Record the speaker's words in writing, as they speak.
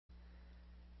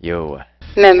Yo.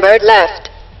 Member left.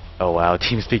 Oh wow,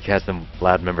 TeamSpeak has some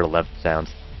loud member left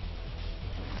sounds.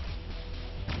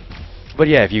 But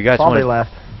yeah, if you guys want Probably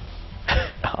left.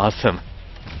 Awesome.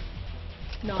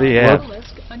 So yeah,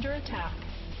 under attack.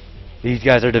 these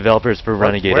guys are developers for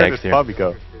Renegade Where X did here. Bobby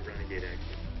go?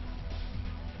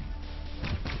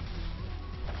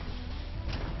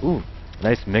 Ooh,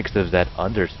 nice mix of that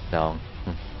undersong.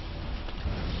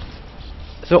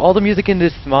 So all the music in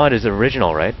this mod is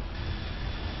original, right?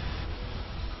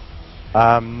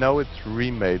 No, it's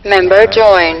remade. Member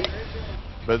joined.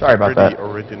 But Sorry it's about pretty that.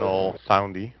 original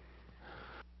soundy.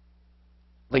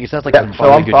 Like it sounds like Yeah, some so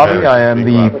really I'm good Bobby. code. I am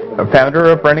the founder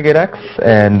of Renegade X,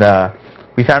 and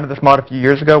we founded this mod a few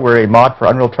years ago. We're a mod for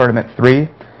Unreal Tournament 3,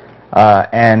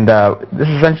 and this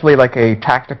is essentially like a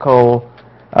tactical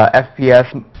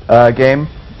FPS game,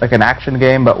 like an action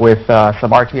game, but with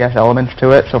some RTS elements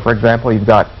to it. So, for example, you've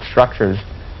got structures,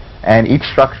 and each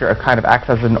structure kind of acts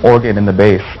as an organ in the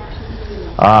base.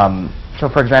 So,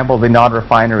 for example, the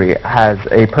non-refinery has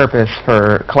a purpose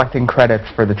for collecting credits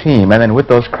for the team, and then with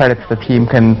those credits, the team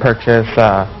can purchase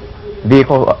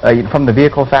from the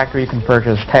vehicle factory. You can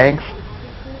purchase tanks,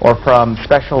 or from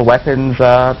special weapons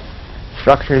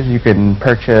structures, you can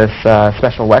purchase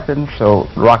special weapons, so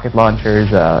rocket launchers,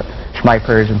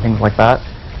 snipers, and things like that.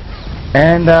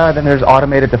 And then there's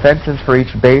automated defenses for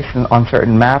each base on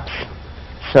certain maps.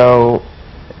 So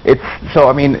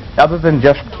I mean, other than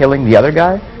just killing the other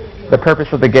guy, the purpose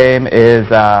of the game is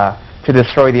to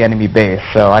destroy the enemy base.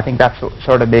 So I think that's what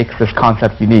sort of makes this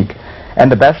concept unique.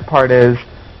 And the best part is,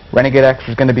 Renegade X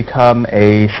is going to become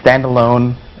a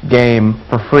standalone game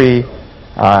for free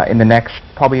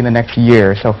probably in the next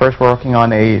year. So first we're working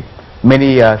on a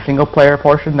mini single-player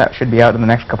portion that should be out in the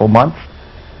next couple months.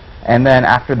 And then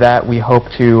after that, we hope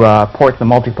to port the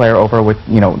multiplayer over with,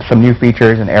 some new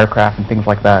features and aircraft and things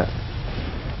like that.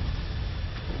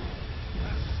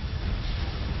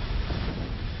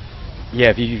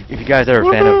 Yeah, if you guys are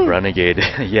a fan of Renegade,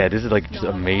 yeah, this is like just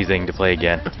amazing to play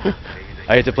again.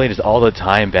 I used to play this all the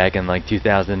time back in like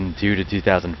 2002 to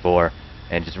 2004,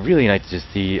 and just really nice to just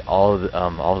see all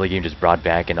the game just brought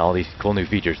back and all these cool new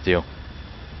features too.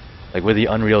 Like with the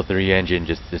Unreal 3 engine,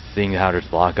 just seeing how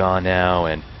there's lock on now,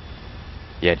 and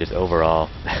yeah, just overall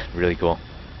really cool.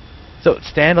 So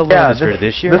standalone is for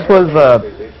this year. This was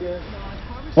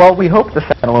well, we hope the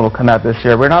standalone will come out this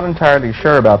year. We're not entirely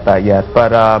sure about that yet,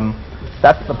 but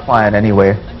that's the plan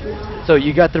anyway. So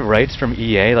you got the rights from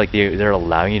EA, like they're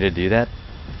allowing you to do that?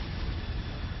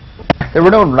 There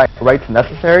were no rights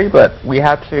necessary, but we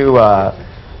had to,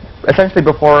 essentially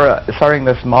before starting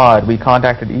this mod, we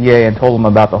contacted EA and told them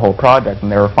about the whole project,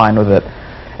 and they were fine with it.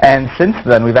 And since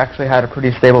then, we've actually had a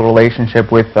pretty stable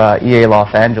relationship with EA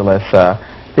Los Angeles.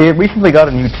 They recently got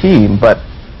a new team, but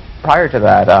prior to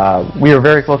that, we were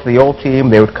very close to the old team.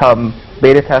 They would come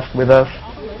beta test with us,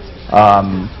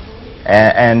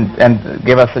 and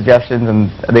give us suggestions,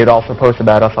 and they'd also post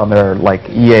about us on their like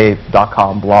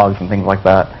EA.com blogs and things like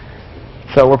that.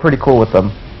 So we're pretty cool with them.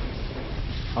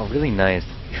 Oh, really nice.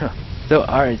 So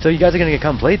alright, so you guys are gonna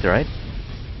come play it, right?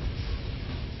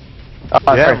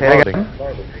 Sorry, say it again?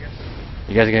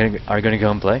 You guys are gonna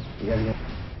go and play?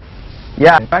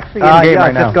 Yeah, I'm actually in game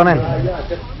right now. Just gone in.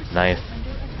 Nice.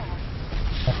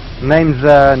 Name's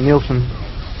Nielsen.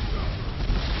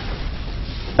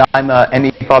 I'm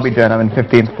NE Bobby Gen. I'm in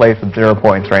 15th place with 0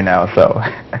 points right now, so.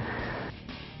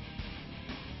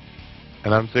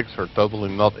 And I'm 6th, totally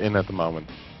not in at the moment.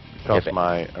 Because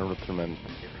my enrichment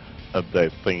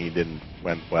update thingy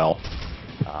went well.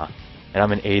 And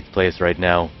I'm in 8th place right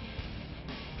now.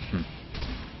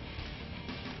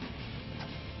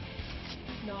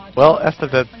 Well, after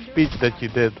that speech that you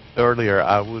did earlier,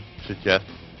 I would suggest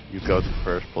you go to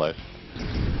first place.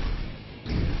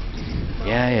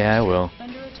 Yeah, I will.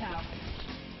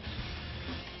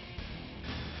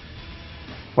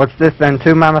 What's this then?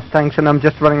 2 mammoth tanks and I'm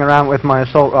just running around with my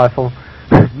assault rifle.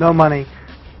 No money.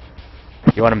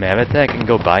 You want a mammoth tank? I can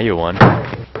go buy you one.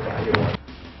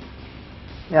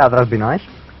 Yeah, that'd be nice.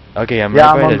 Okay, I'm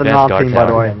on going to the advanced NAR guard team, by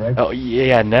the tower. way. Oh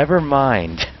yeah, never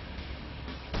mind.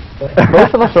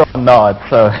 Most of us are on Nod,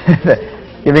 so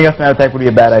giving us an attack would be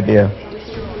a bad idea.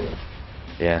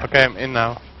 Yeah. Okay, I'm in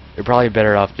now. You're probably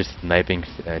better off just sniping,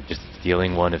 just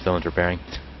stealing one if someone's repairing.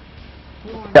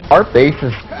 Yeah, our base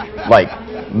is like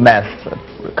messed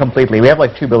completely. We have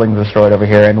like 2 buildings destroyed over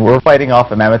here, and we're fighting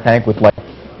off a mammoth tank with like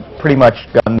pretty much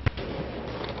guns,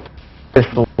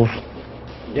 pistols.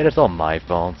 Yeah, that's all my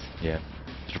fault. Yeah.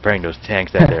 Just repairing those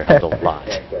tanks out there is a lot.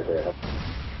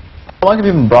 How long have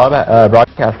you been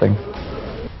broadcasting?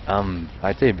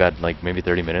 I'd say about like maybe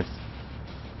 30 minutes.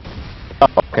 Oh,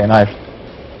 okay, nice.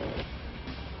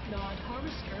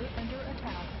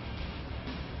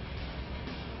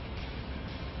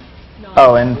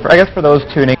 Oh, and I guess for those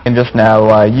tuning in just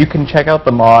now, you can check out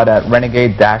the mod at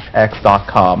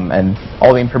renegade-x.com, and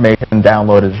all the information and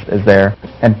download is there,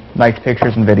 and nice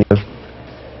pictures and videos.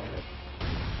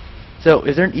 So,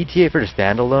 is there an ETA for the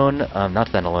standalone? Not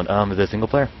standalone. Is it single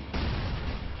player?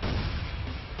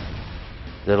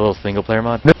 Is it a little single player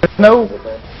mod?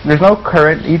 There's no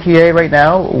current ETA right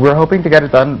now. We're hoping to get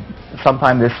it done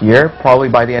sometime this year, probably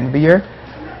by the end of the year.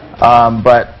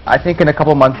 But I think in a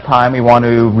couple months' time we want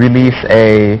to release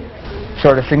a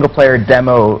sort of single-player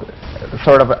demo,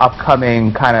 sort of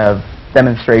upcoming kind of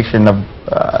demonstration of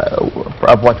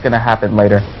what's going to happen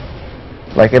later.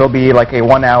 Like it'll be like a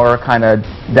 1-hour kind of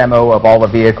demo of all the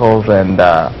vehicles and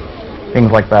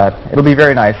things like that. It'll be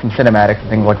very nice and cinematics and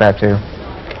things like that too.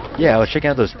 Yeah, I was checking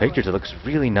out those pictures. It looks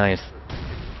really nice.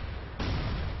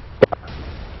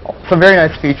 Some very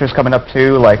nice features coming up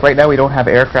too. Like right now we don't have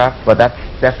aircraft, but that's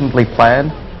definitely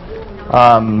planned.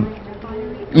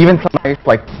 Even some nice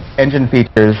like engine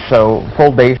features. So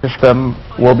full base system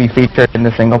will be featured in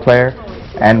the single player,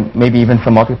 and maybe even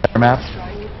some multiplayer maps.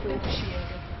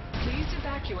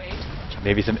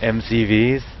 Maybe some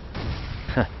MCVs.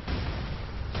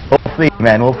 We'll see,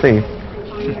 man. We'll see.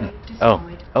 Oh,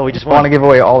 we just want to give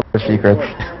away all of the secrets.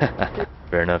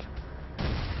 Fair enough.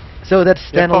 So that's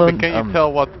standalone. Yeah, can you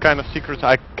tell what kind of secrets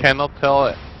I cannot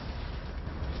tell?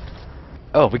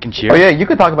 Oh, we can cheer? Oh yeah, you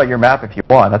can talk about your map if you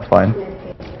want, that's fine.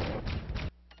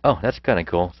 Oh, that's kind of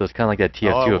cool. So it's kind of like that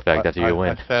TF2 effect after you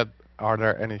win. I said, are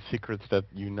there any secrets that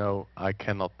you know I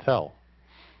cannot tell?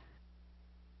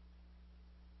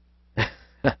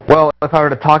 Well, if I were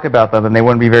to talk about them, then they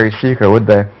wouldn't be very secret, would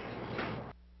they?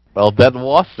 Well, that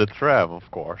was the trap, of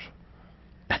course.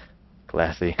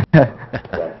 Classy.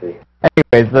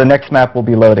 Anyways, the next map will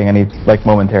be loading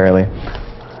momentarily.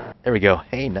 There we go.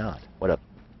 Hey, Nod. What up?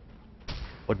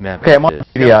 What map Okay, is I'm on this?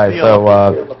 GDI, so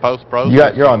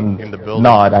you're on in the building.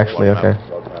 Nod, actually, okay.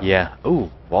 Yeah.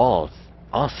 Ooh, walls.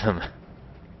 Awesome.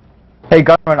 Hey,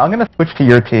 Gunrun, I'm going to switch to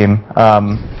your team,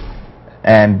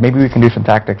 and maybe we can do some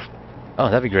tactics. Oh,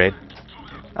 that'd be great.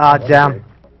 Ah, damn.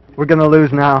 We're gonna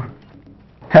lose now.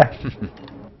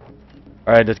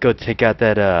 Alright, let's go take out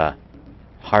that,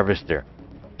 harvester.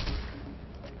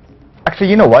 Actually,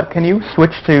 you know what? Can you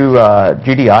switch to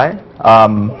GDI?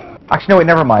 Actually, no, wait,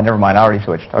 never mind. I already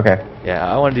switched. Okay. Yeah,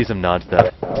 I want to do some Nod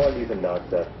stuff.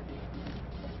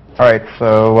 Alright,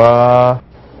 so,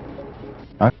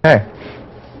 okay.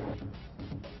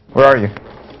 Where are you?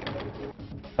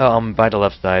 Oh, I'm by the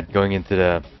left side, going into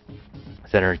the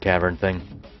center cavern thing.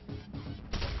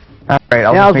 Alright,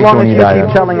 I'll yeah, just as meet you long when as you you die.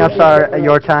 keep telling us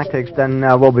your tactics, then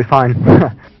we'll be fine.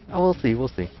 Oh, we'll see, we'll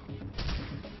see.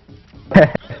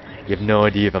 You have no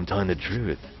idea if I'm telling the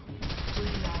truth.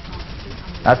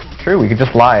 That's true, we could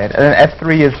just lie. And then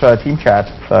F3 is team chat,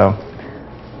 so...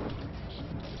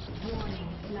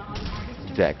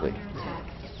 Exactly.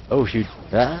 Oh, shoot.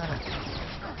 Ah!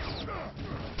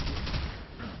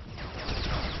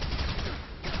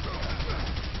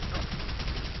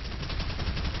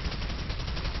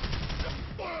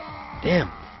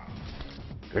 Damn.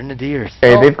 Grenadiers.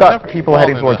 Hey, they've got people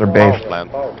heading towards their base.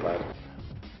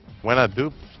 When I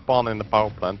do spawn in the power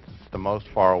plant, it's the most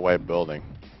far away building.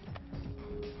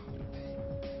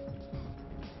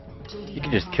 You can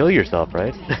just kill yourself,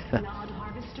 right?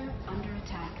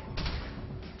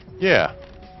 Yeah,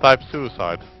 type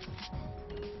suicide.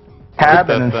 Tab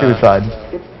and then suicide.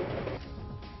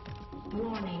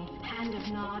 Warning, hand of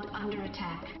Nod under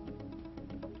attack.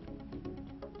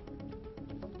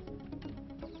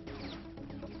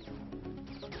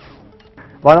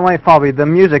 By the way, Fabi, the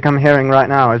music I'm hearing right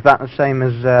now, is that the same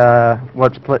as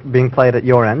what's being played at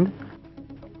your end?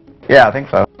 Yeah, I think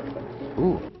so.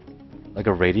 Ooh. Like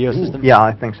a radio system? Yeah,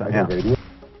 I think so, yeah.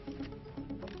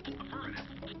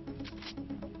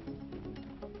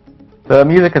 The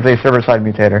music is a server-side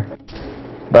mutator,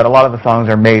 but a lot of the songs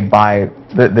are made by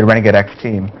the Renegade X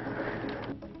team.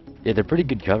 Yeah, they're pretty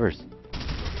good covers.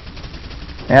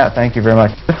 Yeah, thank you very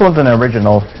much. This one's an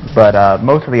original, but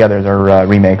most of the others are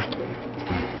remakes.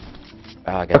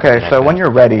 Okay, so when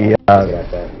you're ready,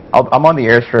 I'm on the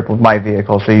airstrip with my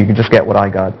vehicle, so you can just get what I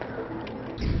got.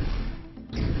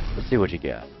 Let's see what you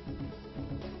got.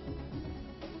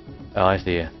 Oh, I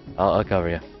see you. I'll cover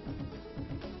you.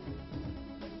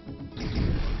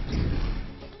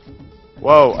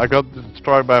 Whoa, I got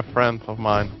destroyed by a friend of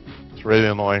mine. It's really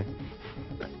annoying.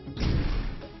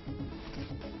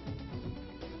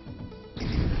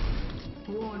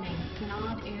 Warning,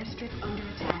 Nod airstrip under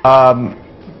attack.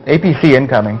 APC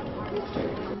incoming.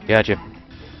 Gotcha.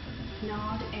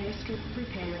 Nod airstrip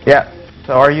prepared. Yeah,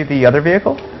 so are you the other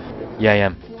vehicle? Yeah, I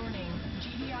am.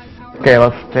 Okay,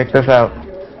 let's take this out.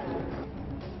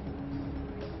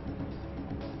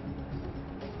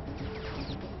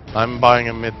 I'm buying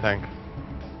a mid tank.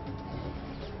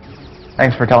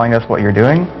 Thanks for telling us what you're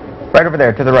doing. Right over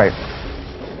there, to the right.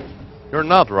 You're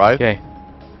not right. Okay.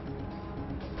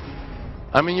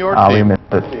 I'm in your We team. missed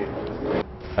it.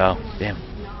 Oh, damn.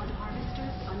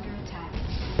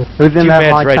 Who's in Two that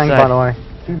mans light right tank, side. by the way?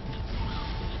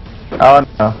 Oh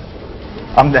no.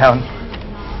 I'm down.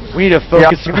 We need to Yeah,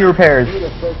 focus. give me repairs.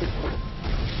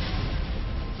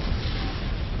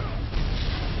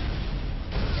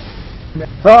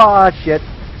 Oh shit!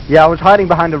 Yeah, I was hiding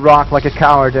behind a rock like a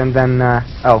coward, and then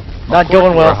oh. Not Of course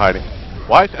going you well. are hiding.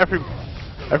 Why is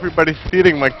everybody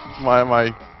stealing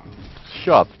my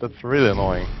shots? That's really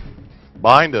annoying.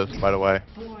 Behind us, by the way.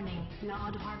 Warning,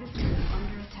 Nod harvester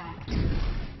under attack.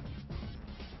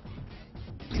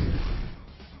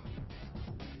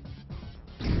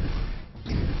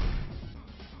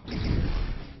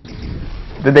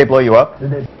 Did they blow you up?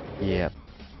 Yeah.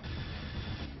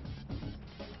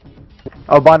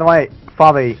 Oh, by the way,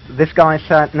 Fabi, this guy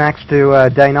sat next to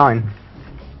Day 9.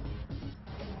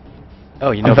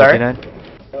 Oh, you know I'm about sorry?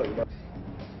 K9?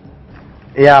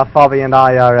 Yeah, Fabi and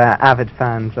I are avid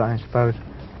fans, I suppose.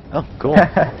 Oh, cool.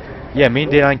 Yeah, me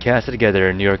and Day9 casted together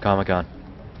in New York Comic Con.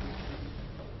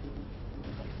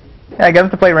 Yeah, get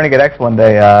him to play Renegade X one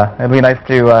day. It'd be nice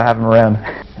to have him around.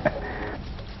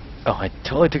 Oh, I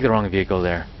totally took the wrong vehicle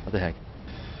there. What the heck?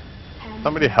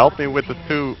 Somebody help me with the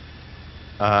two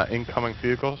incoming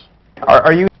vehicles.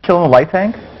 Are you killing the light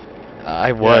tank?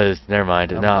 I was. Never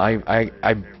mind. No, I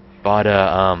bought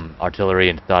artillery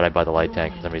and thought I'd buy the light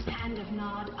tank for some reason. Hand of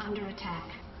Nod under attack.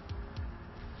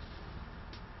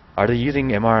 Are they using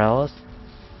MRLs?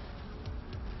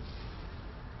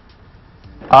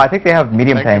 I think they have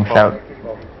medium Thank tanks you, out.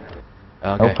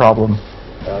 Okay. No problem.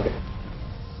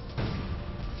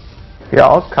 Yeah,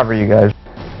 I'll cover you guys.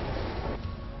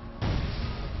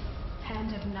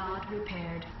 Hand of Nod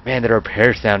repaired. Man, that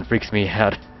repair sound freaks me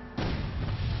out.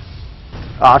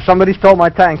 Ah, somebody stole my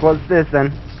tank. What's this then?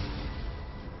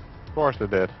 Of course they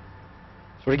did.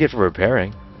 That's what I get for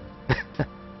repairing.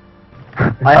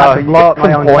 I had to blow up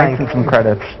my own some points tank. and some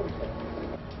credits.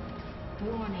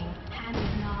 Warning, Hand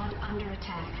of Nod under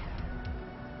attack.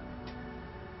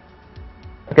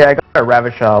 Okay, I got a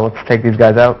Ravishaw. Let's take these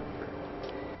guys out.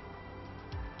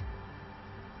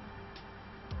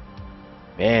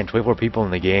 Man, 24 people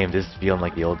in the game. This is feeling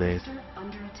like the old days.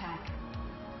 Under attack.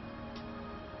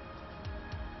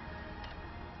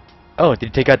 Oh, did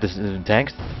you take out the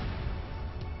tanks?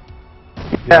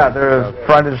 Yeah, their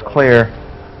front is clear.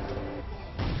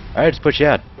 Alright, just push you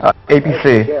out.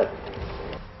 APC.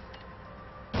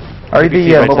 Are you APC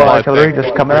the right mobile side. artillery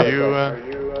just coming Are up?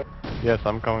 you, yes,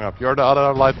 I'm coming up. You're the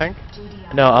other light tank?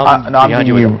 No, I'm No, I'm behind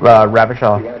the you.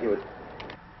 Ravishaw.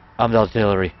 I'm the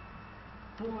artillery.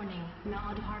 Warning,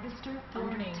 Nod harvester.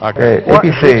 Warning. Okay. Okay, What?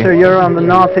 APC. So you're on the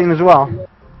Nod team as well?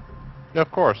 Yeah,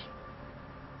 of course.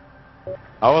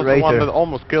 I was the one Traitor. that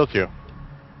almost killed you.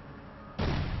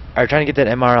 Are you trying to get that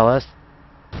MRLS?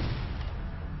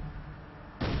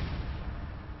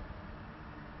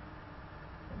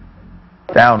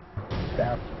 Down.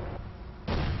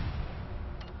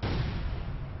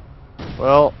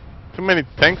 Well, too many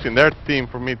tanks in their team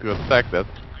for me to attack that.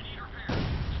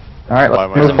 Alright, Bye,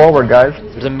 let's man. move forward, guys.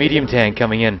 There's a medium tank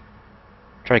coming in.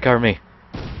 Try to cover me.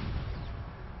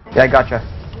 Yeah, I gotcha.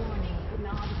 Warning,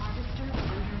 Nod harvester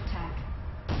under attack.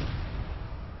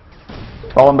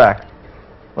 Falling back.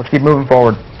 Let's keep moving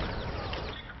forward.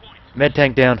 Med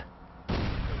tank down.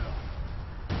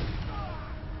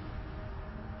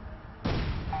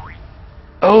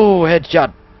 Oh,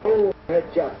 headshot.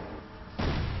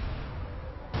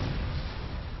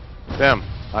 Damn,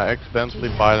 I accidentally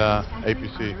buy the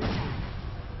APC.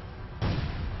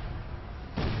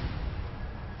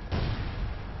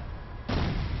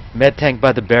 Med tank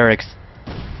by the barracks.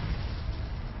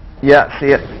 Yeah, see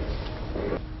it.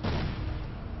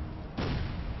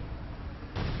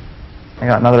 I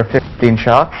got another 15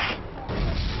 shots.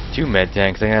 2 med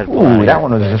tanks. I got Ooh, that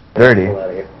one was just dirty.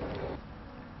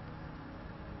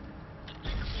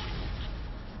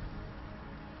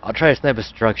 I'll try to snipe a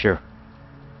structure.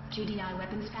 GDI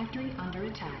weapons factory under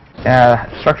attack.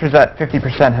 Structure's at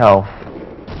 50% health.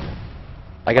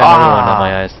 I got another one on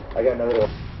my eyes.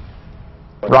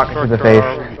 Rocket to the Structure face.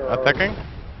 are we attacking?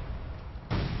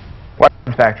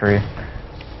 Weapons factory.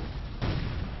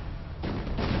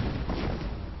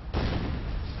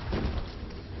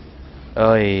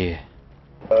 Oh, yeah.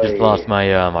 Just lost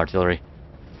my artillery.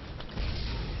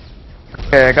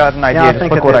 Okay, I got an idea. Yeah, I Just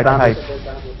think look it what I is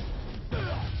typed.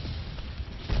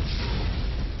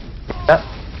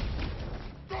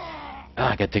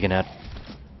 Ah, I got taken out.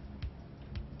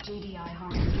 GDI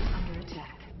harvester under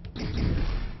attack.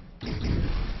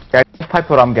 Yeah, just type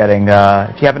what I'm getting.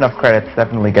 If you have enough credits,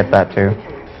 definitely get that too.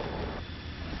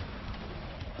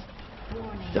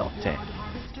 Warning, Stealth tank. Nod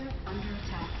harvester under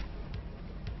attack.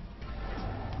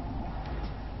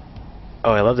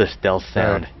 Oh, I love the stealth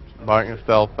sound. Buying a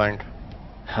stealth tank.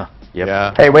 Huh. Yep.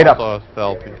 Yeah. Hey, wait up. Also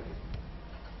stealthy.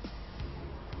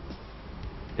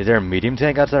 Is there a medium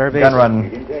tank outside our base?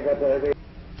 Gunrun.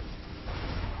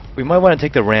 We might want to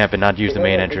take the ramp and not use the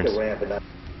main entrance.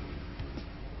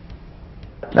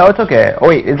 No, it's okay. Oh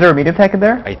wait, is there a medium tank in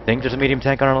there? I think there's a medium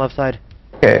tank on our left side.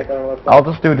 Okay, I'll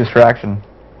just do a distraction.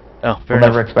 Oh, fair We'll enough.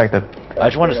 never expect it. I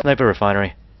just want to snipe a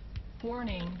refinery.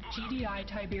 Warning, GDI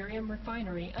Tiberium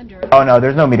refinery under Oh no,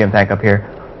 there's no medium tank up here.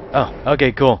 Oh,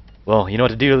 okay, cool. Well, you know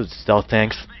what to do, stealth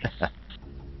tanks.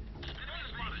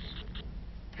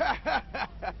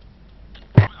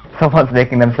 Someone's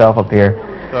making themselves up here.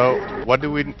 So, what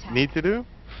do we need to do?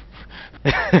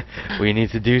 We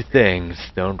need to do things,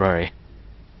 don't worry.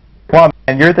 Come on,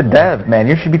 man, you're the dev, man.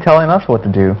 You should be telling us what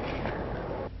to do.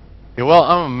 Yeah, well,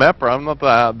 I'm a mapper. I'm not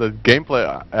the gameplay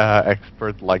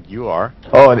expert like you are.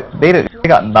 Oh, they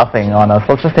got nothing on us.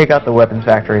 Let's just take out the weapons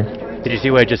factory. Did you see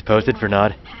what I just posted for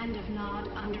Nod? Hand of Nod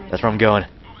under attack. That's where I'm going.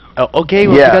 Oh, okay,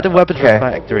 well, Yeah, we got the weapons okay.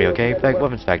 factory, okay?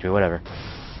 Weapons factory, whatever.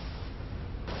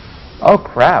 Oh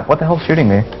crap, what the hell's shooting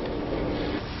me?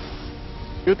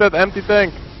 Shoot that empty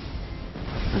tank. GDI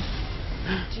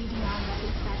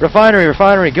weapons factory.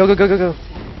 Refinery, go, go, go, go, go.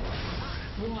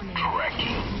 Warning.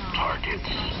 Correcting targets.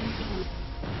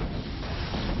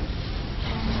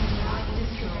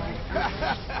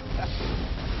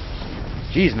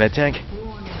 Jeez, med tank.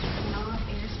 Warning. Nod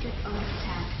airstrip under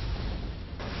attack.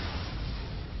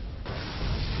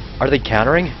 Are they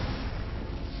countering?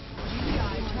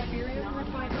 GDI Tiberium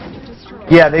refinery destroyed.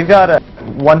 Yeah, they've got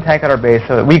one tank at our base,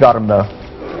 so we got him though.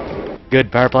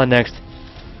 Good, power plant next.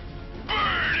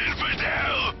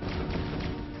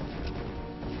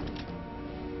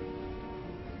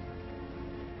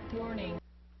 Warning.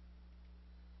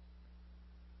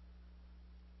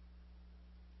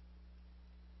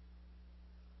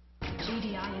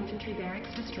 GDI infantry barracks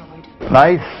destroyed.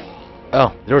 Nice.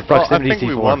 Oh, there was Well, I proximity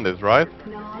think we C4. won this, right?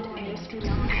 Nod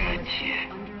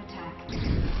airstrip under attack.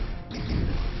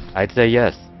 I'd say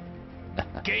yes.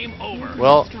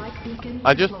 Well, Strike beacon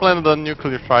I just deployed. planted a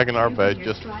nuclear strike in our base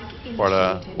just for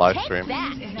the live stream.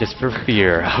 Just for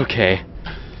fear, okay.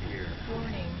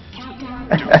 Warning.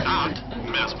 Countdown.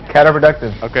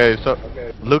 Counterproductive. Okay, so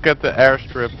look at the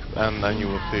airstrip and then you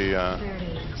will see.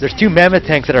 30. There's 2 mammoth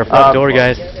tanks at our front door,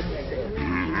 guys.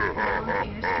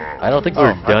 I don't think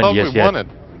we're I done thought just we yet. won it.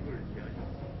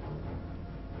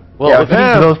 Well, yeah, if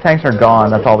those tanks are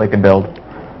gone, that's all they can build.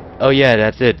 oh yeah,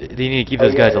 that's it. They need to keep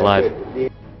those guys alive.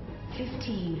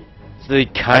 15. So they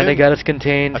kind of got us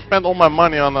contained. I spent all my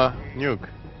money on a nuke.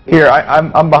 Here,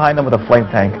 I'm behind them with a flame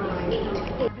tank.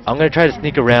 I'm gonna try to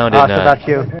sneak around Ah, and so that's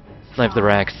you. snipe the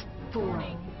racks.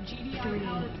 Warning. GDI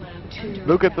power plant under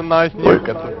Look at the nice nuke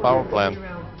at the power plant.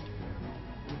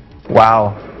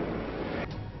 Wow.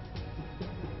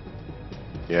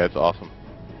 Yeah, it's awesome.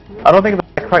 I don't think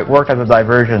that quite worked as a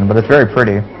diversion, but it's very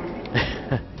pretty. Too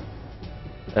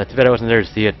bad I wasn't there to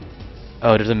see it.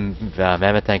 Oh, there's a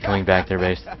mammoth tank coming back their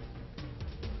base.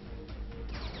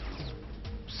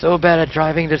 So bad at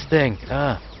driving this thing.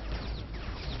 Ah.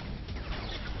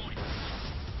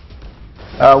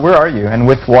 Where are you, and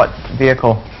with what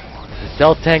vehicle?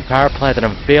 Stealth tank power plant and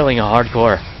I'm failing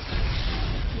hardcore.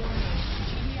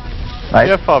 Nice.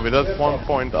 Yeah, Fabi, that's one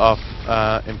point of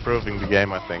improving the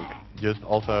game, I think. Just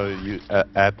also you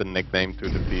add the nickname to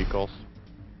the vehicles.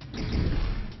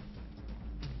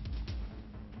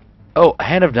 Oh,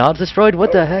 Hand of Nod's destroyed?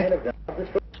 What the heck?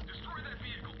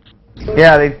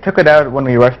 Yeah, they took it out when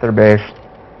we rushed their base.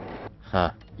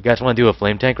 Huh. You guys want to do a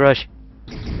flame tank rush?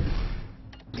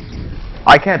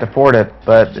 I can't afford it,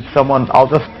 but if someone, I'll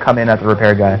just come in as a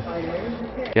repair guy.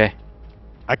 Okay.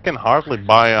 I can hardly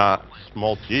buy a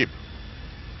small jeep.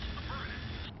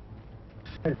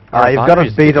 You've got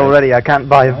Refinery's us beat good. already. I can't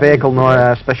buy a vehicle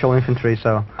nor special infantry,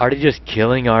 so... Are they just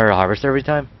killing our harvester every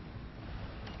time?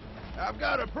 I've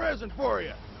got a present for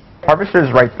you.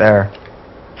 Harvester's right there,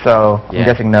 so Yeah. I'm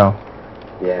guessing no.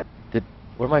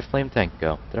 Where'd my flame tank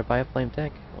go? Did I buy a flame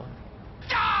tank? What?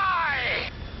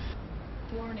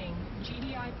 Warning.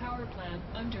 GDI power plant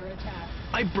under attack.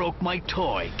 I broke my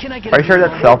toy. Can I get Are you sure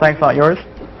that cell tank's not yours?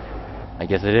 I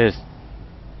guess it is.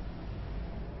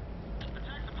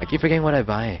 I keep forgetting what I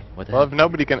buy. What the Well, heck? if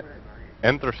nobody can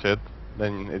enter it,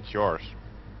 then it's yours.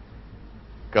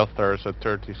 Because there's a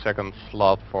 30-second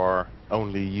slot for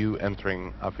only you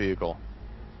entering a vehicle.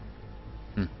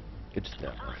 Good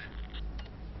stuff.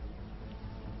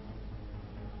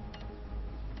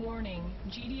 Warning,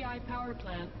 GDI power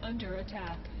plant under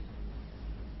attack.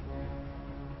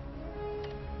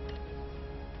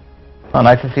 Oh,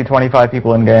 nice to see 25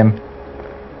 people in game.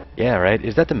 Yeah, right?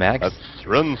 Is that the max? Let's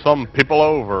run some people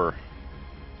over.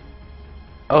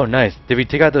 Oh, nice. Did we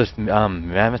take out those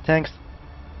mammoth tanks?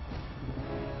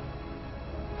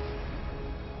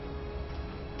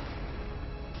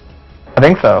 I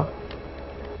think so.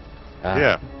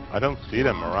 Yeah, I don't see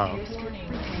them around. Warning,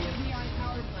 GDI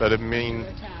power plant But it under means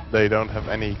attack. they don't have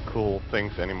any cool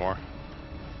things anymore.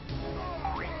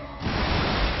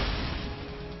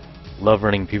 Love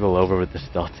running people over with the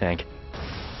stealth tank.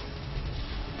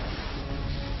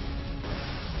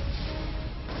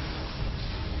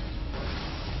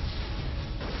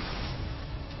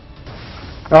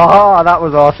 Oh, that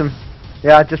was awesome.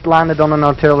 Yeah, I just landed on an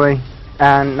artillery,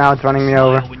 and now it's running me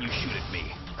over.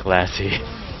 Classy.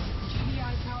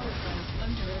 GDI power plant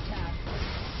under attack.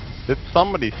 Did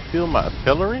somebody steal my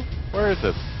artillery? Where is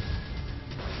it?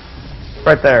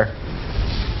 Right there.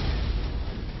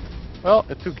 Well,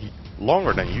 it took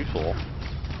longer than usual.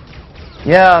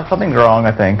 Yeah, something's wrong,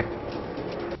 I think.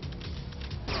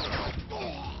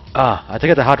 I took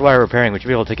out the hot wire repairing. We should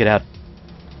be able to take it out.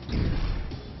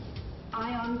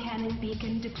 Ion cannon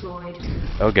beacon deployed.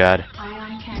 Oh god.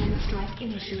 Ion cannon strike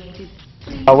initiated.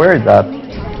 Please Oh, where is that?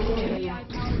 GDI power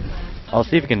plant I'll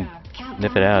see if we can Countdown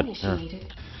nip it out.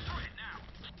 initiated.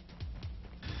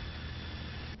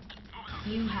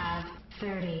 You have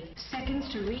 30 seconds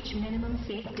to reach minimum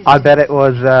safe distance. I bet it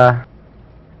was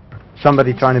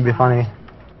somebody trying to be funny.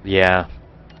 Yeah.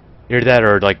 Either that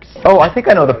or like... Oh, I think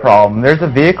I know the problem. There's a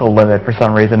vehicle limit for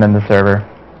some reason in the server.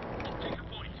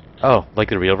 Oh, like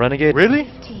the real Renegade? Really?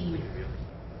 15,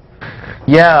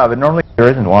 Yeah, but normally there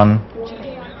isn't one.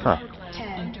 GDI Huh. power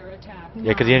plant under attack.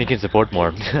 Yeah, because you can support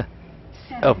more. 7,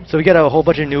 Oh, so we got a whole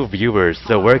bunch of new viewers.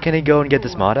 So where can he go and get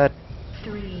this mod at?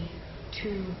 3,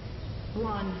 2,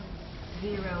 1,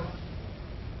 0.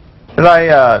 Should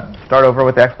I start over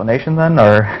with the explanation then,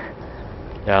 or?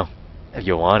 No. If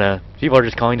you wanna. People are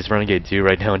just calling this Renegade 2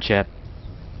 right now in chat.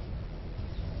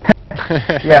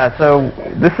 Yeah, so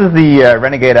this is the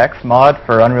Renegade X mod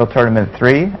for Unreal Tournament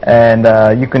 3, and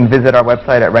you can visit our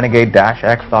website at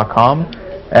renegade-x.com.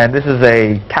 And this is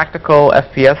a tactical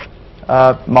FPS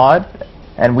mod,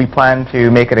 and we plan to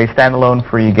make it a standalone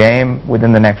free game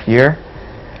within the next year.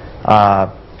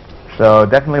 So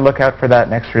definitely look out for that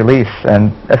next release.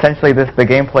 And essentially, the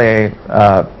gameplay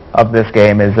of this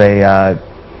game is a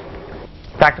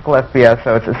tactical FPS,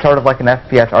 so it's sort of like an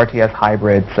FPS RTS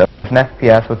hybrid. So it's an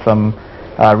FPS with some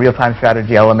real-time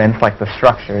strategy elements like the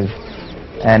structures.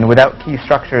 And without key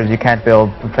structures, you can't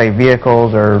build, let's say,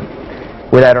 vehicles, or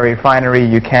without a refinery,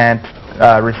 you can't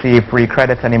receive free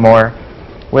credits anymore.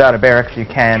 Without a barracks, you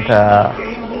can't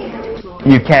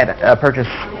purchase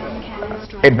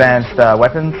advanced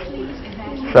weapons.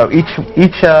 So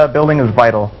each building is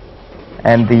vital,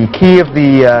 and the key of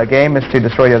the game is to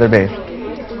destroy the other base.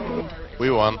 We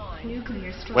won.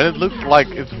 Nuclear strike. When it looks like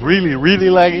it's really, really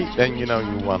laggy, then you know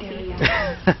you won.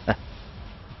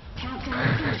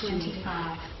 Countdown to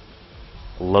 25.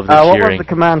 Love the What was cheering. the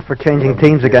command for changing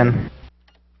teams again?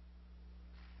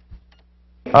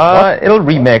 It'll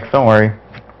remix, don't worry.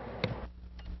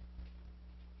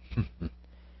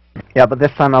 Yeah, but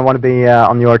this time I want to be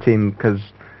on your team, because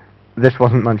this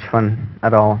wasn't much fun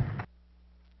at all.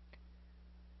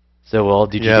 So we'll all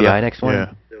do GDI next one?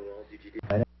 Yeah.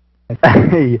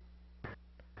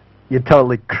 You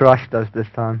totally crushed us this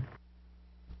time.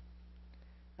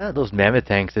 Those mammoth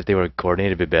tanks, if they were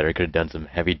coordinated a bit better, could have done some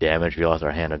heavy damage. We lost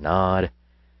our hand of nod.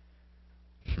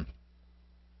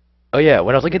 Oh yeah,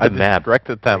 when I was looking at the map...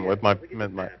 distracted them with my...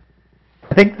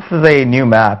 I think this is a new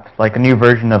map, like a new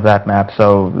version of that map,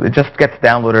 so it just gets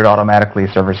downloaded automatically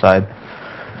server side.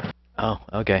 Oh,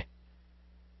 okay.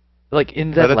 Like,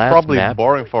 in But that it's last probably map...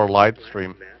 boring for a live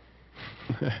stream.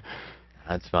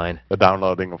 That's fine. The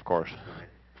downloading, of course.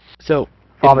 So,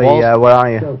 Bobby, where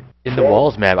are you? in the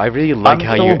walls map, I really like I'm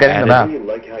how still you getting the added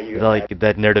map. like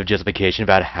that narrative justification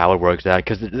about how it works out,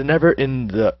 because never in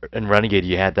Renegade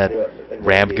you had that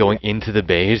ramp going into the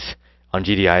base on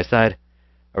GDI side.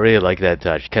 I really like that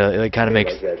touch. It kind of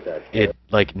makes it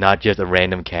like not just a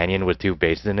random canyon with two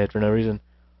bases in it for no reason.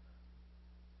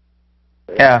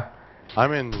 Yeah.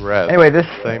 I'm in red. Anyway, this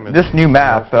Same as- this new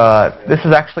map, this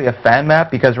is actually a fan map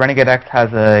because Renegade X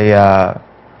has a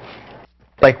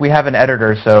like we have an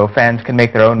editor, so fans can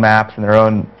make their own maps and their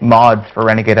own mods for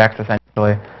Renegade X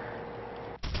essentially.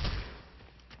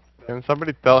 Can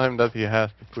somebody tell him that he has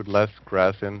to put less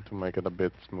grass in to make it a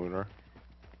bit smoother?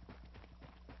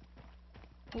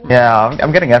 Yeah,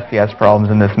 I'm getting FPS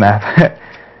problems in this map.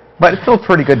 But it's still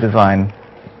pretty good design.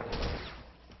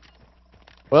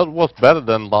 Well, it was better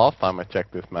than last time I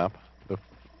checked this map. The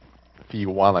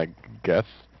V1, I guess.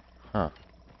 Huh.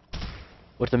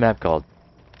 What's the map called?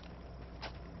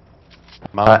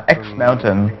 X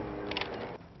Mountain.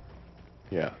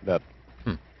 Yeah, that.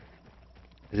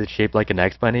 Is it shaped like an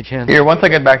X by any chance? Here, once I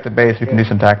get back to base, we can do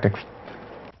some tactics.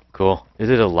 Cool. Is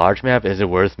it a large map? Is it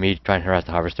worth me trying to harass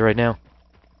the harvester right now?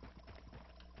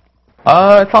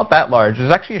 It's not that large.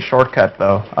 There's actually a shortcut,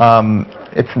 though.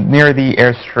 It's near the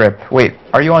airstrip. Wait,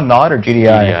 are you on NOD or GDI?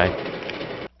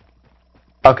 GDI.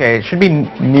 Okay, it should be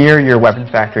near your weapons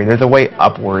factory. There's a way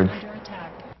upwards.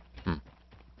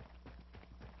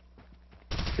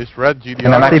 Is red GDI?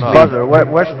 And I'm actually Buzzer,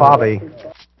 where's Fabi?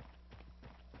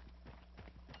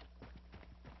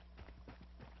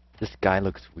 This guy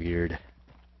looks weird.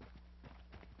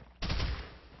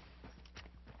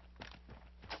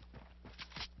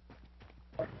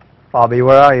 Fabi,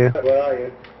 where are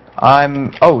you?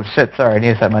 I'm... Oh, shit, sorry. I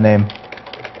need to set my name.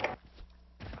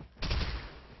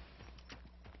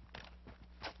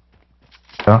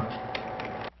 Oh.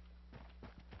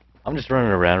 I'm just running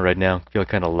around right now. Feel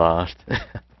kind of lost.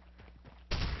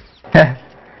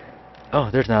 Oh,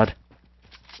 there's Nod.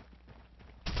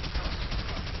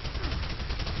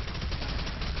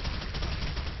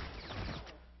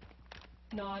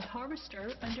 Nod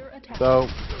harvester under attack. So,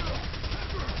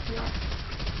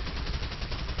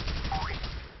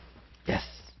 Yes.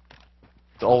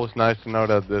 it's always nice to know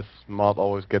that this mod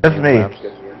always gets That's new me. maps,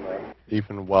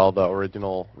 even while the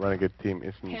original Renegade team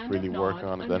isn't Hand really of working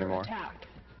Nod on it under anymore. attack.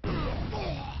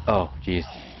 Oh, jeez.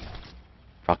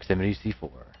 Proximity C4.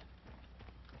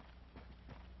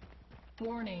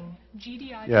 Warning.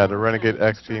 GDI Yeah, the power Renegade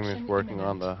plant X team is construction working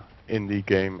on imminent. the indie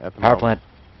game at the Power moment. plant.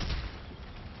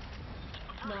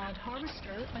 Nod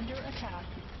harvester under attack.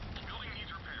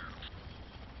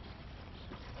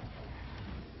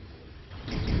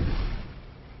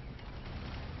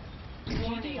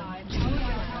 GDI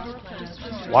power plant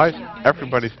under Why is attack.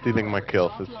 everybody stealing my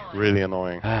kills? It's really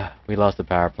annoying. We lost the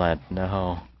power plant.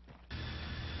 No.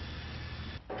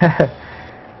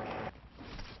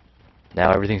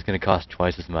 Now everything's gonna cost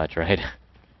twice as much, right?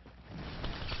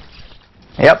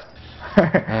 Yep.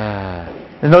 Ah.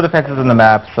 There's no defenses in the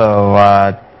map, so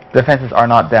defenses are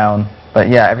not down. But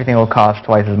yeah, everything will cost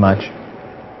twice as much.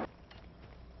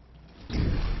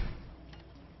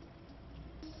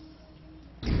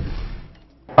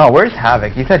 Oh, where's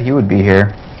Havoc? He said he would be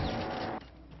here.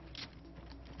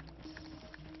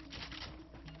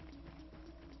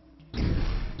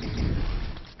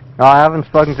 No, I haven't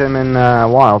spoken to him in a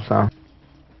while, so...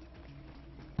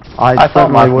 I saw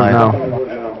him certainly last would night.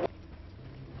 know.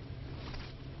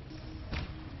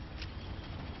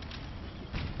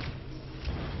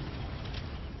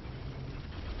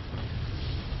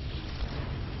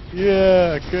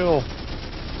 Yeah, kill.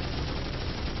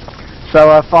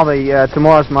 So, Fabi,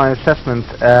 tomorrow's my assessment.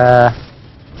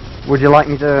 Would you like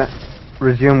me to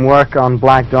resume work on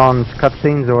Black Dawn's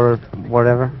cutscenes or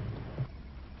whatever?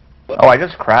 Oh, I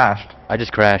just crashed. I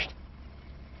just crashed.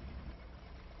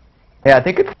 Yeah, I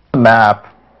think it's the map.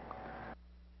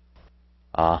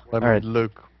 Let me Alright.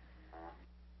 look.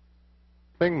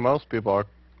 I think most people are...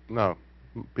 No,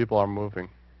 people are moving.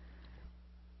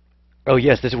 Oh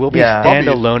yes, this will be Yeah.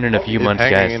 standalone in a few It's months,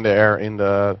 hanging guys. in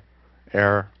the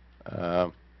air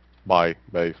by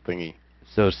base thingy.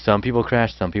 So some people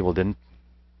crashed, some people didn't.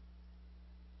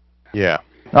 Yeah.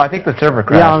 No, I think the server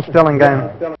Yeah, I'm crashed. still in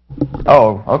game.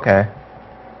 Oh, okay.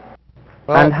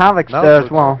 Well, And Havoc's now there it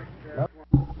as well.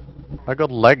 I got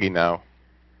laggy now.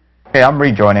 Okay, I'm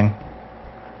rejoining.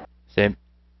 Same.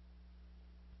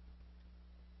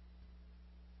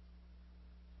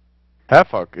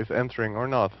 Havoc is entering or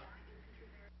not?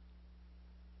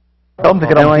 Tell him to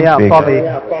get on Anyway, yeah,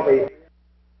 TeamSpeak.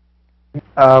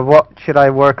 Fabi. What should I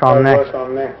work on next?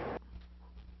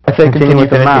 I say continue with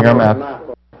the finishing map. your map.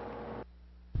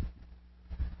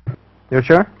 You're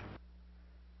sure?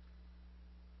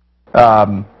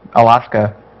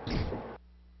 Alaska.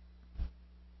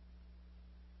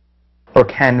 Or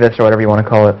Canvas, or whatever you want to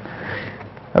call it.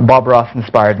 A Bob Ross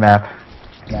inspired map.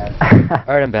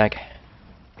 Alright, I'm back.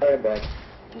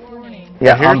 Warning.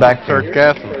 Yeah, Here's I'm back the too.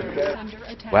 sarcasm. Under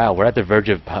attack. Wow, we're at the verge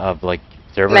of like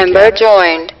server Member cap.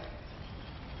 joined.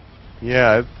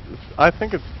 Yeah, I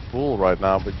think it's full right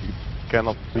now, but you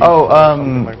cannot see Oh,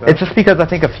 something like that. it's just because I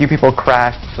think a few people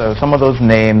crashed, so some of those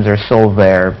names are still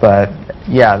there, but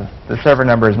yeah, the server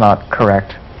number is not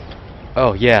correct.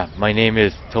 Oh yeah, my name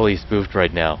is totally spoofed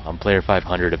right now. I'm player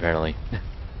 500 apparently.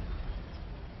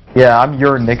 Yeah, I'm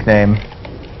your nickname.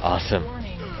 Awesome.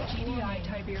 Warning. GDI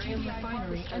type Tiberium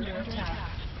refinery under attack.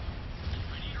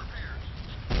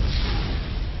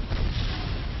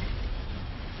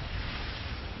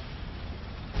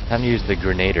 Time to use the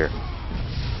Grenader.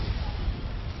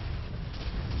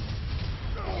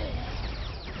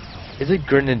 Is it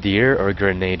Grenadier or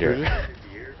Grenader?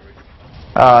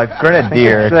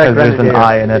 Grenadier, It's, because there's an Grenadier.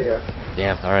 I in it.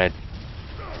 Damn, alright.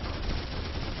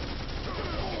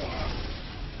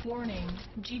 Warning,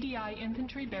 GDI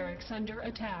infantry barracks under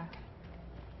attack.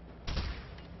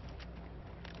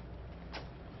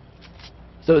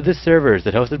 So this server, is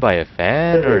it hosted by a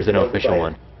fan or is it an official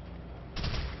one?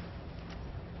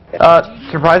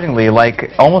 Surprisingly,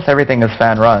 like, almost everything is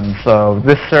fan-run, so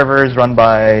this server is run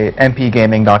by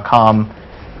mpgaming.com,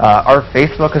 our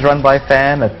Facebook is run by a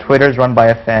fan, Twitter is run by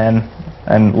a fan,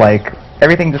 and, like,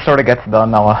 everything just sort of gets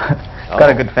done now. It's got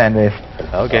a good fan base.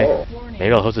 Okay, Warning,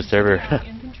 maybe I'll host a server. GDI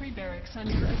infantry barracks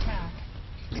under attack.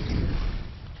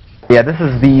 Yeah, this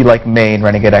is the, like, main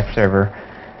Renegade X server.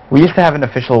 We used to have an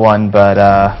official one, but,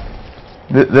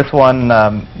 this one,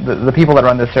 the people that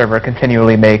run this server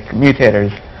continually make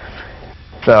mutators,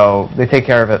 so they take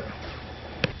care of it.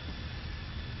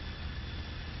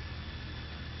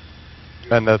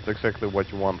 And that's exactly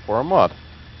what you want for a mod.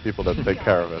 People that take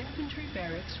care of it. Infantry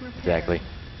barracks repaired. Exactly.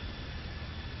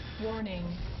 Warning,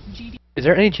 GDI Is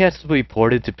there any chance to be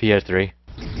ported to PS3?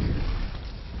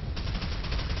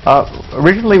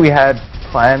 Originally we had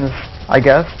plans, I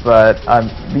guess, but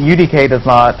the UDK does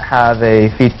not have a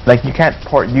like you can't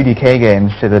port UDK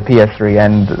games to the PS3,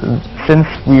 and since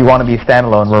we want to be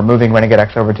standalone, we're moving Renegade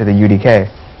X over to the UDK.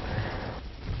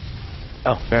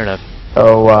 Oh, fair enough.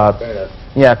 So,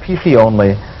 yeah, PC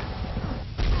only.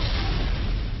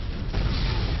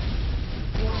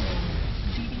 Warning,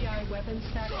 GDI weapons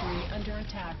factory under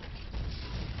attack.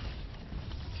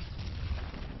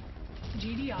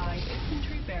 GDI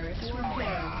infantry barracks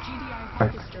repaired. GDI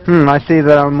harvester. I see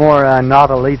there are more not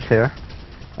elites here,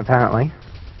 apparently.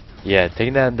 Yeah,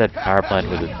 taking down that power plant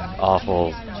was an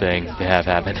awful thing to have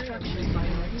happen. Construction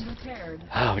miners repaired.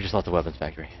 Oh, we just lost the weapons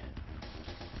factory.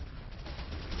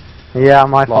 Yeah,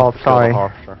 my fault, Lost the sorry.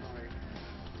 harvester.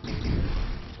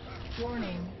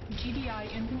 Warning,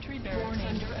 GDI infantry barracks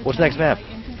under attack. What's next map?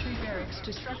 GDI infantry barracks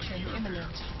destruction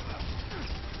imminent.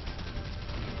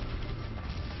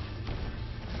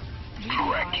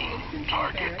 GDI infantry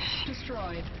barracks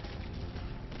destroyed.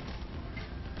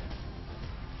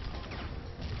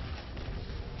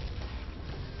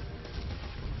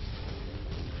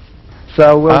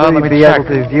 So will let we me be check. able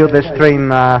to view this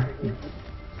stream after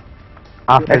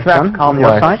it's Xbox done on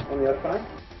your Complex. site?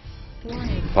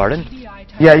 Warning, Pardon? GDI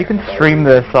type Yeah, you can stream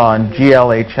this on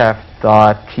glhf.tv.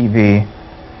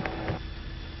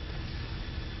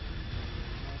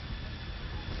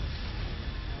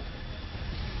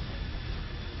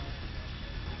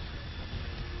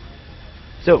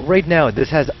 So right now, this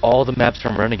has all the maps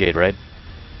from Renegade, right?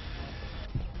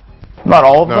 Not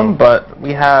all of No. them, but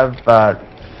we have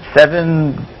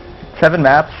seven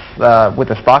maps with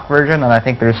the stock version, and I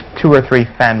think there's 2 or 3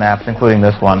 fan maps, including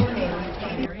this one.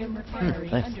 Tiberium refinery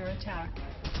nice. under attack.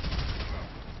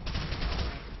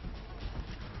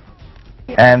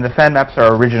 And the fan maps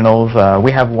are originals.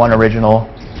 We have 1 original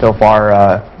so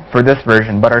far for this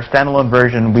version, but our standalone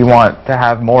version, we want to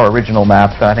have more original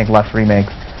maps, and I think less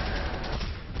remakes.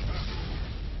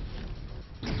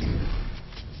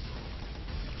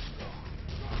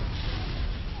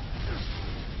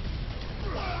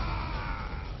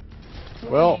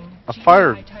 Well, a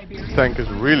fire tank is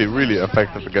really, really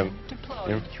effective against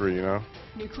infantry, you know.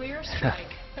 Nuclear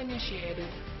strike initiated.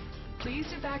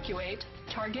 Please evacuate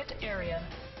target area.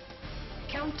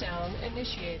 Countdown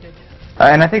initiated.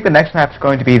 And I think the next map's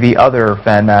going to be the other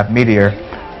fan map, Meteor. You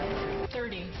have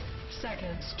 30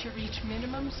 seconds to reach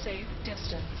minimum safe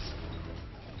distance.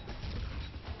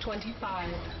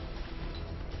 25.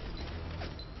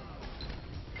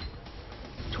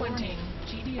 20.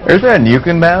 GDI. Is there a nuke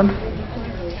inbound?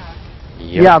 Under attack.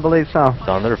 Yep. Yeah, I believe so. It's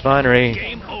on the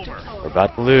refinery. We're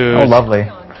about to lose. Oh, lovely.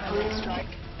 Strike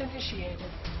initiated.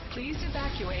 Please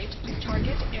evacuate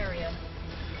target area.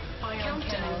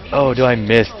 Countdown. Oh, do I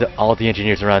miss all the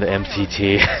engineers around the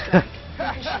MCT?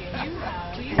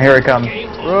 Here it comes.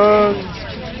 Run!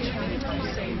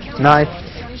 Nice.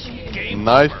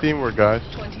 Nice teamwork, guys.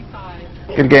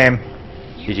 25. Good game.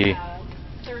 You GG. have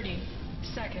 30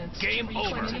 seconds to reach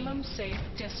minimum safe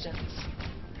distance.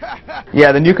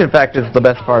 Yeah, the nuke effect is the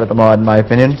best part of the mod, in my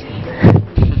opinion.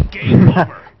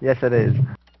 Yes, it is.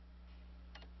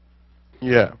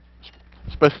 Yeah.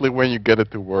 Especially when you get it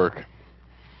to work.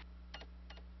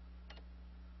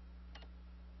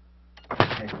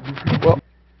 Well,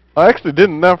 I actually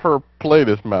didn't never play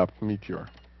this map, Meteor.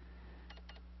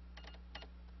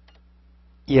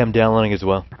 Yeah, I'm downloading as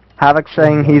well. Havoc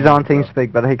saying he's on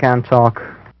TeamSpeak, but he can't talk.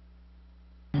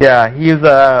 Yeah, he's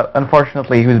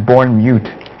unfortunately he was born mute.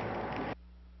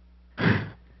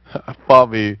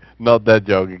 Bobby, not that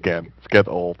joke again. It's get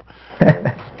old.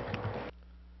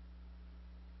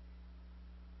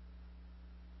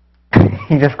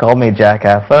 He just called me a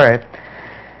jackass. All right.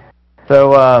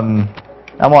 So I'm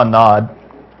on Nod.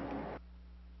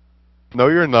 No,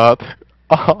 you're not.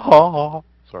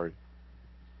 Sorry.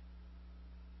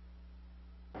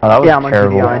 Oh, that was Yeah, I'm on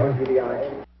terrible.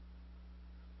 GDI.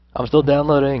 I'm still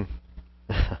downloading.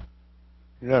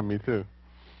 Yeah, me too.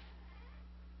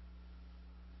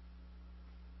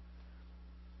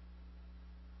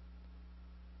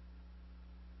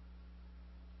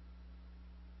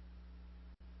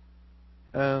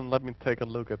 And let me take a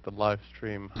look at the live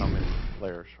stream, how many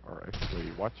players are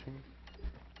actually watching.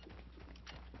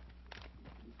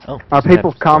 Oh, Are so we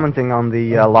people have- commenting on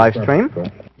the live stream?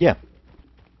 Yeah.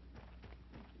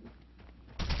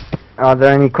 Are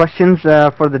there any questions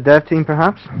for the dev team,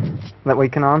 perhaps, that we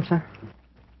can answer?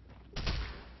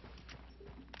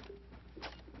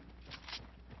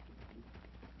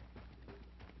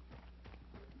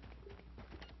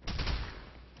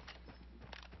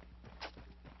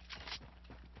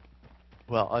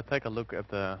 Well, I'll take a look at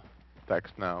the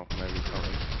text now, maybe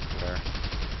something there.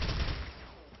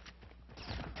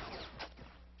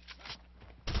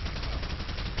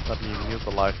 Let me mute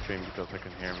the live stream because I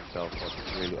can hear myself, which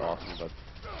is really awesome, but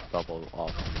double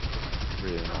awesome.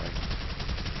 Really annoying.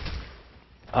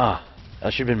 Ah,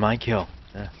 that should have been my kill.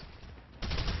 Yeah.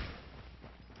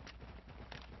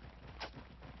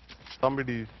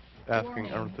 Somebody's asking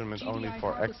entertainment only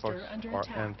for Xbox or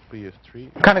and PS3.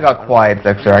 Kind of got quiet,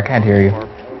 Zexer. I can't hear you. Or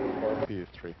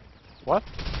PS3. What?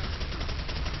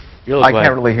 You're I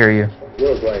can't really hear you.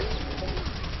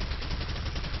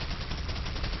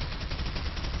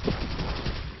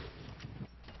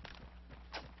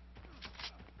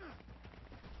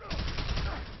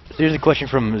 So here's a question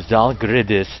from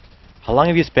Zalgridis. How long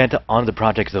have you spent on the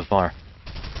project so far?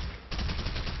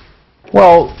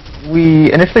 Well,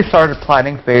 we initially started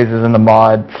planning phases in the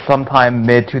mod sometime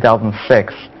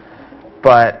mid-2006,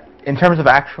 but in terms of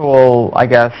actual, I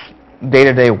guess,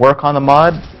 day-to-day work on the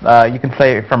mod, you can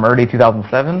say from early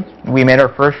 2007. We made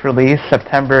our first release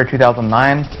September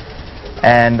 2009,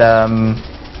 and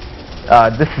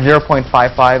this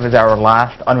 0.55 is our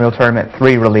last Unreal Tournament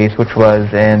 3 release, which was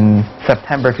in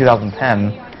September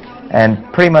 2010.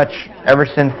 And pretty much ever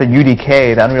since the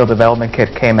UDK, the Unreal Development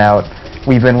Kit, came out,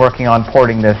 we've been working on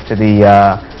porting this to the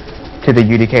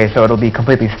UDK, so it'll be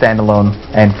completely standalone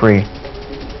and free.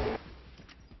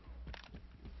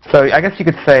 So I guess you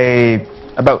could say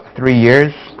about 3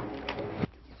 years.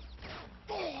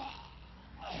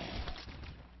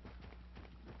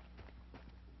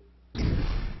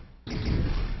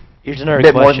 Here's another A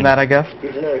bit question. more than that, I guess.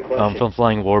 From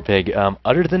Flying Warpig.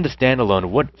 Other than the standalone,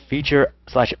 what feature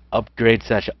slash upgrade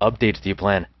slash updates do you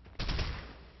plan?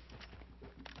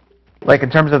 Like in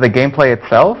terms of the gameplay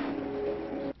itself?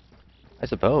 I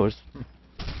suppose.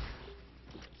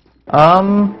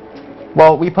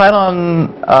 Well, we plan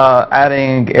on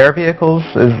adding air vehicles.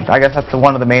 I guess that's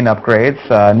one of the main upgrades.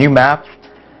 New maps.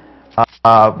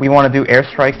 We want to do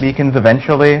airstrike beacons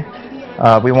eventually.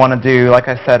 We want to do, like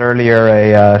I said earlier,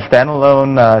 a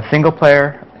standalone single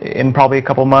player in probably a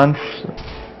couple months.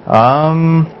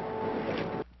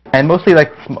 And mostly,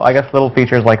 like, I guess, little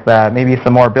features like that. Maybe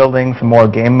some more buildings, some more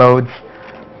game modes.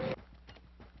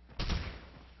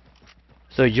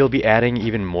 So you'll be adding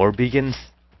even more beacons?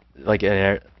 Like an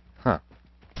air... Huh.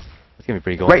 That's gonna be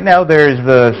pretty cool. Right now there's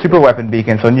the super weapon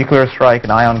beacon, so nuclear strike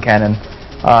and ion cannon.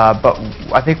 But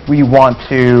I think we want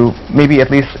to, maybe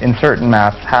at least in certain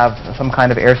maps, have some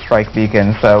kind of airstrike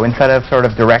beacon. So instead of sort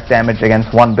of direct damage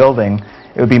against one building,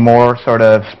 it would be more sort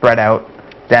of spread out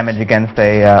damage against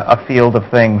a field of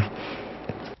things.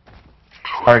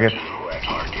 Targets.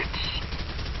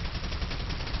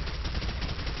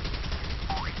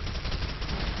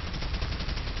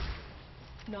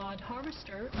 Nod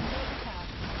harvester under attack.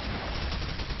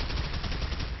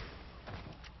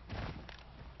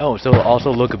 Oh, so it'll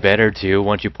also look better too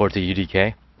once you port to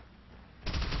UDK?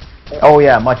 Oh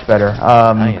yeah, much better.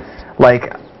 Nice.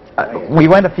 Like, we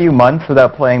went a few months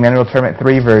without playing the Unreal Tournament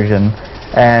 3 version,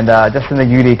 and just in the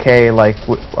UDK, like,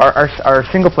 our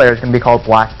single player is going to be called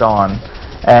Black Dawn,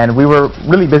 and we were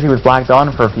really busy with Black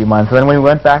Dawn for a few months, and then when we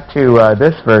went back to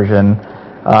this version,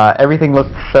 everything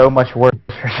looked so much worse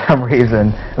for some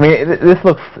reason. I mean, it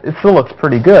still looks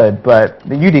pretty good, but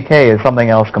the UDK is something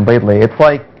else completely. It's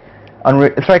like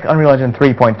Unreal Engine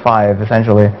 3.5,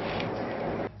 essentially.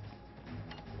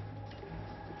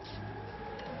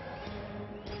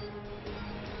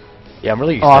 Yeah, I'm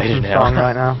really excited awesome now. song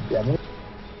right now.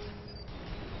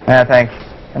 Yeah, thanks.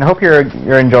 And I hope you're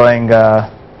enjoying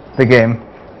the game.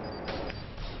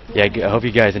 Yeah, I hope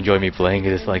you guys enjoy me playing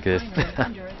this like this.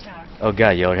 Under attack. Oh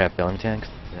god, you already have filling tanks?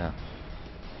 Yeah.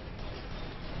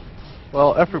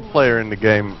 Well, every player in the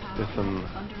game is an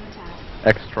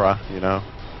extra, you know.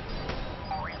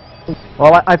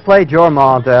 Well, I played your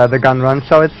mod, TheGunrun,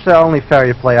 so it's only fair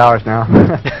you play ours now.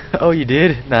 Oh, you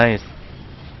did? Nice.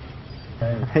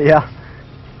 Yeah.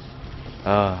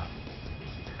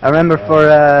 I remember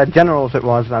for Generals it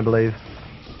was, I believe.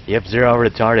 Yep, Zero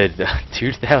Retarded,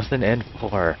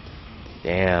 2004.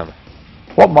 Damn.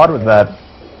 What mod was that?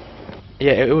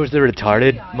 Yeah, it was the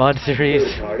Retarded mod series.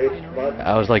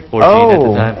 I was like 14 at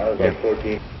the time.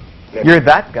 Yep. You're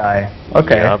that guy.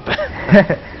 Okay. Yup.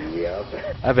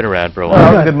 I've been around for a Well, that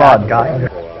while. was a good mod, guy.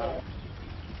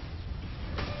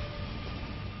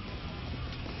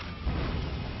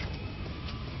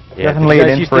 Yeah, Definitely did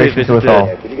an you guys used inspiration to us visit all.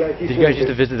 Did you guys used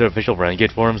to visit the official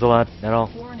Renegade forums a lot at all?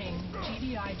 Warning.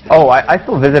 GDI Oh, I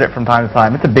still visit it from time to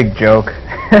time. It's a big joke.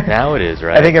 Now it is,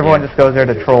 right? I think everyone Yeah. just goes there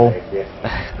to troll.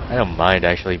 I don't mind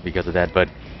actually because of that, but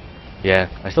yeah,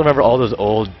 I still remember all those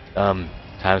old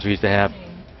times we used to have.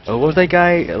 Oh, what was that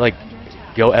guy like?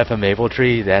 Go F a Maple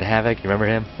Tree, that Havoc. You remember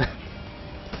him?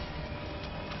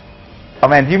 Oh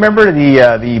man, do you remember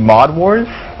the mod wars,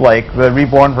 like the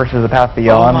Reborn versus the Path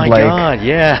Beyond? Oh my like, god,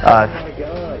 yeah.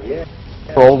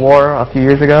 Troll War a few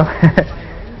years ago.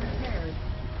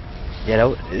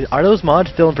 Yeah, are those mods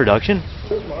still in production?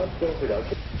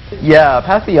 Yeah,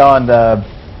 Path Beyond.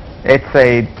 It's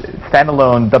a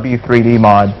standalone W3D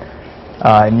mod,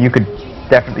 and you could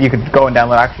go and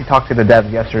download. I actually talked to the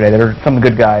devs yesterday. They're some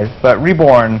good guys. But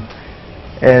Reborn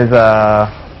is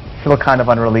still kind of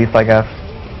unreleased, I guess.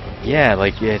 Yeah,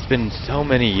 like yeah, it's been so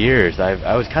many years.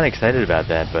 I was kind of excited about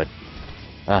that, but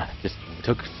just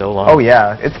took so long. Oh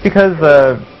yeah, it's because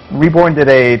Reborn did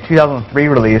a 2003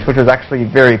 release, which was actually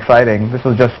very exciting. This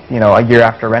was just a year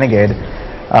after Renegade,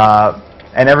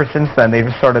 and ever since then they've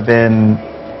just sort of been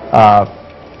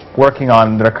working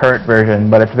on their current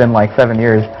version. But it's been like 7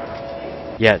 years.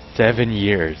 Yeah, 7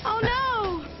 years. Oh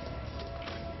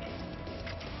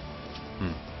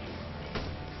no!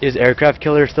 Is Aircraft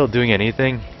Killer still doing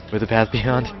anything with the Path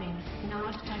Beyond?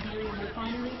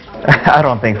 I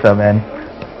don't think so, man.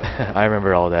 I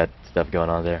remember all that stuff going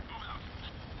on there.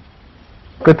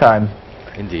 Good times.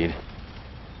 Indeed.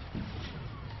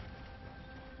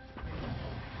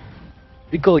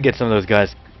 Be cool to get some of those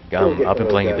guys up and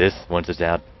playing this once it's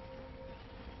out.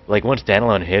 Like once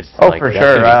standalone hits. Oh, like, for that's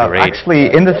sure. gonna be great.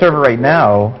 Actually, in the server right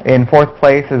now, in 4th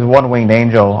place is One Winged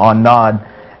Angel on Nod,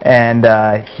 and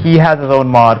he has his own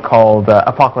mod called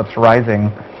Apocalypse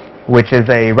Rising, which is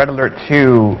a Red Alert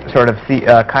 2 sort of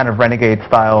kind of Renegade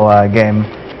style game,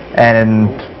 and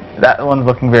that one's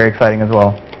looking very exciting as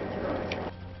well.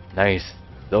 Nice.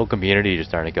 The whole community just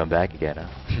starting to come back again, huh?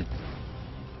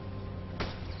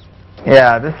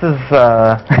 Yeah, this is,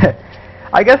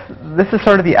 I guess this is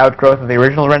sort of the outgrowth of the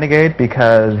original Renegade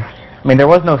because, I mean, there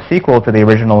was no sequel to the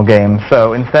original game,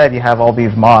 so instead you have all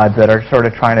these mods that are sort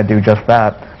of trying to do just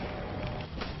that.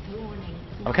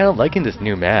 I'm kind of liking this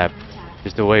new map.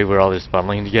 Just the way we're all just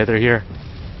funneling together here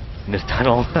in this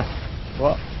tunnel.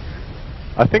 Well,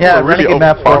 I think Yeah, we're really Renegade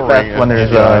maps work overpowering best when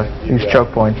there's these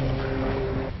choke points.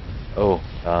 Oh,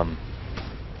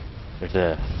 there's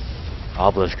a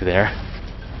obelisk there.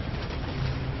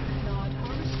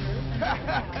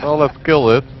 Well, let's kill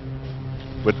it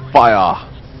with fire.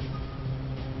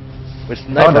 With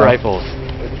sniper no. rifles.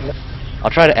 I'll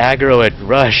try to aggro it.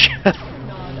 Rush.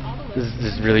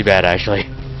 This is really bad, actually.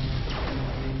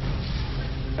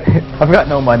 I've got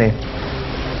no money.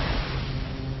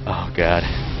 Oh god.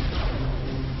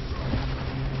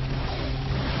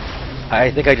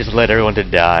 I think I just led everyone to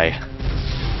die.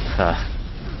 Huh.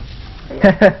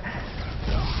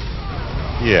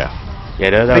 Yeah. Yeah,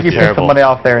 that I was think you pissed terrible. somebody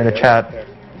off there in the chat.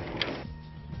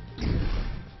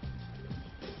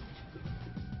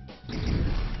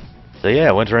 So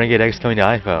yeah, when's Renegade X coming to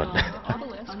iPhone?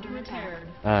 Obelisk repaired.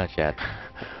 Chat.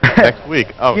 Next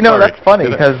week. Oh, You know, sorry. that's funny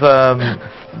Did I- because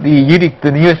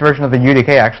the newest version of the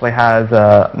UDK actually has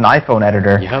an iPhone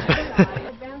editor. Yup.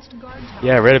 Advanced guard tower.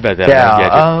 Yeah, I read about that. Yeah,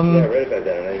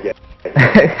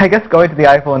 I guess going to the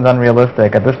iPhone is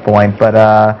unrealistic at this point, but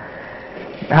I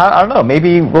don't know,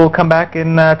 maybe we'll come back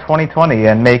in 2020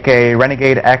 and make a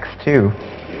Renegade X2.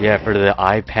 Yeah, for the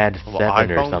iPad 7 Well, or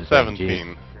iPhone something.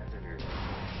 17.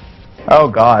 Oh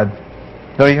god.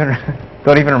 Don't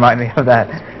even remind me of that.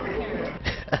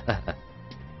 Jeez.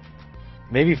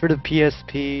 Maybe for the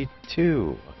PSP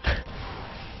 2.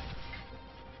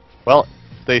 Well,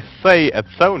 they say at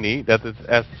Sony that it's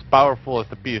as powerful as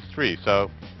the PS3.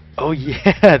 So Oh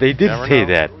yeah, they did Never say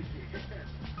know. that.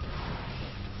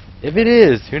 If it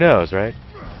is, who knows, right?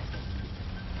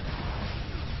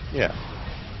 yeah,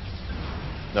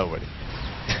 nobody.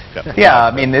 Except Yeah,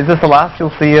 I mean, is this the last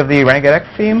you'll see of the Renegade X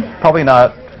team? Probably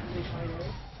not.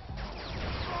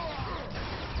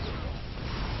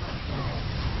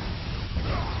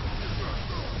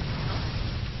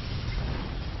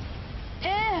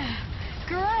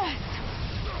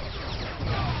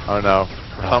 Oh no!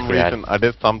 For some God. reason, I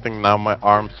did something. Now my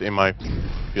arm's in my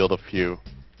field of view.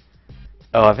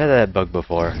 Oh, I've had that bug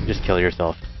before. Just kill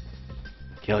yourself.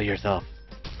 Kill yourself.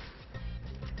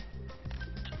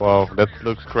 Whoa, that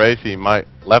looks crazy. My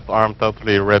left arm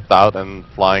totally ripped out and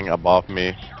flying above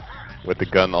me, with the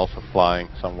gun also flying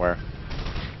somewhere.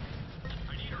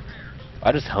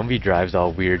 Why does Humvee drives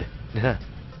all weird? Like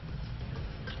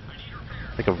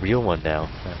a real one now.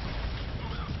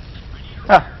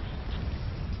 Ah.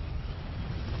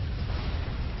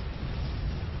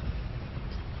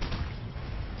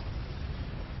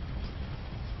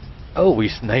 Oh, we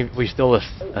stole a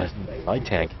light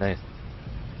tank. Nice.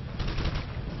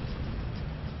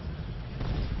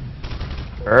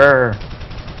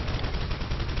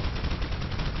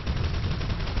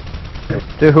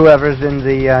 To whoever's in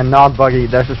the nod buggy,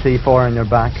 there's a C4 in your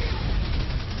back.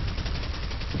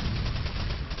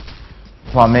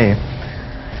 It's on me.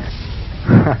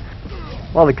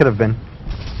 Well, it could have been.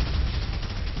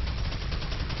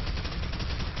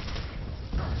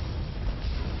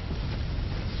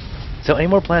 So, any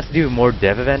more plans to do more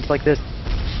dev events like this?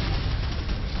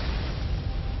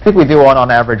 I think we do one on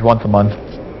average once a month.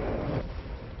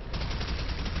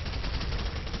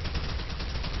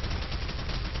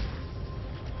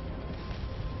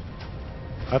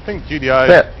 I think GDI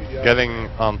is getting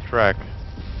on track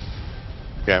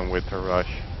again with her rush.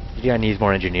 GDI needs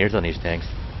more engineers on these tanks.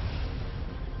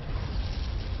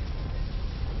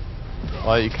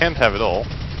 Well, you can't have it all.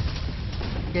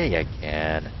 Yeah, you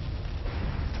can.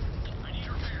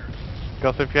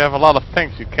 Because if you have a lot of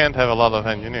tanks, you can't have a lot of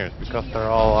engineers, because they're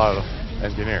all out of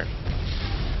engineers.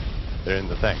 They're in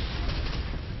the tank.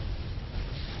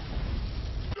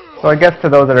 So I guess to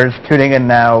those that are just tuning in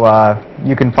now,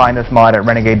 you can find this mod at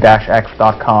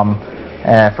renegade-x.com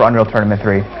for Unreal Tournament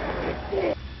 3.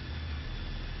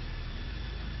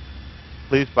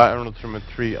 Please buy Unreal Tournament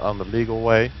 3 on the legal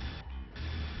way.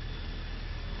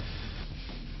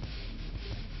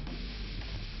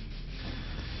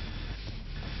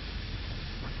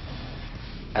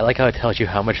 I like how it tells you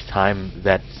how much time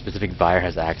that specific buyer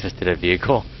has access to the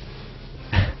vehicle.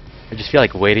 I just feel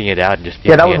like waiting it out and just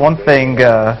Yeah, that stealing was one thing.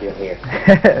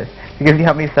 It gives you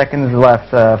how many seconds left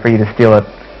for you to steal it.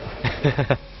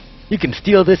 it. You can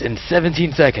steal this in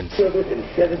 17 seconds.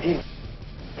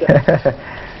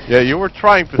 Yeah, you were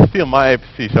trying to steal my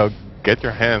APC, so get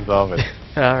your hands off it.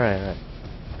 Alright.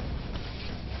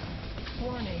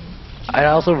 Warning. I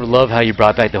also love how you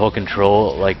brought back the whole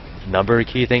control, like, number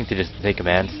key thing to just take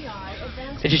commands.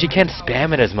 It's just you can't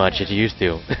spam it as much as you used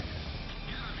to.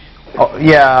 Oh,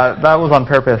 yeah, that was on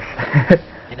purpose.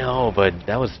 I know, but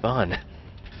that was fun.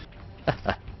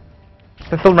 I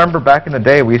still remember back in the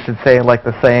day we used to say like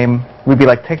the same, we'd be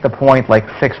like, take the point like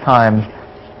 6 times.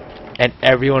 And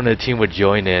everyone in the team would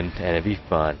join in, and it'd be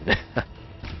fun.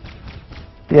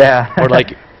 Yeah. Or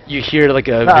like, you hear like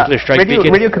a nuclear strike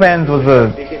beacon. Radio commands was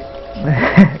a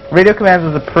radio commands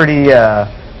was a pretty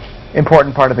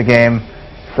important part of the game.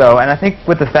 So, and I think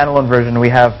with the standalone version, we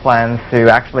have plans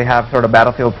to actually have sort of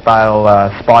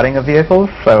battlefield-style spotting of vehicles.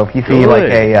 So if you see like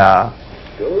a,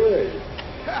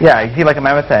 yeah, you see like a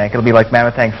mammoth tank, it'll be like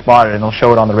mammoth tank spotted, and it'll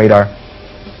show it on the radar.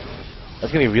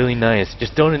 That's gonna be really nice.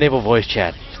 Just don't enable voice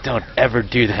chat. Just don't ever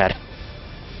do that.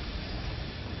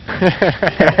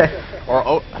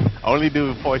 Or only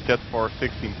do voice chat for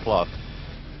 16 plus.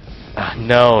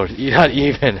 No, not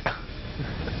even.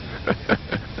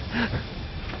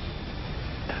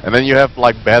 And then you have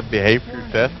like bad behavior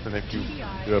tests, and if you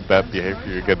do a bad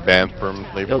behavior, you get banned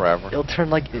permanently forever. It'll turn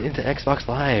like into Xbox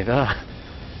Live.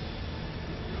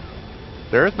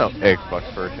 There is no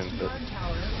Xbox version.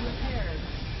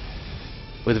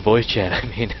 With voice chat, I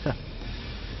mean.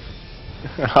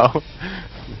 Oh.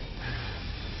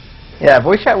 Yeah,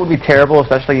 voice chat would be terrible,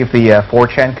 especially if the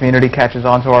 4chan community catches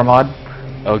on to our mod.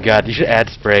 Oh god, you should add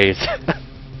sprays.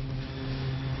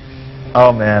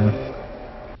 Oh man.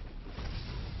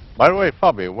 By the way,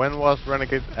 Fabi, when was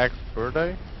Renegade's X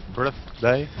birthday?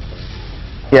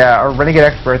 Yeah, our Renegade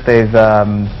X birthday's,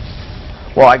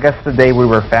 well, I guess the day we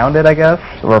were founded, I guess,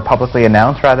 or publicly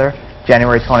announced, rather,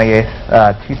 January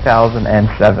 28th,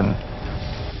 2007.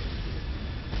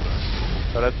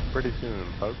 So that's pretty soon,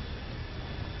 folks.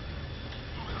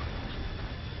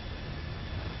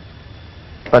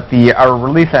 But our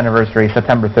release anniversary,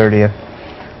 September 30th,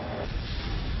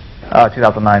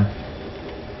 2009.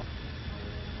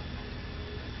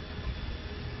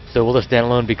 So will the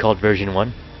standalone be called version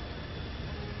 1?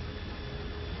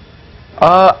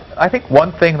 I think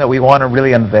one thing that we want to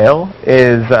really unveil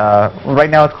is, right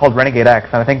now it's called Renegade X,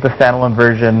 and I think the standalone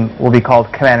version will be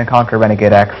called Command & Conquer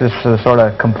Renegade X, just to sort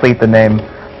of complete the name.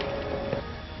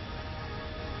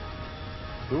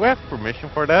 Do we have permission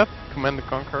for that? Command &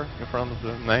 Conquer in front of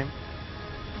the name?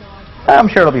 I'm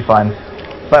sure it'll be fine,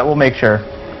 but we'll make sure.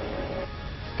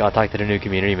 Gotta talk to the new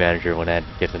community manager when that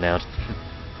gets announced.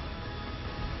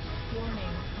 Warning.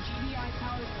 GDI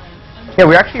power plant under Yeah,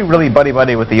 we're actually really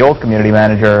buddy-buddy with the old community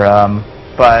manager,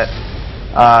 but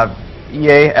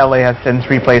EA LA has since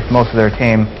replaced most of their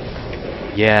team.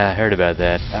 Yeah, I heard about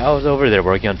that. I was over there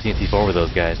working on TNC4 with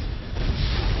those guys.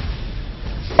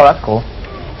 Oh, that's cool.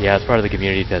 Yeah, I was part of the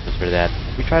community testers for that.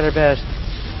 We tried our best.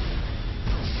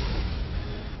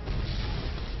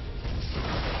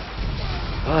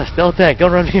 Ah, stealth tank,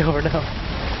 don't run me over now.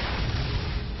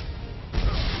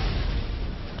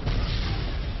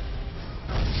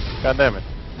 God damn it.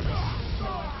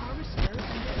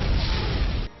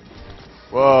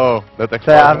 Whoa, that So I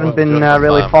explosion haven't was been just on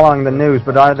really time. following the news,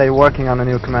 but are they working on a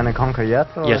new Command & Conquer yet?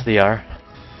 Or Yes, they are.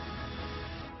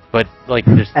 But, like,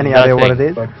 there's Any nothing. idea what it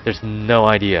is? There's no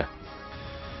idea.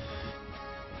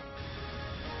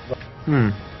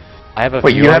 Hmm. I have a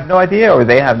Wait, you few. have no idea, or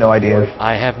they have no ideas?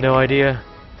 I have no idea.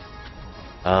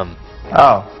 Oh.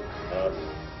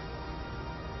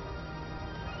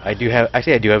 I do have.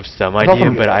 Actually, I do have some I saw idea,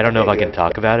 some- but I don't know if I can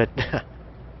talk about it.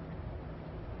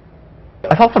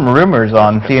 I saw some rumors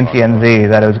on CNCNZ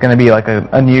that it was going to be like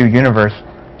a new universe.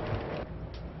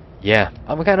 Yeah,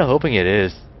 I'm kind of hoping it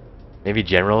is. Maybe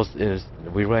Generals is in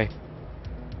a weird way.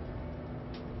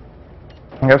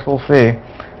 I guess we'll see.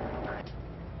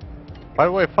 By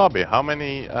the way, Fabi, how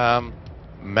many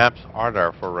maps are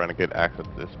there for Renegade X at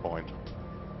this point?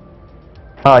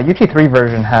 UT3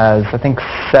 version has, I think,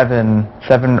 seven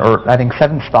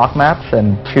stock maps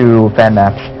and 2 fan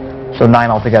maps, so 9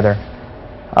 altogether.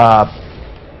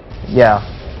 Yeah,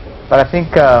 but I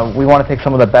think we want to take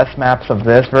some of the best maps of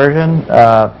this version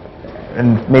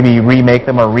and maybe remake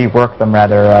them or rework them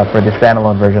rather for the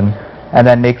standalone version, and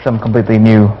then make some completely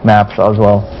new maps as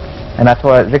well. And that's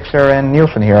what Zixer and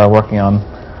Nielsen here are working on.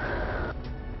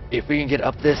 If we can get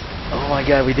up this, oh my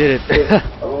god, we did it!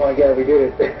 Oh my god, we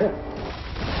did it!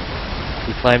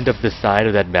 We climbed up the side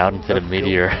of that mountain to the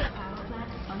meteor. Power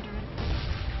plant under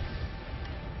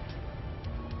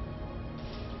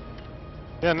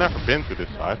Yeah, never been to this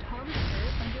side.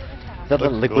 Is that the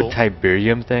Looks liquid cool.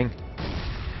 Tiberium thing?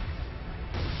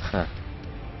 Huh.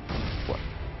 What?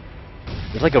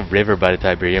 There's like a river by the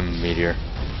Tiberium meteor.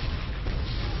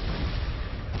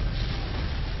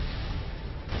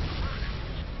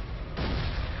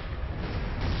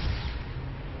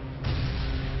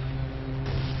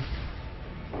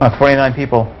 Oh, 29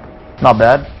 people. Not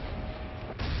bad.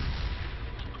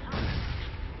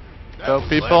 So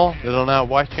people that are now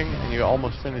watching and you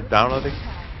almost finished downloading,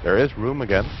 there is room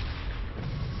again.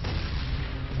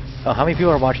 Oh, how many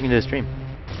people are watching this stream?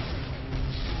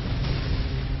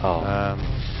 Oh,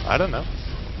 I don't know.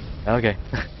 okay.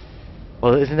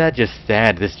 Well, isn't that just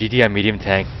sad? This GTI medium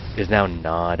tank is now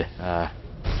NOD.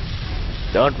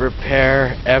 Don't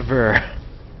repair ever.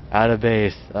 Out of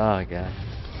base. Oh god.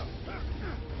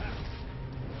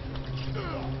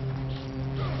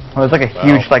 Oh, it's like a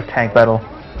huge tank battle.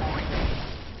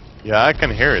 Yeah, I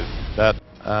can hear it. That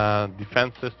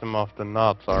defense system of the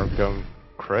knots are going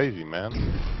crazy, man.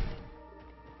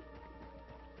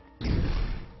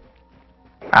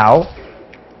 Ow.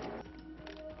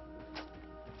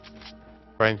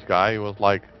 Strange guy, he was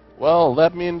like, well,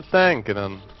 let me in the tank, and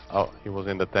then, oh, he was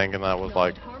in the tank, and I was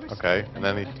like, okay, and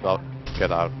then he stopped,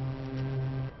 get out.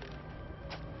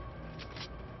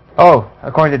 Oh,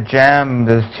 according to Jam,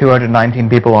 there's 219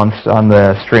 people on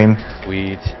the stream.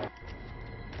 Sweet.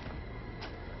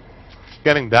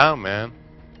 Getting down, man.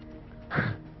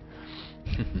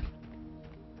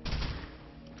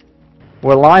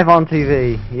 We're live on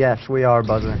TV. Yes, we are,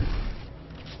 Buzzer.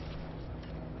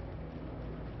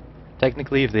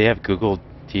 Technically, if they have Google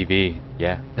TV,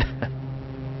 yeah.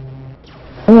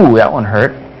 Ooh, that one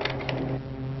hurt.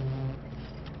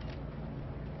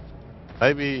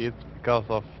 Maybe it's because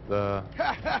of the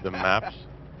maps.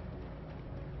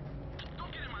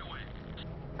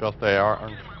 Because they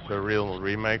aren't the real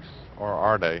remakes, or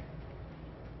are they?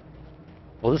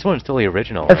 Well, this one's still the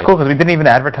original. That's right? cool because we didn't even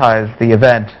advertise the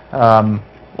event.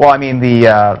 Well, I mean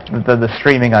the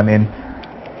streaming. I mean,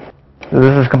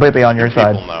 This is completely on your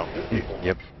side. People now.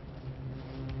 Yep.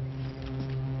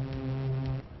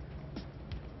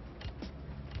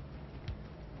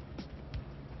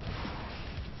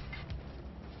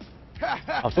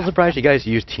 I'm so surprised you guys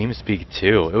used TeamSpeak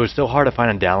too. It was so hard to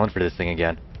find a download for this thing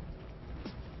again.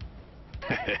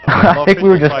 I think we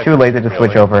were just too lazy to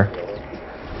switch over.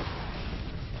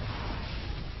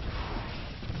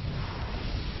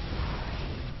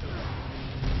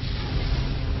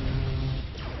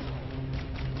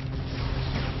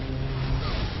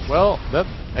 Well, that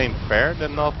ain't fair.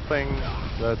 That nothing.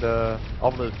 The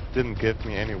others didn't give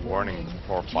me any warning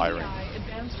before firing.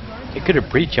 It could have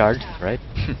pre-charged, right?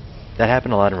 That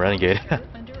happened a lot in Renegade.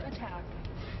 Under attack.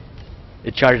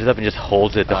 It charges up and just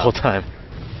holds it the whole time.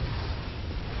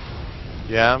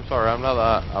 Yeah, I'm sorry. I'm not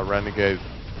a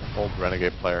old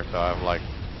Renegade player, so I'm like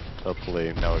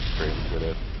totally no experience with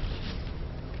it.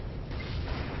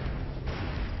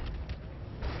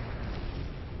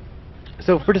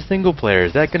 So for the single player,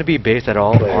 is that going to be based at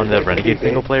all on the Renegade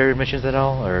single player missions at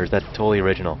all, or is that totally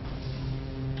original?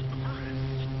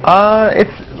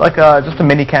 It's like just a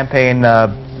mini campaign,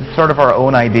 sort of our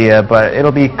own idea, but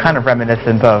it'll be kind of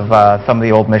reminiscent of some of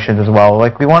the old missions as well.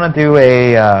 Like we want to do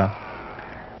a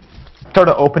sort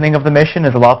of opening of the mission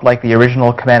is a lot like the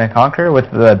original Command and Conquer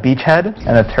with the beachhead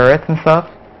and the turrets and stuff.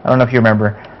 I don't know if you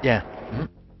remember. Yeah.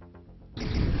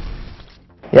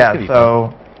 Yeah,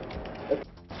 so...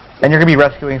 And you're going to be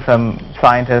rescuing some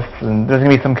scientists, and there's going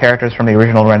to be some characters from the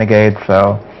original Renegade,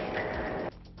 so...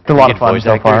 It's a lot of fun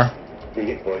so far.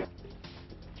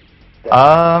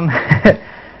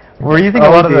 We're using a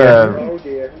lot of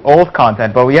the old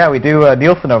content, but yeah, we do,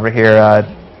 Nielsen over here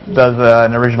does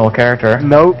an original character.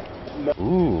 Nope.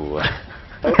 Ooh.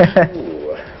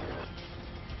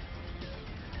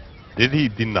 Did he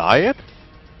deny it?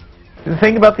 The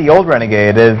thing about the old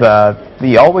Renegade is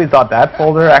the always.dat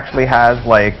folder actually has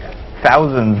like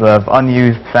thousands of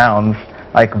unused sounds,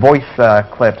 like voice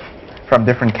clips from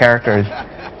different characters.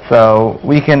 So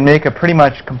we can make a pretty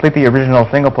much completely original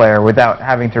single player without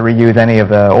having to reuse any of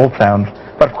the old sounds.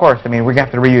 But of course, I mean, we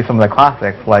have to reuse some of the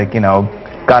classics, like, you know,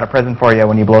 got a present for you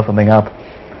when you blow something up.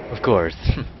 Of course.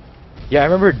 Yeah, I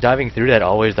remember diving through that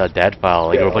always.dat file.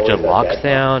 Like, there were a bunch of lock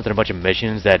sounds and a bunch of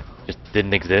missions that just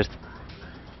didn't exist.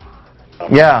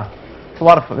 Yeah, it's a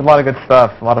lot of good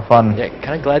stuff, a lot of fun. Yeah,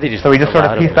 kind of glad they just. So we just sort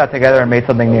of pieced that together and made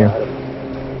something new.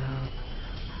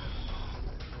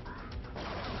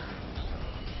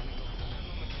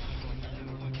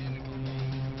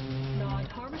 Nod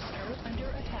harvester under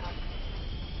attack.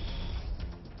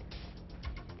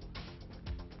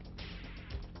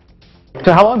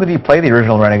 So how long did you play the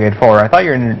original Renegade for? I thought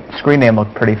your screen name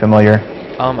looked pretty familiar.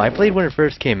 I played when it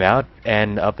first came out,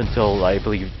 and up until I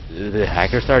believe the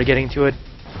hackers started getting to it,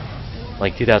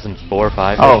 like 2004 or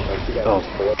 5. Oh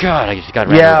God! I just got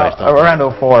ran over by something.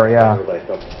 Around 04, yeah.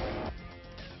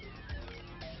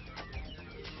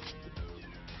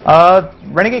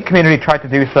 Renegade community tried to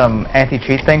do some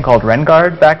anti-cheat thing called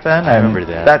Renegade back then, and I remember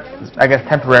that. That, I guess,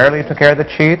 temporarily took care of the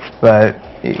cheats, but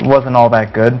it wasn't all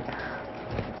that good.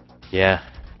 Yeah.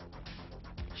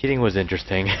 Cheating was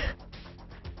interesting.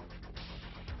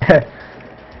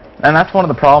 And that's one of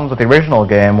the problems with the original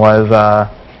game was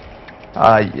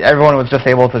everyone was just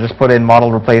able to just put in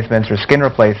model replacements or skin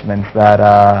replacements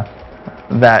that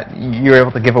you were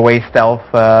able to give away stealth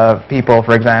people,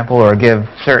 for example, or give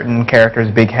certain characters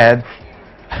big heads.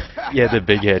 Yeah, the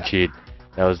big head cheat.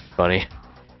 That was funny.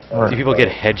 See people get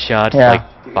headshots Yeah.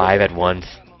 like 5 at once.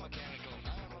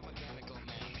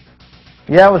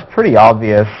 Yeah, it was pretty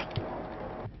obvious.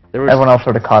 Everyone else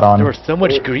sort of caught on. There was so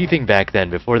much griefing back then,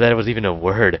 before that was even a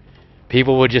word.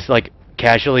 People would just like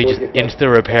casually just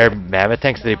insta-repair mammoth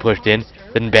tanks that they pushed in,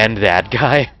 then ban that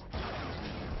guy.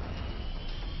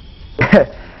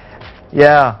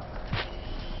 Yeah.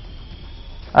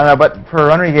 I don't know, but for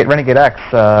Renegade X,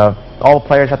 all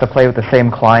players have to play with the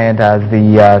same client as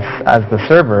the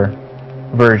server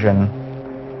version.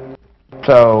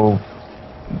 So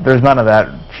there's none of that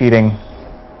cheating.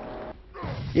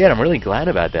 Yeah, and I'm really glad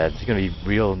about that. It's gonna be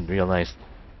real nice.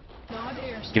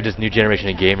 Give this new generation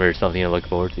of gamers something to look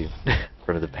forward to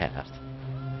from the past.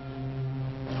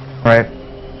 Right.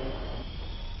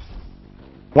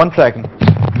 1 second.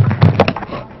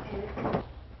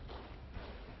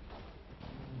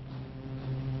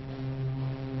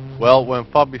 Well, when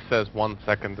Fabi says 1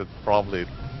 second, it probably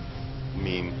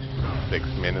means 6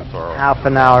 minutes or... Half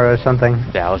an hour or something.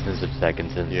 Thousands of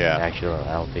seconds in Yeah.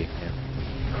 actuality.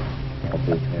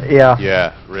 Yeah.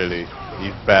 Yeah, really.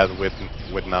 He's bad with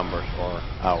numbers or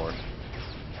hours.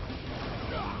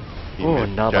 He Oh,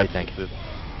 not like misjudges that. it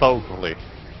totally.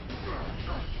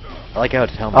 I like how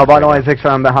it's helmet. Oh, by the way, Zixer,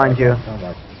 I'm behind you.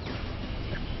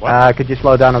 What? Could you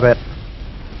slow down a bit?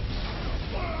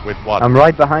 With what? I'm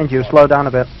right behind you. Slow down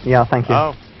a bit. Yeah, thank you.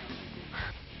 Oh.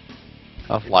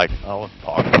 I was like, I was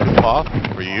talking too fast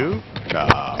for you? No.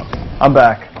 I'm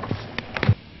back.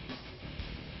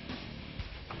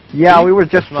 Yeah, we were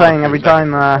just It's not a saying few every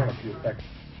time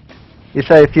you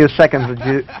say a few seconds,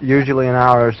 it's usually an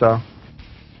hour or so.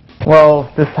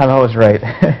 Well, this time I was right.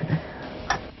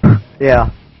 Yeah.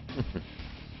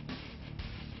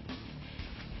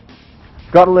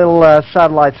 Got a little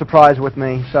satellite surprise with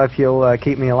me, so if you'll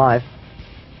keep me alive.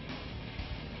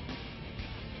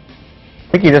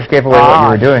 I think you just gave away what you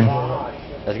were doing.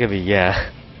 That's gonna be, yeah.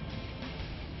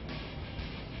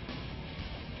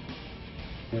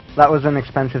 That was an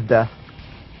expensive death.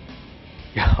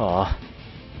 Aw.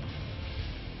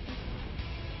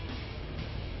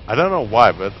 I don't know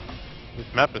why, but this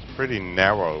map is pretty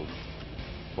narrow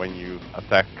when you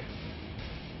attack.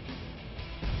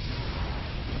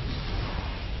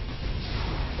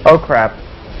 Oh crap.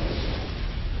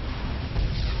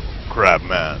 Crap,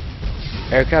 man.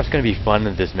 Aircraft's gonna be fun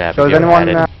in this map. So if is you haven't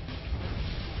anyone... had it.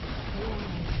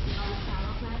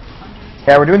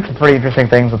 Yeah, we're doing some pretty interesting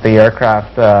things with the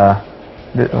aircraft. A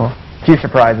few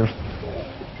surprises.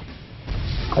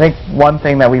 I think one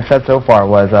thing that we've said so far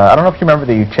was, I don't know if you remember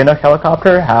the Chinook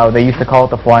helicopter, how they used to call it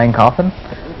the flying coffin.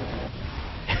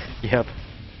 Yep.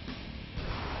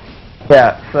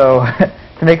 Yeah, so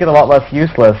to make it a lot less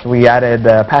useless, we added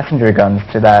passenger guns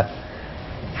to that.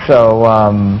 So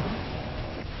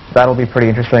that'll be pretty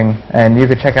interesting, and you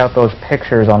could check out those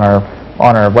pictures on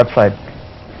our website.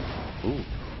 Ooh.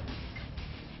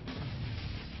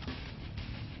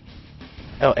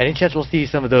 Oh, any chance we'll see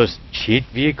some of those cheat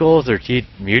vehicles or cheat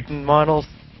mutant models?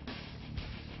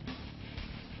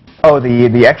 Oh,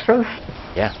 the extras?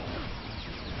 Yeah.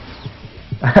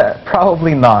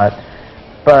 Probably not.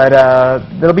 But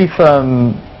there'll be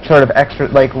some sort of extra,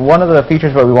 like one of the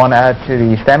features that we want to add to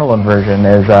the standalone version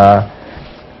is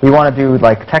we want to do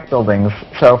like tech buildings.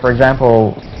 So for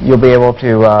example, you'll be able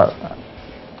to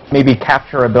maybe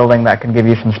capture a building that can give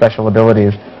you some special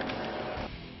abilities.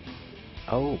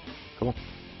 Oh, cool.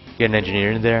 Get an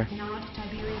engineer in there.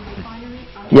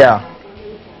 Yeah.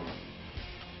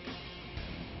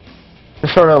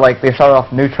 Just sort of like they start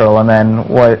off neutral, and then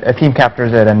a team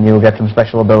captures it, and you'll get some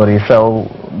special abilities. So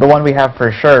the one we have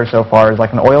for sure so far is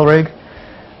like an oil rig,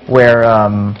 where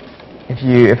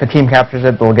if a team captures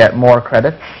it, they'll get more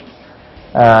credits.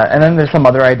 And then there's some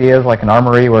other ideas like an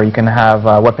armory, where you can have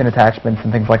weapon attachments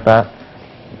and things like that.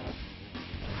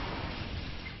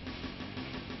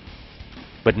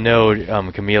 But no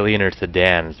chameleon or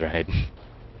sedans, right?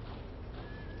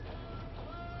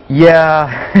 Yeah.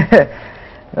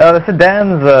 The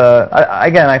sedans,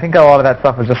 again, I think a lot of that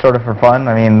stuff was just sort of for fun.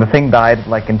 I mean, the thing died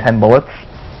like in 10 bullets.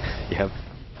 Yep.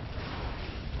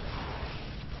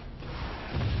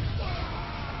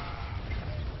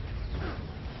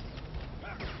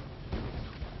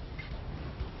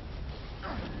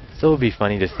 So it would be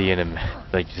funny to see in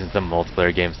like just in some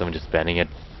multiplayer game someone just banning it.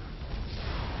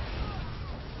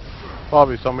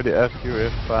 Probably somebody asked you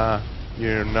if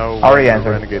you know Already when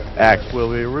answered. Renegade X will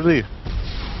be released.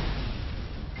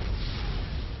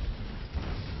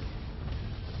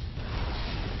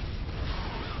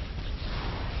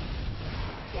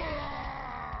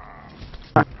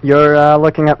 You're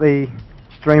looking at the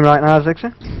stream right now,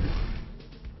 Zixer?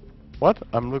 What?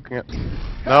 I'm looking at...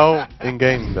 No,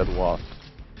 in-game that was.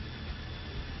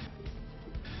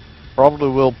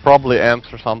 Will probably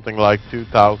answer something like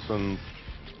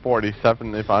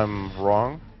 2047 if I'm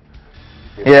wrong.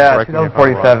 Yeah, Correct me if I'm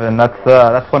wrong. 2047.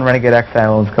 That's when Renegade X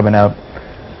is coming out.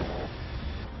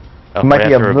 It might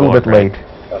be a after little bit Revolt, late.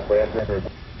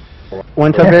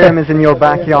 When Tiberium is in your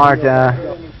backyard,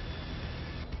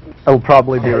 it'll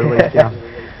probably be released, yeah.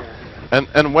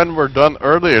 And when we're done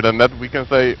earlier than that, we can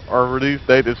say our release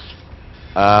date is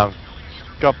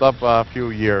scuffed up a few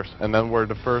years, and then we're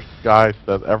the first guys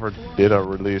that ever did a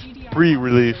release,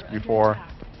 pre-release before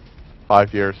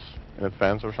 5 years in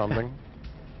advance or something.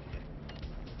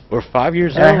 We're 5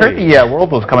 years And I heard early. the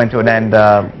world was coming to an end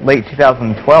late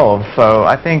 2012, so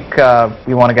I think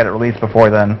we want to get it released before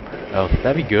then. Oh,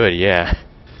 that'd be good, yeah.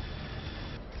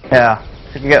 Yeah,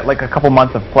 so you can get like a couple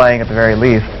months of playing at the very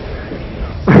least.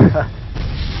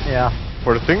 Yeah.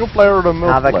 For the single player or the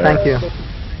multiplayer? Havoc, thank you.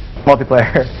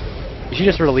 Multiplayer. You should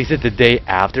just release it the day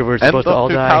after we're End supposed to all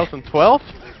of die. 2012?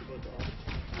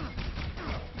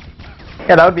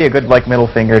 Yeah, that would be a good like middle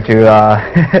finger to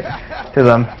to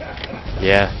them.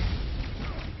 Yeah.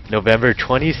 November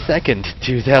 22nd,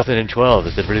 2012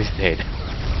 is the release date.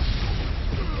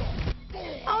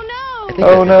 Oh no! I think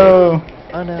Oh that's no! the date.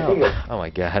 Oh no! Oh my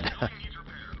god.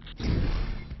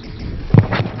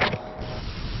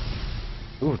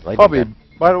 Ooh, lightning Bobby, gun.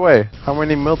 by the way, how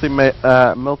many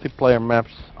multiplayer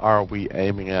maps are we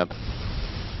aiming at?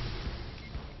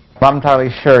 I'm not entirely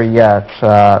sure yet.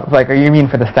 Like, you mean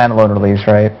for the standalone release,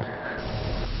 right?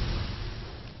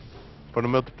 For the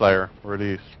multiplayer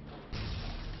release.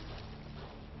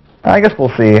 I guess we'll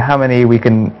see how many we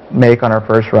can make on our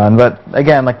first run. But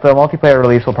again, like the multiplayer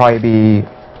release will probably be,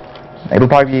 it'll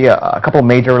probably be a couple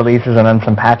major releases and then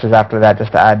some patches after that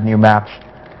just to add new maps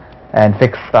and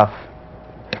fix stuff.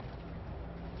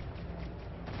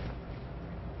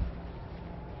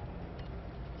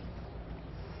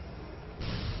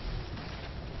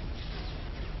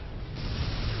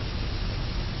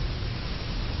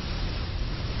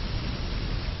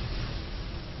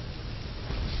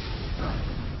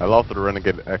 I love the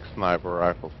Renegade X sniper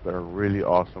rifles. They're really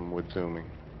awesome with zooming.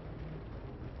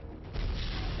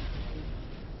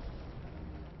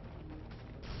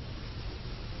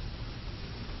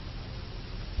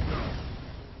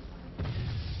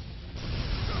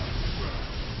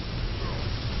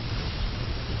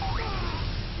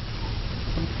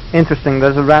 Interesting,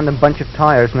 there's a random bunch of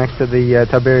tires next to the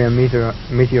Tiberium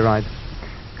meteorite.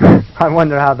 I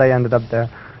wonder how they ended up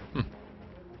there.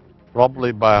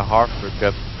 Probably by a harvester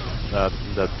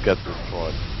that gets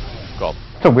destroyed. God.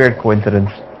 It's a weird coincidence.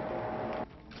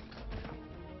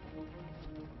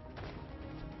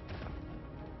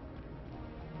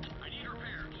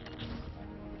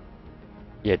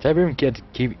 Yeah, Tiberium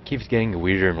keeps getting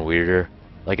weirder and weirder.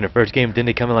 Like in the first game, didn't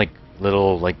they come in like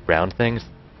little like brown things?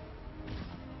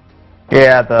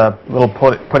 Yeah, the little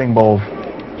pudding bowls.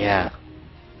 Yeah.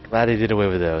 Glad they did away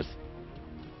with those.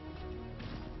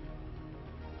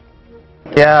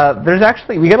 Yeah, there's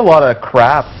actually, we get a lot of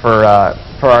crap for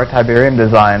our Tiberium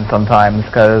design sometimes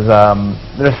because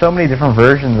there's so many different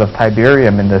versions of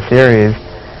Tiberium in the series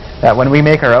that when we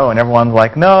make our own, everyone's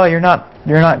like, no, you're not,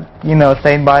 you know,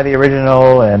 staying by the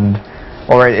original, and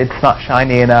or it's not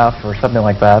shiny enough or something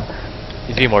like that.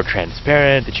 It should be more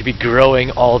transparent. It should be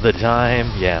growing all the time.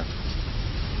 Yeah.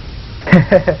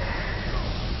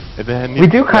 We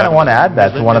do kind of want to add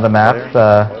that to one of the maps.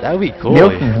 That would be cool.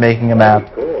 Nielsen's making a map.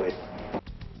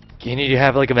 Can you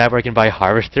have like a map where I can buy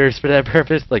harvesters for that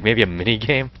purpose? Like maybe a mini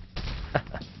game?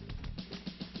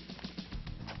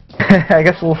 I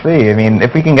guess we'll see. I mean,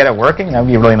 if we can get it working, that would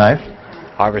be really nice.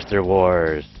 Harvester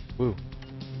Wars. Woo.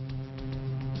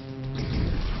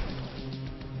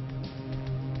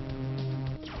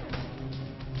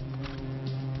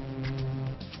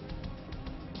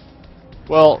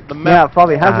 Well, the map. Yeah,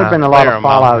 probably. Has there been a lot of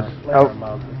fallout over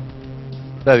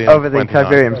the 29.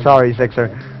 Tiberium? Sorry, Zixer.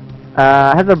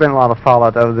 Has there been a lot of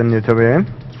fallout over the new Tiberium?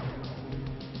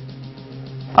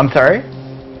 I'm sorry?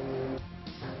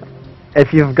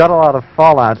 If you've got a lot of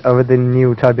fallout over the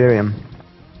new Tiberium,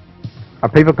 are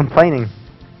people complaining?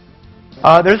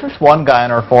 There's this one guy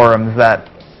on our forums that,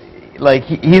 like,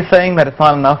 he's saying that it's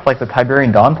not enough like the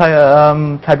Tiberium Dawn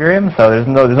Tiberium, so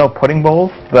there's no pudding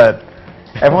bowls, but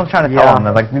everyone's trying to tell him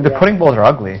that, like, the pudding bowls are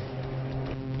ugly.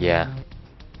 Yeah.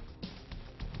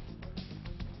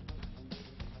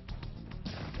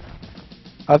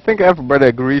 I think everybody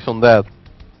agrees on that.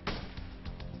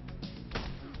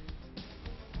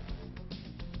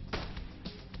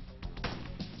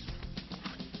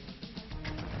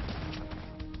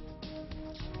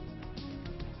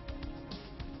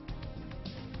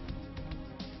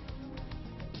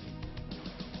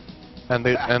 And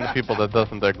the people that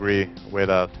doesn't agree with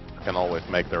us can always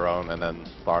make their own and then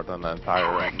start an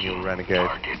entire new Renegade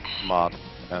mod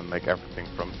and make everything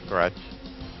from scratch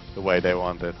the way they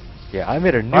want it. Yeah, I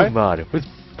made a new mod with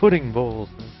pudding bowls.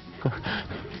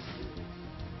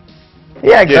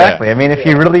 Yeah, exactly. I mean, if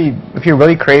you're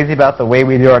really crazy about the way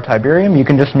we do our Tiberium, you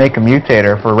can just make a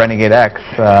mutator for Renegade X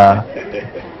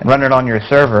and run it on your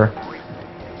server.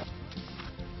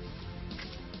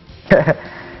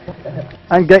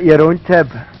 And get your own Tib.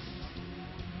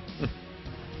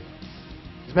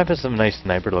 This map has some nice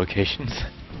sniper locations.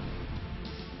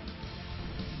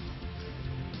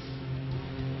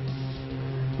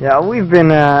 Yeah, we've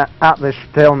been at this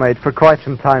stalemate for quite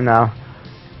some time now.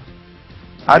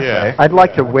 I'd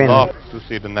like to win. Love to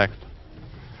see the next.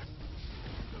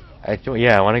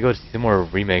 Yeah, I want to go see some more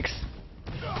remakes.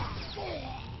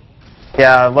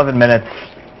 Yeah, 11 minutes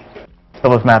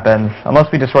till this map ends,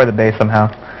 unless we destroy the base somehow.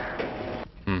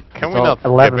 Can we not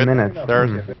 11 skip it? minutes.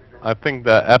 There's, I think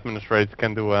the administrators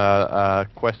can do a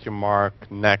question mark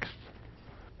next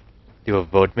Do a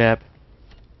vote map.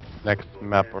 next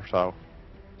map or so.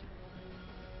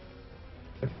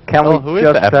 Can Well, who we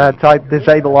is just the admin? type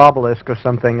disable obelisk or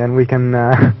something and we can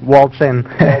waltz in?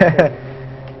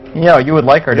 You know, you would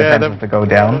like our Yeah, defenses to go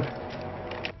down.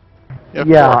 Yeah, of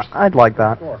Yeah, course. I'd like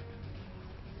that.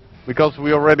 Because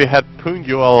we already had pruned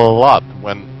you a lot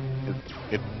when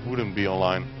it wouldn't be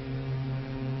online.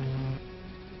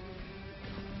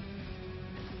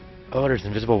 Oh, there's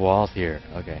invisible walls here.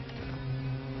 Okay.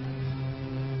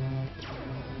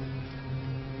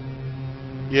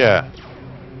 Yeah.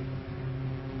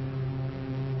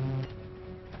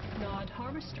 Nod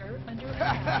harvester under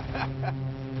attack.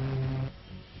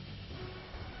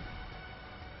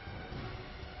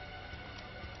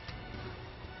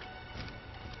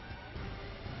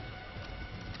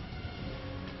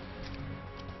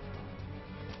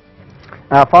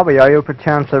 Bobby, are you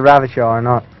perchance a Ravisher or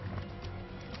not?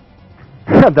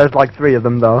 There's like 3 of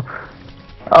them though.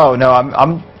 Oh no,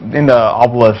 I'm in the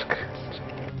obelisk.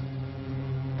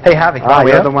 Hey Havoc, Ah,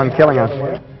 we you're the one killing us.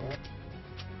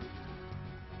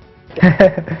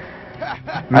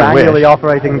 Manually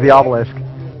operating the obelisk.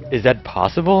 Is that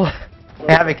possible? Hey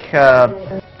Havoc,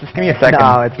 just give me a second.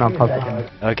 No, it's not possible.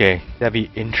 Okay, that'd be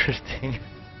interesting.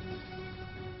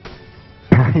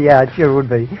 Yeah, it sure would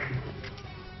be.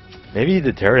 Maybe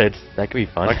the turrets. That could be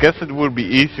fun. I guess it would be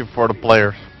easier for the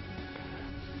players.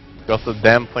 Because the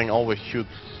damn thing always shoots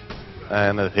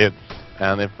and it hits.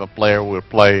 And if a player will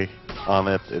play on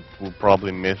it, it will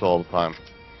probably miss all the time.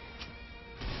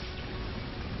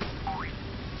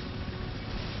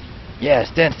 Yeah,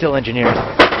 stand still, engineers.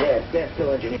 Yeah, stand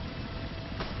still, engineers.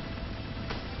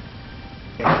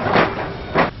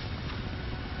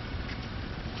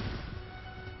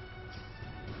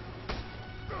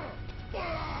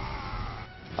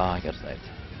 I got sniped.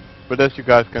 But as you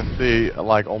guys can see,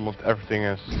 like almost everything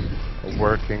is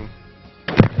working.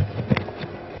 Nod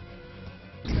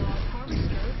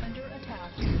harvester under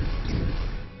attack.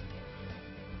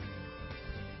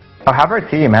 Oh, half our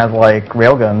team has like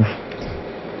railguns.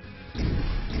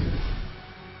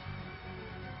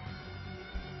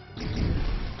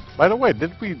 By the way,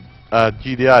 did we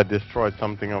GDI destroy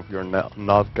something of your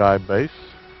Nod guy base?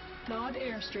 Nod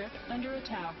airstrip under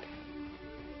attack.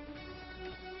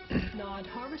 Nod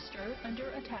harvester under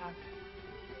attack.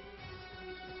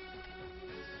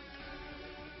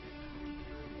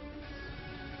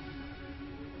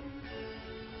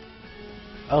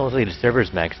 Oh, looks like the server's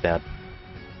maxed out.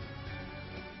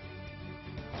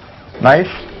 Nice.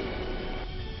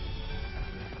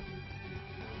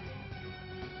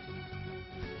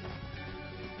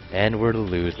 And we're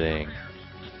losing.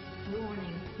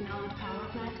 Warning. Nod power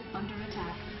plant under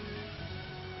attack.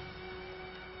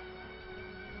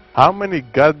 How many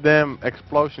goddamn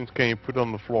explosions can you put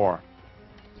on the floor?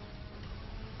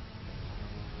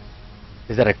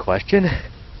 Is that a question?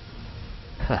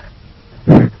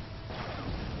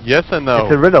 Yes and no.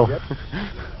 It's a riddle.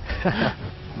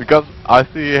 Because I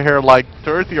see here like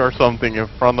 30 or something in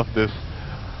front of this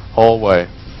hallway.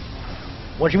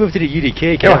 Once you move to the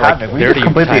UDK, You can don't have have like it. We 30 just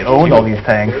completely times owned you. all these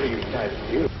tanks.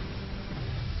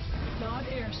 Nod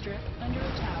airstrip under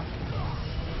attack.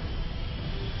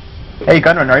 Hey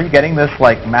Gunrun, are you getting this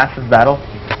like massive battle?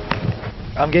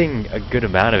 I'm getting a good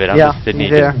amount of it. I'm Yeah, just Sydney.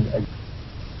 there.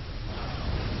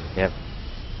 Yep.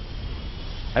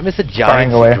 I miss a Firing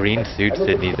giant away. green suit,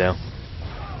 Sydney, though.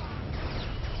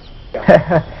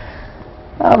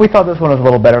 We thought this one was a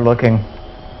little better looking.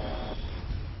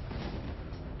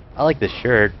 I like the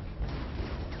shirt.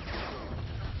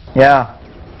 Yeah.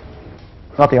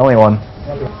 Not the only one.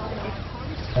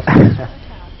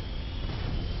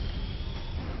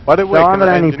 By the way, So are can there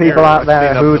the any engineer people out there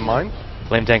clean up who the mines?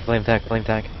 Flame tank, flame tank, flame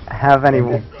tank. have any...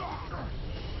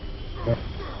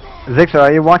 Zixer,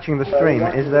 are you watching the stream?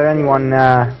 Is there anyone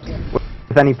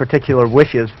with any particular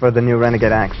wishes for the new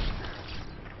Renegade Axe?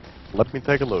 Let me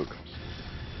take a look.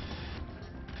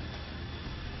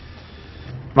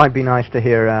 Might be nice to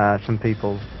hear some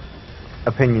people's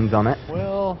opinions on it.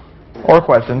 Well, Or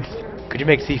questions. Could you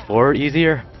make C4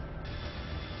 easier?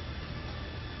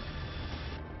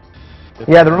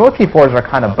 Yeah, the remote T4s are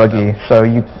kind of buggy, so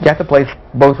you have to place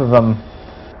both of them.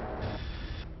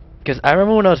 Because I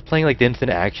remember when I was playing like the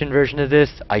instant action version of this,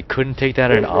 I couldn't take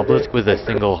down an obelisk with a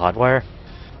single hotwire,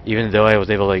 even though I was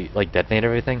able to like detonate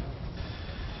everything.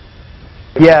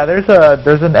 Yeah, there's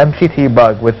an MCT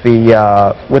bug with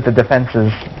the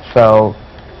defenses. So,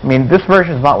 I mean, this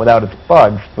version is not without its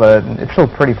bugs, but it's still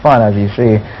pretty fun as you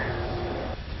see.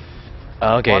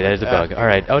 Oh, okay, there's a bug.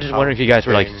 Alright, I was just wondering if you guys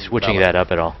were like Game switching balance. that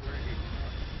up at all.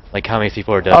 Like how many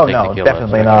C4 does Oh take no, to kill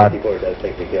definitely us. not.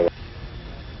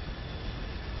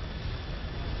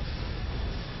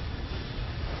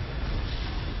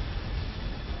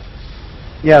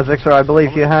 Yeah, Zixer, I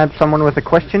believe you had someone with a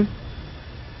question?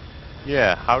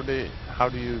 yeah. How do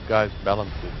you guys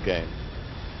balance this game?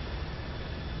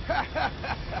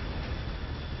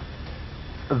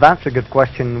 That's a good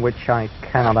question which I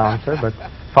cannot answer, but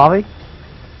Favi?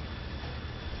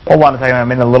 Hold on a second,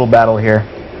 I'm in a little battle here.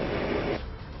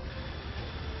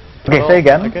 Okay, Well, say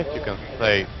again. I guess you can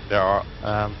say there are.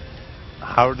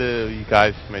 How do you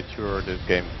guys make sure this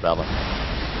game is balanced?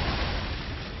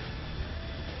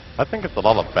 I think it's a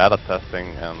lot of beta testing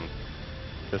and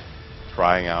just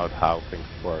trying out how things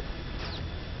work,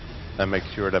 and make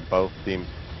sure that both teams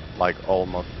like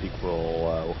almost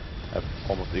equal have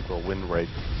almost equal win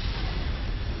rates,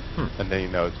 and then you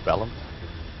know it's balanced.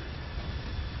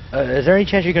 Is there any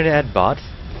chance you're going to add bots?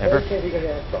 Ever?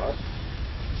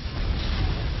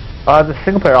 The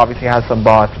single player obviously has some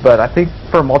bots, but I think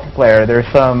for multiplayer there's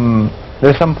some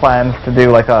plans to do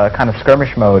like a kind of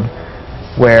skirmish mode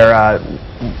where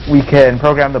we can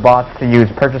program the bots to use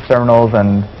purchase terminals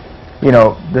and, you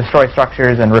know, destroy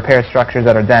structures and repair structures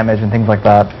that are damaged and things like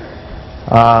that.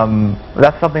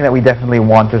 That's something that we definitely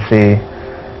want to see.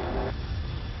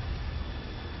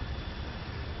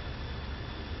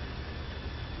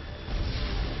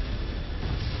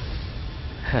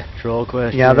 Troll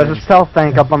question. Yeah, there's a stealth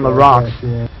tank up on the rocks.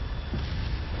 And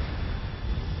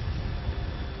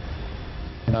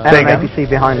an APC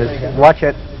behind us. Watch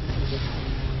it.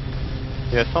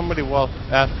 Yeah, somebody was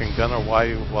asking Gunnar why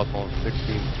he was on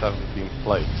 16th, 17th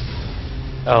place.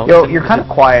 Oh, Yo, you're kind of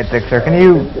quiet, Dixer. Can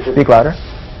you speak louder?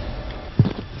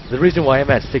 The reason why I'm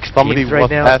at 16th Somebody right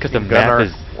was now is because the asking map Gunnar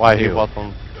is why he new. was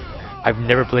on. I've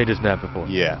never played this map before.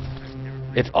 Yeah.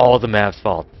 It's all the map's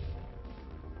fault.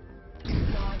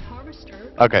 God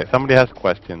Harvester. Okay, somebody has a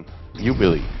question. You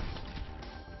believe?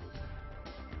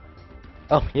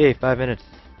 Oh, yay, 5 minutes.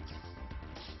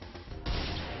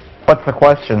 What's the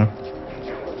question?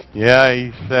 Yeah,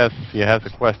 he says he has a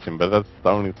question, but that's the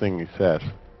only thing he says.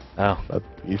 Oh. But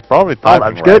he's probably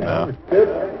typing that's good. right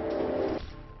now.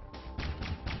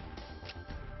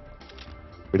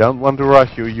 We don't want to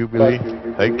rush you, Jubilee.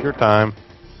 Take your time.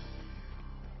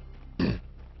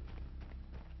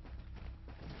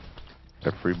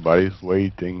 Everybody's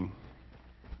waiting.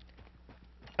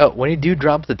 Oh, when you do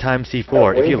drop the time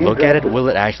C4, if you look at it, will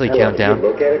it actually count down?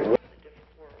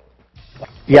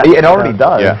 Yeah, it already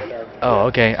does. Yeah. Oh,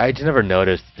 okay. I just never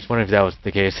noticed. Just wondering if that was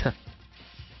the case.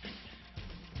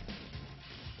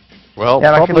 Well,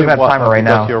 Yeah, I'm actually probably looking at the timer right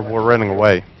now. We're running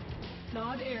away.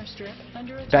 Nod airstrip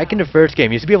under attack. Back in the first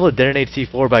game, you used to be able to detonate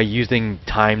C4 by using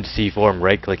timed C4 and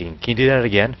right-clicking. Can you do that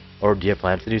again? Or do you have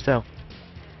plans to do so?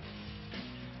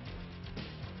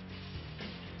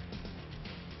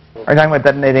 Are you talking about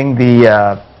detonating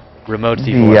the Remote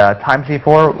C4. time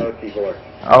C4?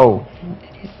 Oh.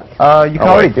 You can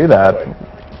already do that.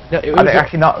 No, it was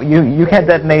Actually, no. You can't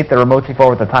detonate the remote C4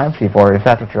 with the time C4 if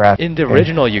that's what you're asking. in the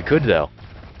original, you could, though.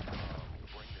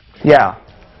 Yeah,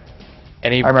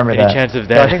 Any I remember any that. chance of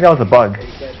No, that? I think that was a bug.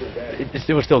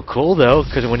 It was still cool, though,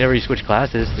 because whenever you switch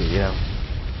classes, you know.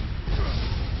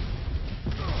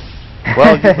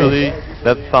 Well, Jubilee,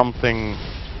 that's something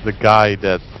the guy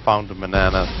that found the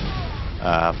bananas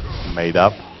made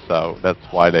up, so that's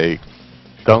why they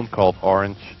don't call it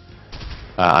orange.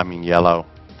 I mean yellow.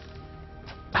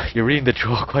 You're reading the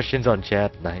troll questions on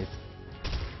chat. Nice.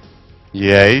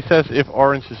 Yeah, he says if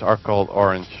oranges are called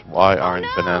orange, why aren't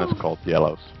bananas called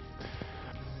yellows?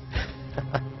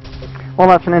 Well,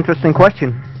 that's an interesting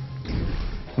question.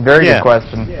 Very Yeah. good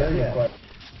question.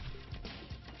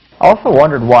 I also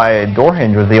wondered why door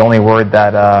hinge was the only word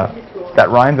that that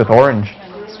rhymes with orange.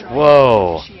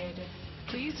 Whoa. Initiated.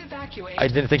 Please evacuate. I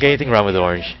didn't think anything wrong with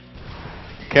orange.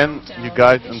 Can you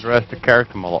guys address the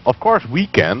character model? Of course we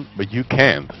can, but you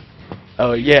can't.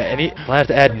 Oh, yeah, any plans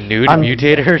to add nude I'm-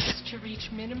 mutators? To reach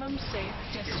minimum safe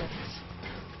distance.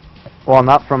 Well,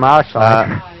 not from our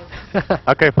side. 5,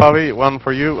 Okay, Fabi, one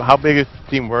for you. How big is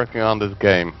the team working on this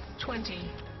game? 20.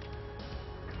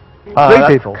 Three That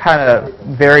people. kind of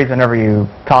varies whenever you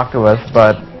talk to us,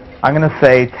 but I'm going to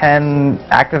say 10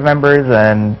 active members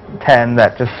and 10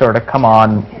 that just sort of come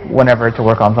on whenever to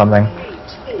work on something,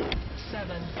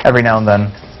 7, every now and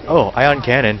then. Oh, ion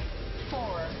cannon. 4,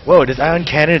 Whoa, this ion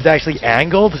cannon is actually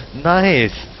angled?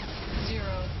 Nice. 0.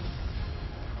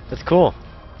 That's cool.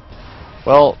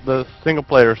 Well, the single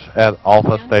player's at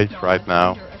alpha stage right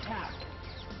now, Under attack.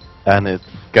 and it's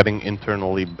getting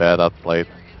internally beta played.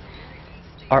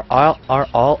 Are all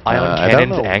ion I don't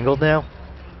cannons know. angled now?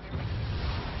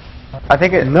 I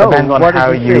think it No, depends on what did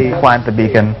how you you see? plant the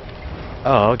beacon.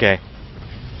 Oh, okay.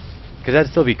 Because that'd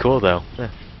still be cool, though.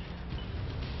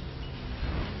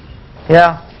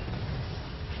 Yeah,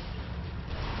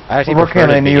 I actually we're working prefer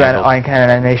on a it being new angled. ion cannon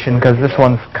animation because this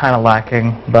one's kind of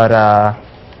lacking, but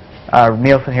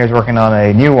Nielsen here is working on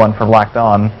a new one for Black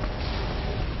Dawn.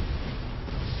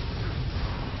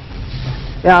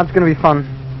 Yeah, it's gonna be fun.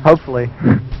 Hopefully.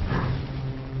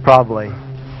 Probably.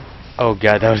 Oh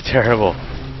god, that was terrible.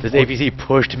 This APC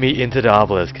pushed me into the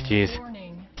obelisk, jeez.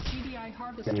 Warning. GDI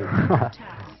harvester under attack.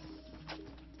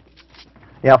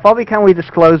 Yeah, Fabi, can we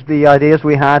disclose the ideas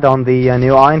we had on the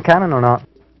new iron cannon or not?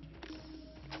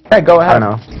 Hey, go I ahead.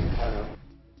 don't know.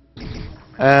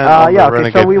 And on yeah, the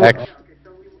okay, so Renegade we X.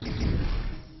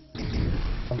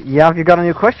 Yeah, have you got a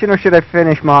new question or should I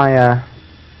finish my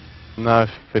No,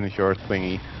 finish your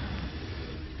thingy.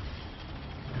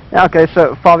 Yeah, okay,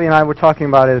 so Fabi and I were talking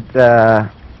about it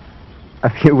a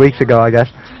few weeks ago, I guess.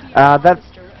 That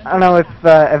I don't know if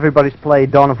everybody's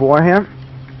played Dawn of War here,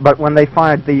 but when they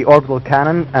fired the orbital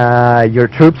cannon, your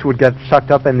troops would get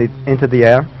sucked up into the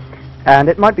air, and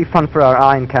it might be fun for our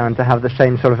iron cannon to have the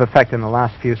same sort of effect in the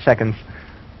last few seconds.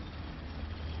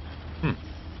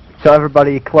 So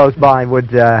everybody close by would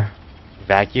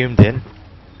Vacuumed in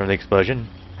from the explosion.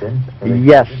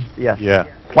 yes. Yeah.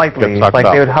 Slightly. Get sucked Like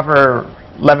up. they would hover,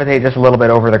 levitate just a little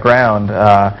bit over the ground,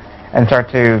 and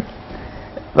start to.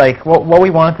 Like what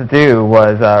we wanted to do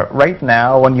was right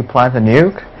now when you plant a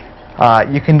nuke,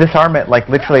 you can disarm it like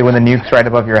literally when the nuke's right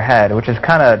above your head, which is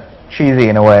kind of cheesy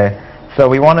in a way. So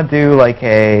we want to do like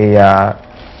a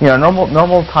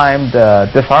normal timed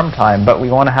disarm time, but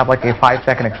we want to have like a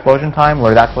 5-second explosion time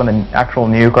where that's when an actual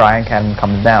nuke or ion cannon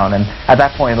comes down, and at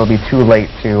that point it'll be too late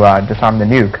to disarm the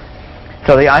nuke.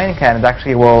 So the ion cannons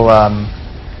actually will,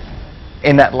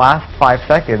 in that last 5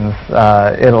 seconds,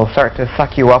 it'll start to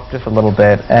suck you up just a little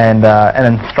bit, and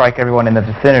then strike everyone in the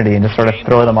vicinity and just sort of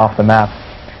throw them off the map.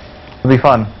 It'll be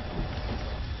fun.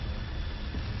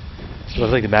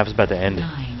 Looks like the map is about to end.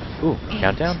 Ooh,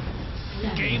 countdown?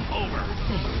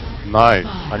 Nice.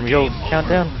 Unreal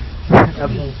countdown?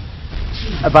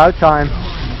 About time.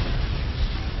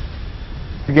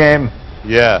 The game.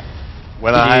 Yeah.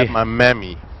 When I had GG. my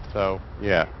mammy. So,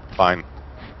 yeah, fine.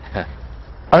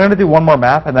 I'm going to do one more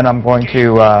map, and then I'm going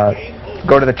to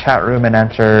go to the chat room and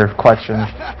answer questions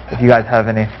if you guys have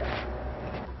any.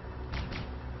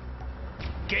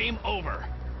 Game over.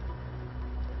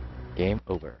 Game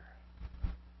over.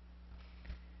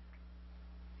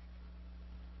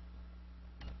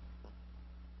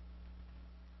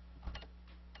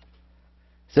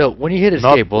 So, when you hit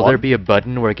Not escape, will there one. be a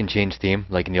button where it can change theme,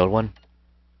 like in the old one?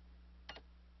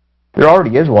 There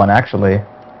already is one, actually.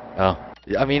 Oh.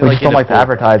 I mean, We like just don't in a like to full-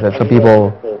 advertise it, so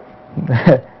people...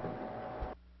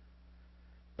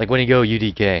 Like when you go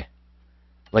UDK.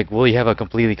 Like, will you have a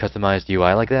completely customized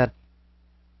UI like that?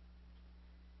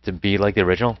 To be like the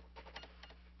original?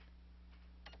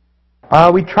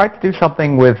 We tried to do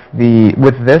something with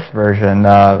this version.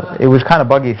 It was kind of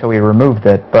buggy, so we removed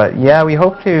it. But yeah, we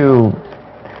hope to.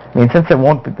 I mean, since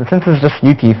it's just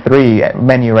UT3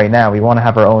 menu right now, we want to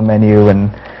have our own menu, and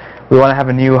we want to have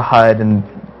a new HUD, and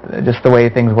just the way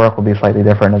things work will be slightly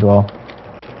different as well.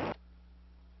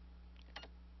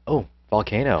 Oh,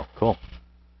 volcano. Cool.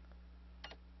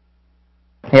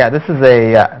 Yeah, this is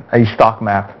a stock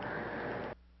map.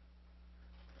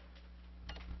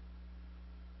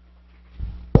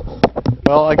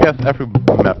 Well, I guess every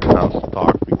map now is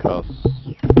stock because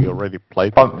we already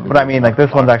played. But I mean, like this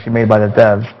one's actually made by the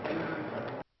devs.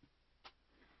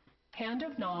 Hand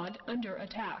of Nod under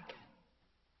attack.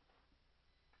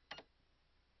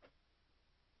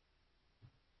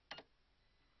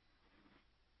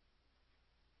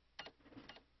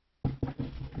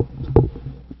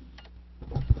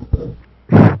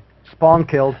 Spawn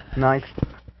killed. Nice.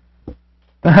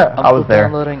 I was there.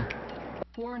 Downloading.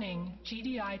 Warning.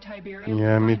 GDI Tiberium.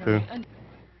 Yeah, me refinery too. un-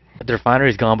 The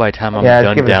refinery's gone by the time I'm Yeah,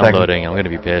 done give it a second. downloading. I'm gonna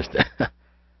be pissed.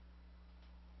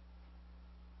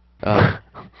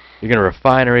 You're gonna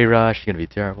refinery rush. You're gonna be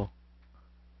terrible.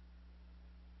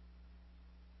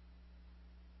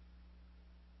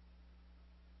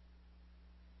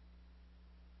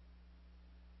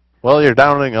 Well, you're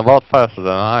downloading a lot faster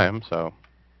than I am, so.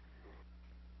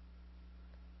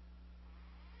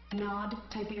 Nod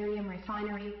Tiberium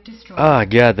refinery destroyed. Oh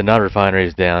god, the non-refinery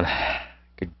is down.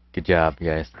 Good job, you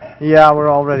guys. Yeah, we're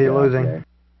already losing.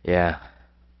 Yeah.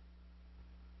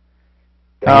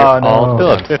 Oh all no.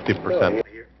 Still at 50%.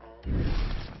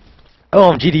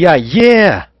 Oh, GDI,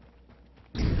 yeah!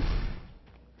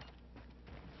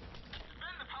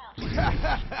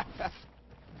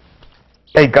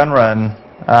 Hey, Gunrun.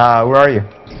 Where are you?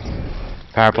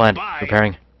 Power plant, Goodbye.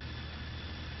 repairing.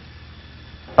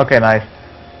 Okay, nice.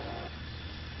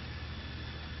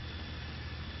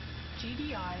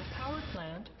 GDI power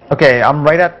plant. Okay, I'm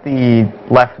right at the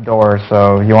left door,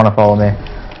 so you want to follow me?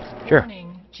 Sure.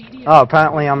 Warning. GDI Oh,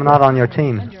 apparently I'm not on your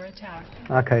team. under attack.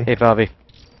 Okay. Hey, Fabi.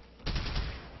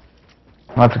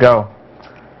 Let's go.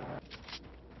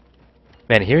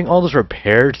 Man, hearing all those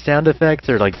repaired sound effects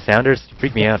or like sounders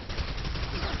freak me out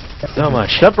so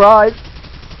much. Surprise!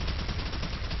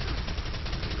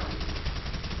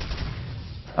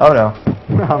 Oh no.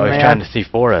 Oh, he's man. trying to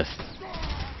C4 us.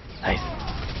 Nice.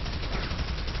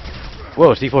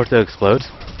 Whoa, C4 still explodes?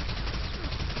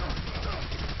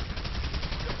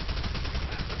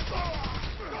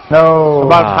 No.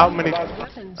 About Ah. how many?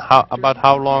 About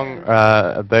how long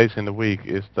days in the week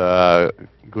is the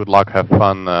Good Luck Have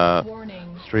Fun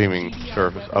Warning. streaming GDI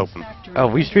service weapons open? factory Oh,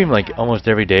 we stream like attack. almost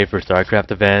every day for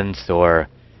StarCraft events or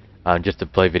just to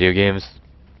play video games.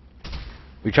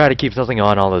 We try to keep something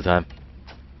on all the time.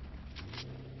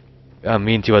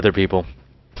 Me and 2 other people.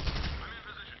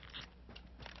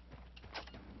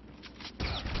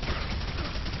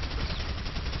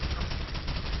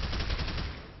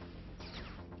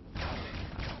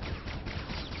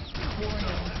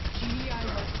 Warning. GDI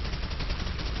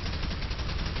weapons.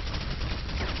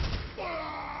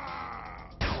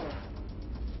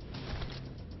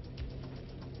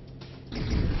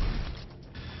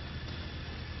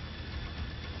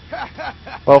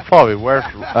 Well, Fabi, where's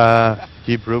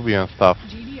Jeep Ruby and stuff?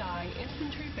 GDI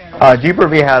infantry barracks. Jeep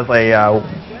Ruby has a,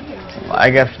 I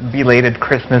guess, belated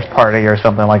Christmas party or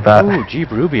something like that. Ooh,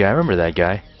 Jeep Ruby, I remember that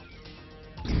guy.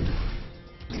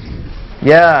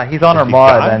 Yeah, he's on Is our he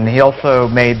mod, gone? and he also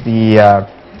made the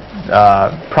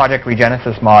Project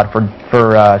Regenesis mod for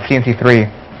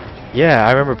CNC3. Yeah,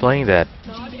 I remember playing that.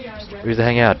 GDI We used to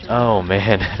hang out. Oh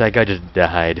man, that guy just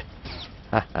died.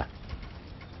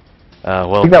 I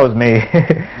Well, think that was me.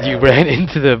 you ran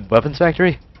into the weapons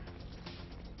factory?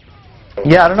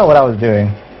 Yeah, I don't know what I was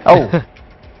doing. Oh,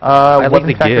 like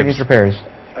weapons the factory Gibbs. needs repairs.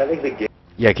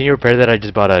 Yeah, can you repair that? I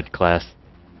just bought a class.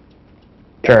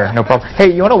 Sure, no problem.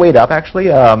 Hey, you want to wait up,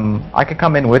 actually? I could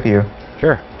come in with you.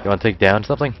 Sure. You want to take down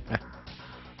something?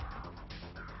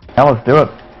 Now let's do it.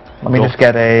 Let me Cool. just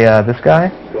get a, this guy.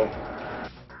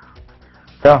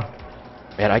 Go.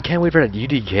 Man, I can't wait for that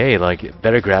UDK. Like,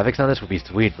 better graphics on this would be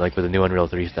sweet, like with the new Unreal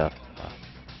 3 stuff.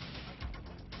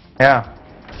 Yeah.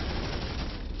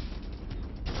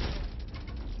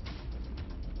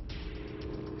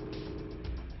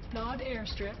 Nod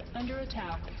airstrip under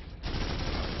attack.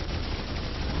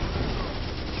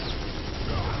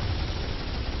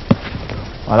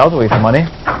 Wow, that was a waste of money.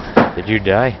 Did you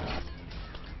die?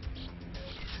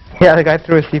 Yeah, the guy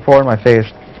threw a C4 in my face.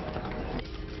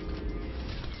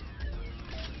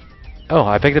 Oh,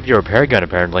 I picked up your repair gun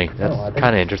apparently. That's I think-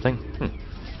 kind of interesting.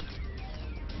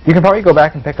 You can probably go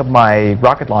back and pick up my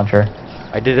rocket launcher.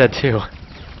 I did that too.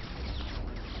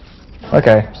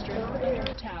 Okay. Airstrip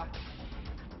under attack.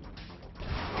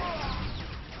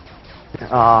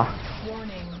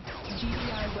 Warning.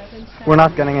 GDI weapons factory. We're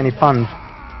not getting any funds.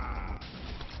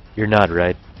 You're not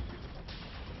right.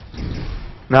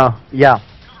 No, yeah.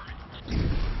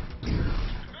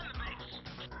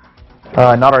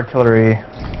 Not artillery.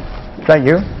 Is that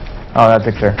you? Oh, that's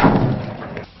Victor.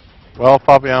 Well,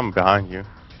 Fabi, I'm behind you.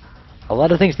 A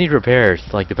lot of things need repairs,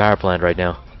 like the power plant right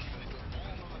now.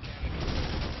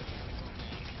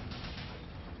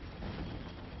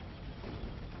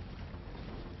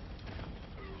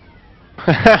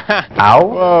 Ow.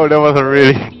 Whoa, that was a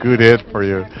really good hit for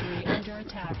you. Factory under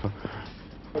attack.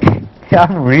 Yeah,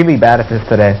 I'm really bad at this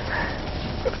today.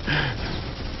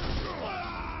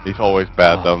 He's always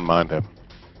bad, don't mind him.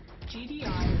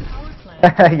 GDI power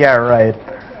plant. Yeah, right.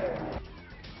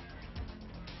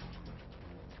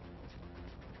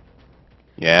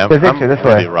 Yeah, Hey, Victor, I'm this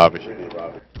pretty way. rubbish.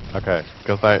 Okay,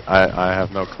 because I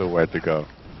have no clue where to go.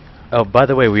 Oh, by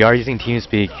the way, we are using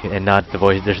TeamSpeak and not the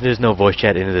voice. There's no voice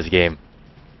chat into this game.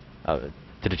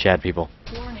 To the chat people.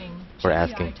 Warning. We're GDI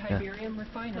asking, yeah. Tiberium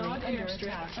refinery under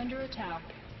attack. Under attack.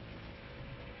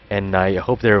 And I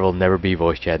hope there will never be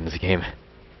voice chat in this game.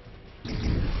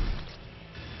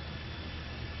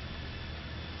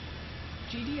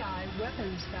 GDI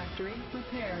weapons factory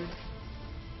repaired.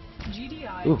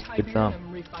 GDI Ooh, good sound.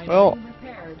 Tiberium refinery Well-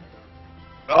 repaired.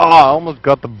 Oh, I almost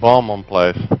got the bomb on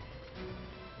place.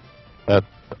 That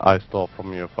I stole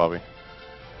from you, Fabi.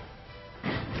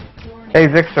 Warning. Hey,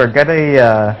 Victor, get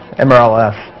a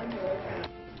MRLS.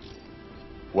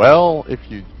 Well, if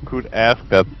you could ask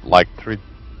that like 3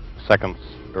 seconds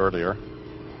earlier.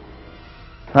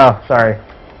 Oh, sorry.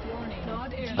 Warning.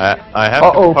 Nod I have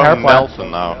Uh-oh, to power phone plant.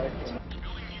 Nelson now.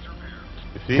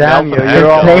 You see, Damn you, Nelson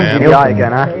you're all has named it, GDI man.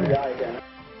 again, huh?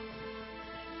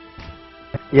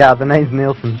 Yeah, the name's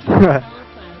Nielsen.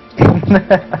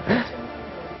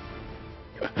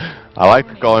 I like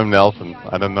to call him Nelson.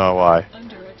 I don't know why.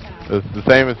 under attack. It's the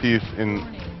same as he's in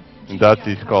Dutch.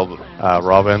 He's called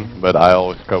Robin, but I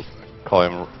always call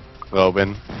him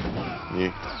Robin.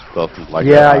 doesn't like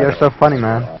Yeah, that you're either. so funny,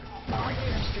 man.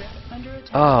 Airstrip under attack.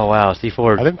 Oh wow,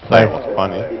 C4. I didn't say it was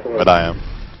funny, but I am.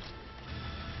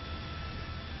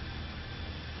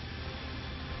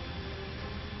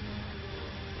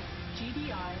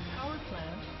 GDI power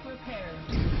plant repaired.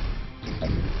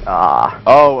 Ah.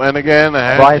 Oh, and again,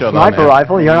 a By a headshot on sniper him.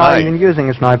 rifle? You're not Nice. even using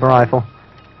a sniper rifle.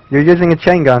 You're using a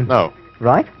chain gun. No,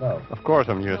 Right? of course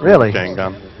I'm using Really? a chain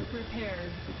gun.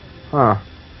 Repaired. Huh.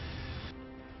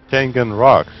 Chain gun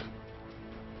rocks.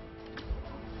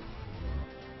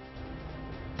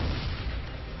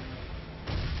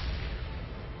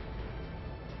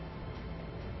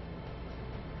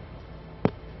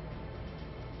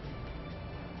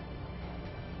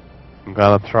 I'm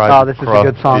gonna try Oh, to this is a cross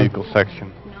good song. the vehicle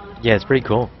section. Yeah, it's pretty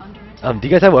cool. Do you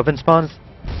guys have weapon spawns?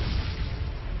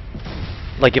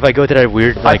 Like if I go to that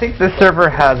weird I like think this server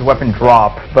has weapon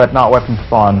drop, but not weapon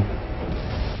spawn.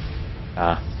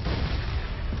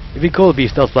 it'd be cool to be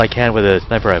stealth like can with a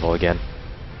sniper rifle again.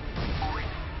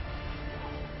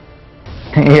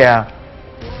 Yeah.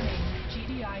 Warning.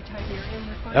 GDI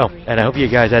Tiberium Oh, refinery. and I hope you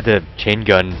guys had the chain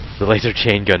gun, the laser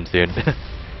chain gun soon.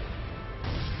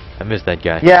 I missed that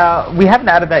guy. Yeah, we haven't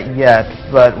added that yet,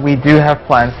 but we do have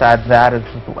plans to add that as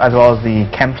well as the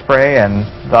chem spray and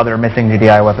the other missing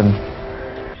GDI weapons.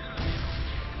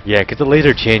 Yeah, 'cause the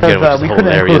laser chain gun Because was we just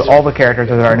couldn't hilarious. include all the characters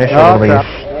in our initial Oh, release,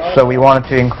 crap. so we wanted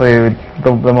to include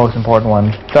the most important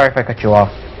ones. Sorry if I cut you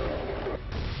off.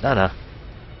 No.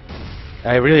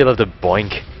 I really love the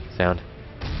boink sound.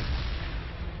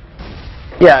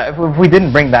 Yeah, if we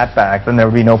didn't bring that back, then there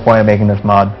would be no point in making this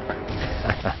mod. Mod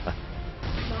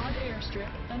airstrip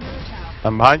under attack.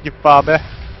 I'm behind you, Fabe.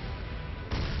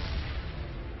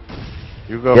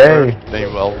 You go Yay. first, they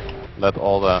will let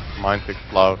all the mines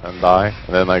explode and die,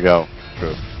 and then I go.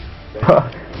 True.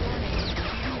 GDI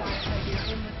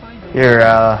Tiberium refinery. You're,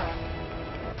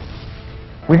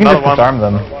 we can Another just one. disarm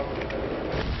them.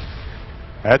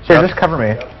 Here, Headshot. just cover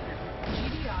me.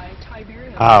 GDI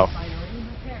Tiberium How? refinery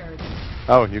repaired.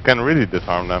 Oh, you can really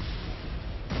disarm them.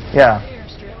 Yeah.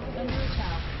 Airstrip under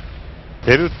attack.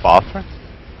 They do it faster?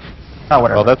 Oh,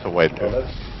 whatever. Well, that's a way to.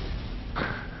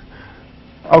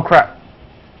 Oh, crap.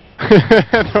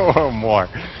 No more.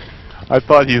 I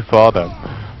thought you saw them,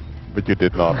 but you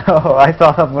did not. Oh, I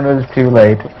saw that when it was too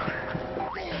late.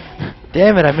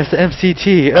 Damn it, I missed the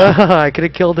MCT. I could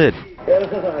have killed it.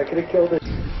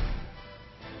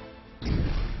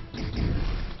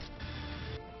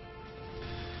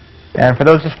 And for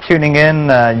those just tuning in,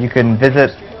 you can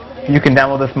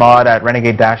download this mod at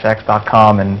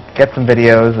renegade-x.com and get some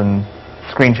videos and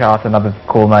screenshots and other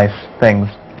cool, nice things.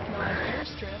 Mod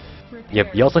airstrip repaired.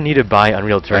 Yep, you also need to buy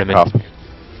Unreal Tournament. Copy.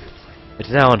 It's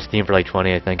now on Steam for like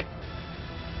 20, I think.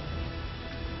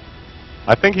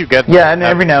 I think you get. Yeah, and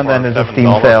every now and then there's a Steam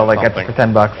 $7 sale, or like at something. for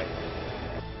 $10.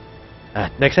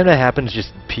 Next time that happens,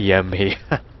 just PM me.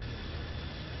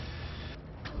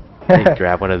 Hey,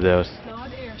 grab one of those.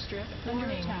 Mod airstrip under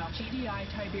attack. GDI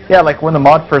Tiberium. Yeah, like when the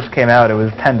mod first came out, it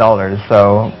was $10.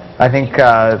 So I think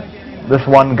this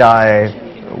one guy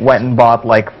went and bought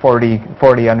like 40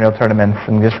 Unreal Tournaments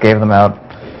and just gave them out.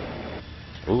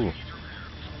 Ooh.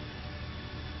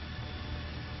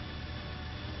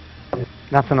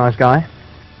 That's a nice guy.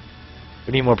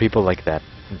 We need more people like that.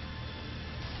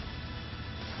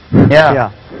 Yeah.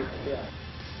 Yeah.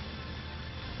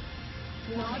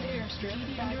 Mod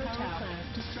airstrip under attack.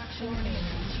 Destruction imminent.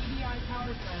 GDI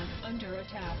power plant under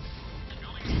attack.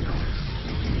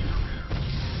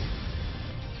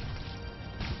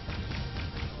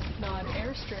 Mod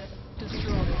airstrip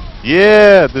destroyed.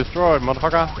 Yeah, destroy,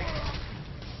 motherfucker.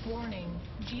 Warning.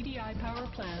 GDI power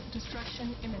plant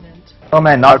destruction imminent. Oh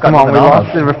man, Oh, not come on, we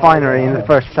lost the refinery in the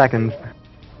first second.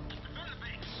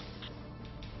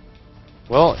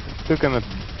 Well, it took a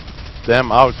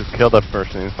damn hour to kill that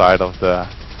person inside of the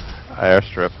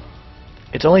airstrip.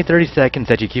 It's only 30 seconds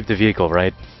that you keep the vehicle,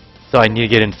 right? So I need to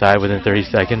get inside within 30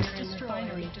 seconds.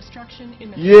 Refinery destruction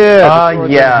imminent. Yeah. destroy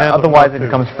the Yeah. handle Otherwise, too. it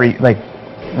becomes free, like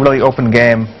really open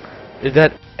game. Is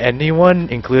that anyone,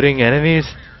 including enemies?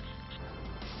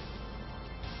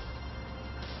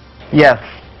 Yes.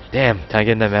 Damn, can I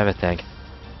get in that mammoth tank?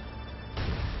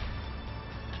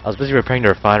 I was busy repairing the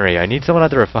refinery. I need someone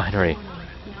at the refinery.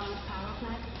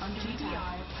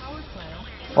 GDI power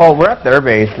plant. Well, we're at their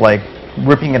base, like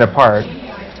ripping it apart.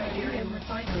 GDI Tiberium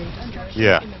refinery destruction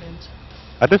Yeah. imminent.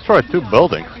 I destroyed 2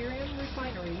 buildings. Tiberium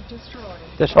refinery destroyed.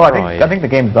 Destroy. Oh, I think the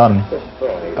game's done.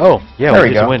 Oh, yeah, There we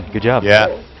we just go. win. Good job. Yeah.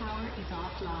 Power is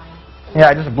offline. Yeah,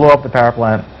 I just blew up the power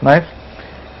plant. Nice.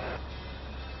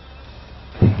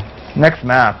 Next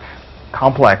map,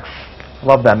 Complex.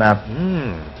 Love that map.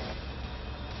 Mmm.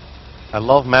 I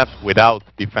love maps without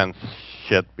defense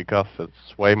shit because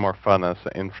it's way more fun as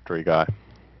an infantry guy.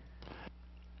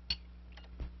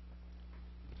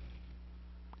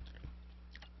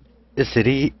 Is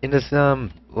city in this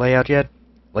layout yet?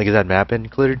 Like, is that map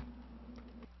included?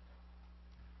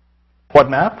 What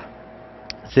map?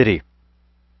 City.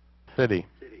 City.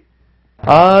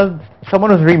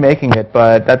 Someone was remaking it,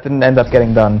 but that didn't end up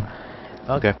getting done.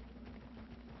 Okay.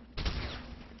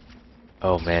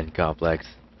 Oh man, complex.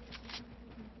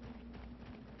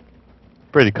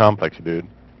 Pretty complex, dude.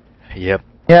 Yep.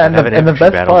 Yeah, Have an and the infantry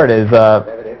best battle. part is,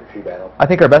 I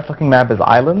think our best looking map is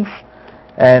Islands.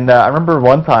 And I remember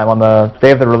one time on the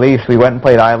day of the release, we went and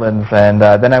played Islands, and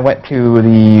then I went to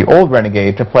the old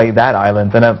Renegade to play that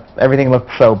Islands, and everything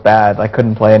looked so bad, I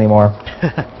couldn't play anymore.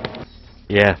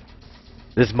 Yeah.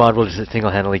 This mod will just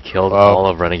single-handedly kill Wow. all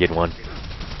of Renegade 1.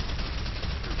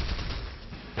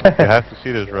 You have to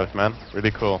see this, Rush, man.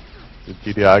 Really cool. The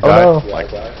GDI Oh, guy, no. like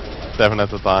 7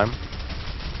 at a time.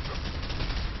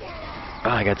 Oh,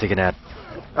 I gotta take a nap.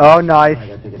 Oh, nice.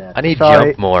 I need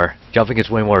Sorry. jump more. Jumping is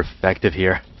way more effective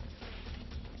here.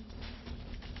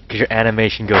 Because your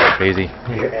animation goes crazy.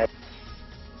 Yeah,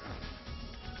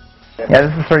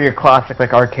 this is sort of your classic,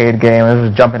 like, arcade game.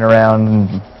 This is jumping around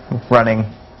and running.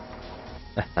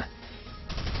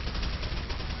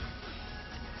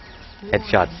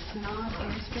 Headshots.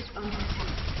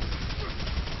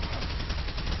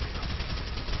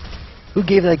 Who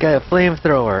gave that guy a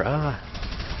flamethrower?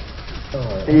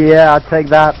 Yeah, I'll take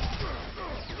that.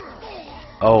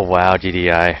 Oh wow,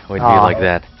 GDI. Why'd you do Aw. like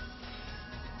that?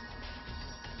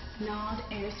 Nod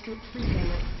airstrip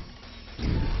prepared.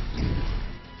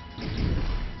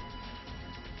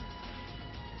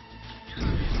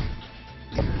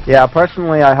 Yeah,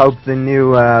 personally, I hope the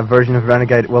new version of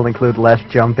Renegade will include less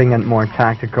jumping and more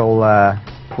tactical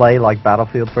play, like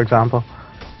Battlefield, for example.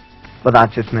 But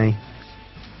that's just me.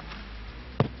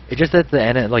 It's just that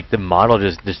the model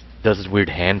just does this weird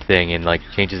hand thing and like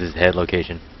changes his head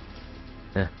location.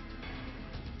 Yeah.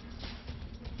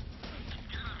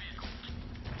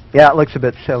 Yeah, it looks a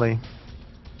bit silly.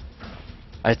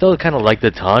 I still kind of like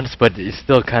the taunts, but it's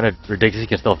still kind of ridiculous. You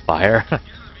can still fire.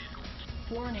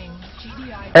 Warning,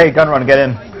 GDI Hey, Gunrun, get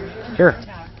in. Sure.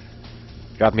 attack.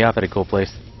 Drop me off at a cool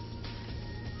place.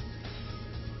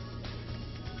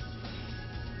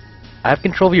 I have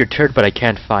control of your turret, but I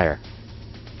can't fire.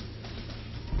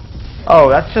 Oh,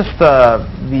 that's just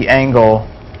the angle.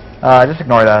 Just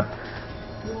ignore that.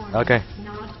 Warning. Okay.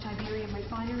 Nod Tiberium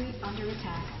refinery under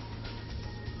attack.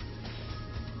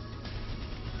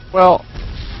 Well,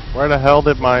 where the hell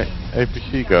did my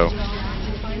APC go?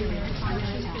 Refinery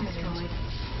has been destroyed.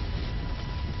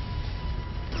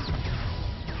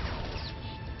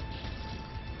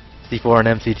 C4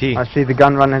 and MCT. I see the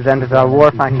gunrun has entered our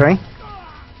war factory.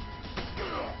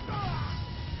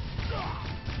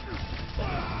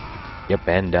 Yep,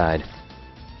 and died.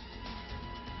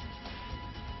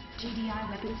 GDI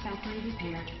weapons factory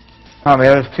repaired. Oh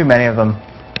man, there's too many of them.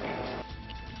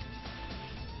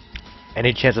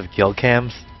 Any chance of kill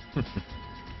cams?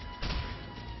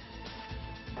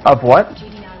 Of what?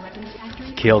 GDI weapons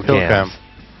factory. Kill Kill cams. cam.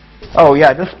 Oh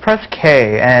yeah, just press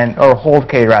K or hold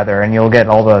K rather, and you'll get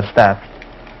all the stats.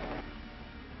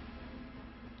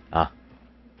 Ah.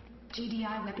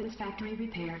 GDI weapons factory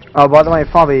repaired. Oh, by the way,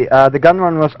 Fabi, the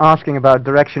gunrun was asking about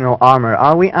directional armor.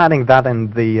 Are we adding that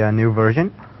in the new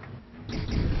version?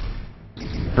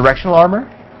 Directional armor?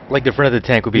 Like the front of the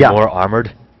tank would be Yeah. more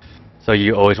armored, so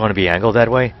you always want to be angled that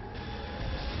way?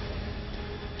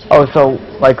 Oh, so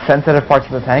like sensitive parts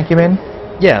of the tank, you mean?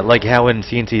 Yeah, like how in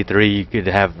CNC3 you could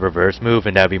have reverse move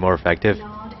and that would be more effective,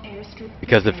 Nod airstrip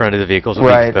because the prepared. front of the vehicles will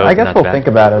be Right. exposed I and guess that's we'll bad. think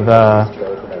about it.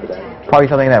 Probably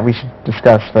something that we should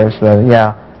discuss first.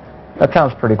 Yeah, that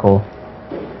sounds pretty cool.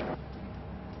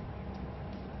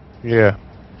 Yeah.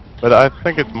 But I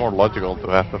think it's more logical to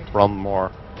have the front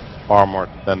more armored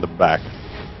than the back.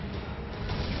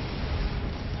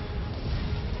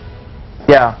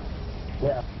 Yeah.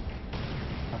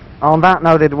 On that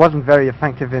note, it wasn't very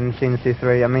effective in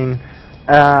CNC3. I mean,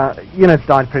 units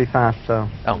died pretty fast, so...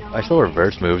 Oh, I still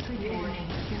reverse moved. Warning.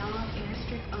 Nod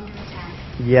airstrip under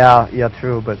attack. Yeah,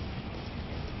 true, but...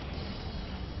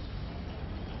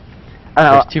 I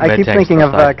There's don't two know, I med keep tanks thinking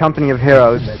of outside. Company of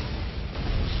Heroes,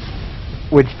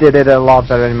 which did it a lot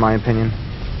better in my opinion.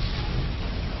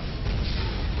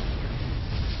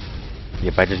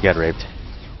 Yep, I just got raped.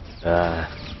 Nod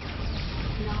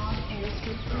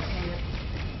airstrip prepared.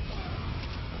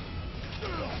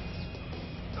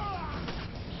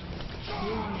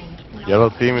 Warning. Nod Yellow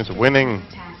team is winning.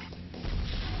 attack.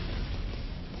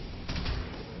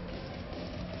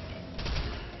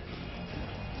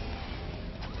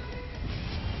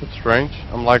 Let's strange.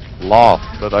 I'm like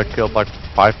lost, but I killed like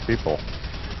 5 people.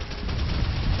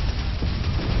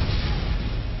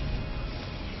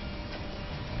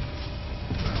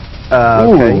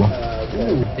 Okay.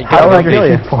 How did I did kill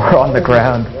you? people on the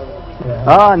ground?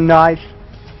 Ah, nice.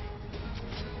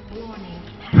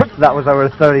 That was over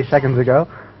 30 seconds ago.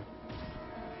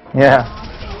 Yeah.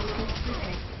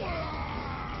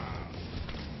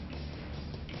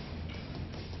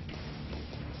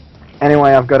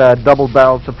 Anyway, I've got a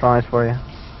double-barreled surprise for you.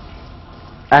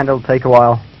 And it'll take a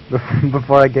while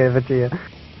before I give it to you.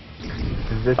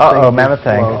 This Uh-oh, thing is mammoth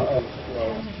tank. slow.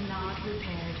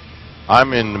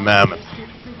 I'm in the mammoth.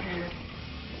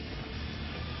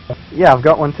 Yeah, I've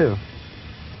got one too.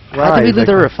 How did we Right, lose the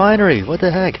okay. refinery? What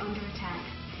the heck? Under attack.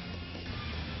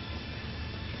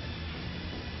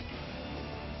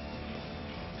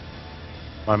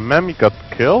 My mammy got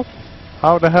killed?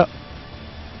 How the hell?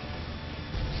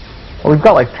 Well, we've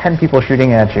got like 10 people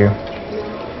shooting at you.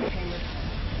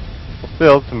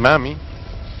 Still, it's a mammy.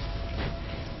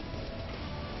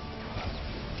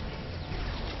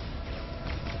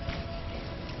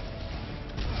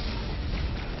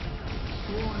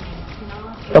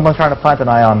 Someone's trying to plant an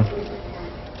ion.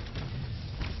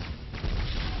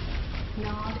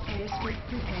 Nod airstrip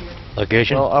prepared.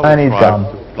 Location? Well, I And will he's try gone.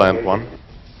 to plant one.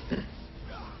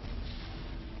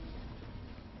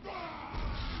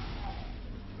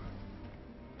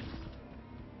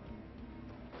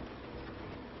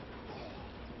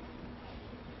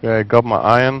 Okay, got my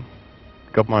iron,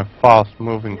 got my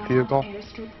fast-moving Nod vehicle.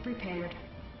 airstrip prepared.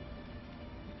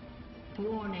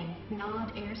 Warning.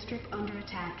 Nod airstrip under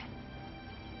attack.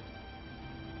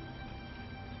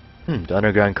 The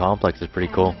underground complex is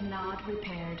pretty cool. Hand of Nod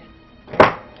repaired.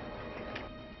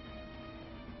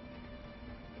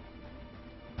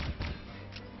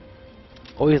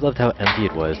 Always loved how empty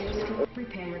it was. Airstrip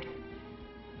prepared.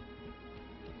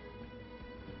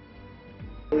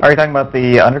 Are you talking about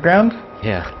the underground?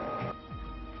 Yeah.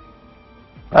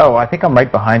 Oh, I think I'm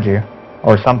right behind you.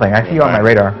 Or something. I see you on my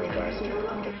radar. Airstrip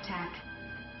under attack.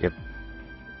 Yep.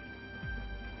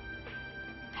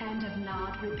 Hand of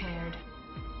Nod repaired.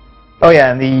 Oh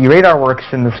yeah, and the radar works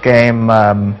in this game.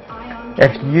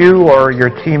 If you or your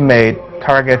teammate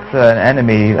targets an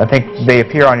enemy, I think they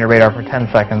appear on your radar for 10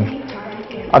 seconds.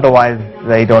 Otherwise,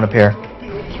 they don't appear.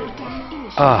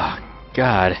 Oh,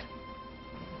 God.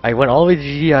 I went all the way to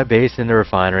GDI base in the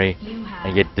refinery You have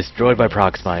and get destroyed by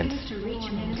prox mines. seconds to reach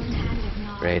minimum. Hand of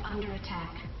Nod Great. under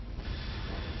attack.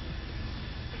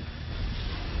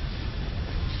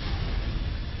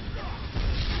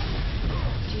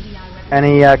 GDI weapons.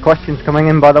 Any questions coming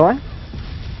in, by the way?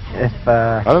 If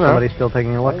don't know. somebody's still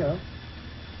taking a look.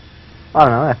 I don't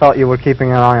know. I thought you were keeping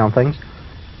an eye on things.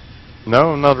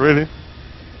 No, not really.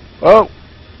 Oh!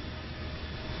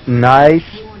 Nice.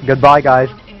 Goodbye, guys.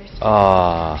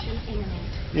 Ah.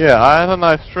 Yeah, I had a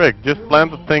nice trick. Just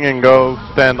plant the thing and go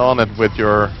stand on it with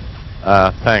your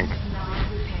tank.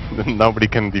 Then nobody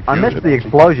can defuse I missed it. the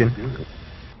explosion.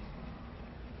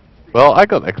 Well, I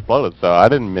got exploded, so I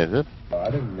didn't miss it. Oh.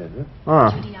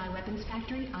 GDI weapons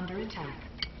factory under attack.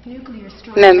 Nuclear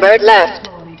strike. Member left.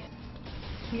 deployed.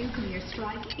 Nuclear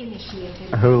strike initiated.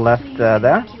 Who left Please there?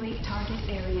 evacuate target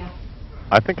area.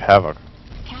 I think Havoc.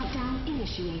 Countdown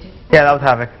initiated. Yeah, that was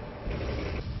Havoc.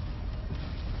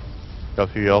 Because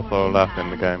he also left in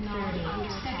the game. 30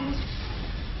 seconds.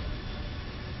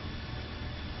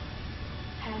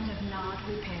 Hand of Nod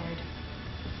repaired.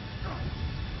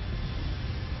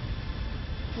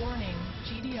 Warning.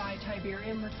 GDI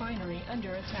Tiberium refinery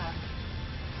under attack.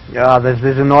 Yeah, there's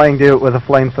this annoying dude with a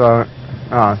flamethrower.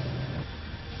 Oh.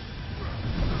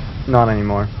 Not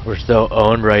anymore. We're so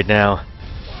owned right now.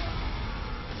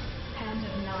 Hand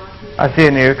of Nod repaired. I see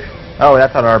a nuke. Oh,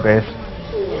 that's at our base. Hand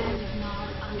of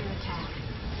Nod under attack.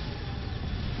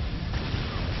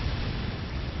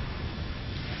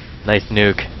 Nice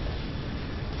nuke.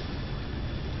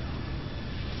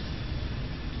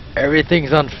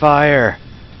 Everything's on fire.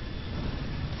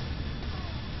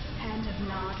 Hand of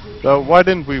Nod repaired. So why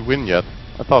didn't we win yet?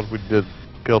 I thought we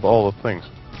killed all the things.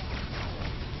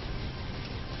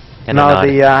 And No, a nod.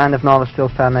 the Hand of Nod is still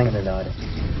standing. Warning.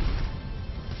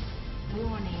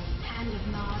 Hand of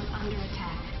Nod under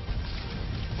attack.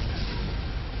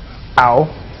 Ow.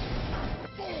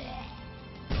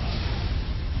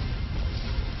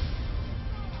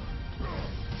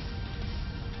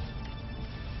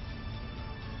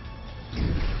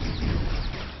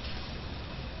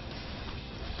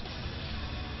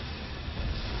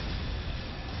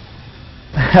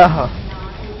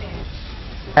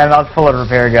 And that's full of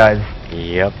repair guys.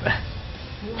 Yep.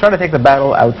 Trying to take the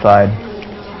battle outside.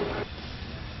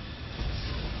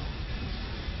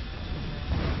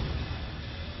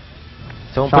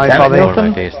 Someone Sorry, put Bobby. that in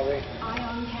my face.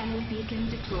 Ion cannon beacon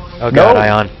deployed. Oh god,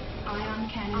 Ion. Ion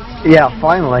cannon. Yeah,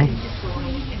 finally.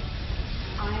 Deployed.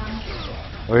 Ion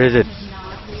cannon. Where is it?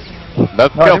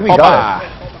 Let's No, I go, think we got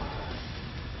Papa!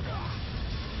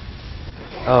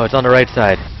 Oh, it's on the right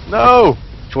side. No!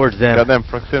 Towards them. Goddamn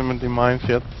proximity mines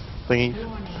yet thingy.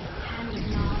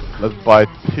 Let's buy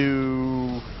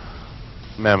 2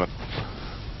 mammoths.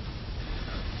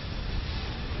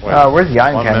 Where's the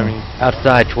iron One cannon? mammoth.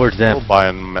 Outside, towards them. We'll buy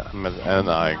an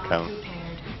iron cannon.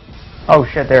 Oh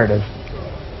shit, there it is.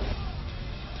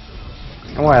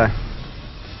 Where?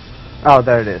 Oh,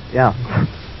 there it is. Yeah.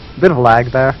 Bit of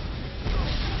lag there.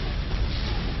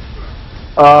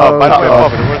 Oh, by the way, uh-oh.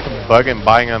 Bob, there was a bug in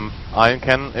buying an iron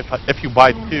cannon. If you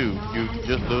buy 2, you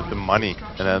just lose the money,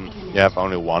 and then you have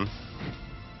only 1.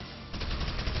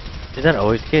 Is that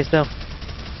always the case though?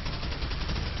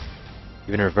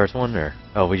 Even a reverse one, or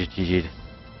oh, we just GG'd.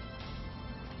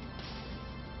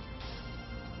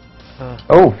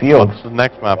 Oh, field. What's the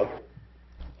next map?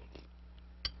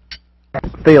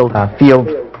 Field. Field.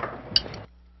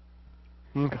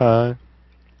 Okay.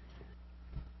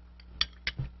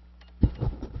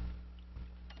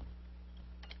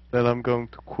 Then I'm going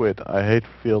to quit. I hate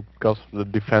field because of the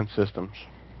defense systems.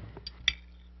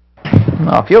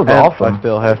 Oh, field's And awesome. I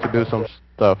still have to do some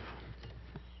stuff.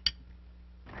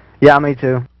 Yeah, me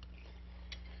too.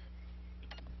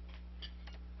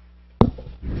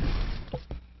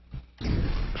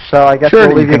 So I guess Sure,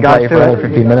 we'll leave you you can guys play to for another it.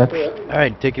 15 minutes.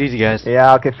 Alright, take it easy, guys.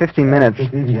 Yeah, okay, 15 minutes.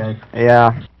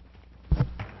 Yeah.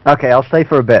 Okay, I'll stay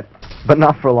for a bit, but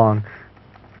not for long.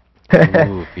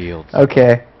 Ooh, fields.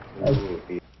 Okay.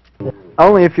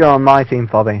 Only if you're on my team,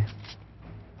 Bobby.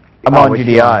 I'm Oh, on which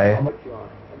GDI.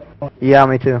 Yeah,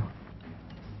 me too.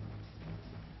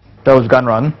 Those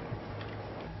Gunrun.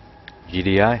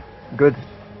 GDI. Good.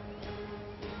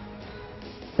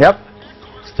 Yep.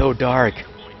 So dark.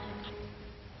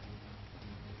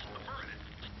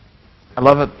 I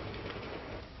love it.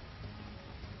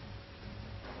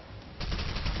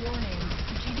 Warning.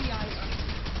 GDI.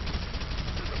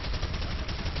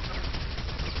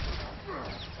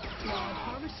 Log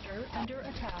harvester under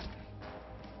attack.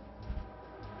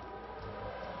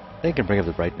 They can bring up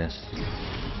the brightness.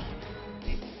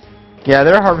 Yeah,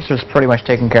 their harvester's pretty much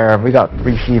taken care of. We got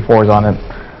 3 C4s on it.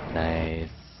 Nice.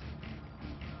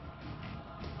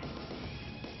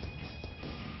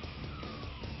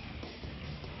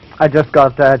 I just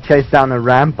got chased down a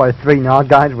ramp by 3 Nog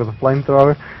guys with a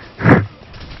flamethrower.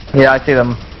 Yeah, I see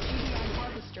them. GDI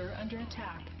harvester under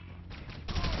attack.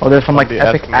 Oh, there's some like Somebody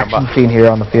epic asking action about- scene here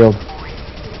on the field.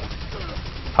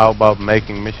 How about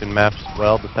making mission maps?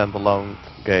 Well, the standalone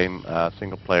game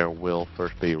single player will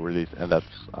first be released, and that's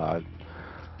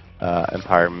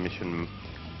entire mission.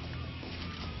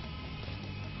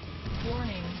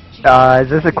 Warning. Is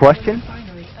this a question?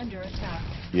 Refinery under attack.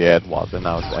 Yeah, it was, and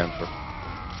now it's the answer.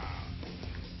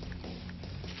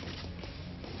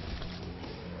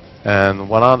 And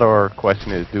one other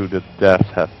question is, do the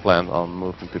devs have plans on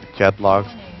moving to the chat logs?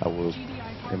 I would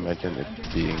imagine it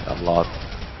being a lot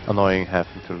annoying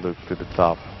having to look to the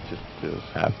top just to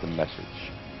have the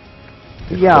message.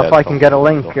 Yeah, if I can get a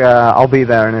link, I'll be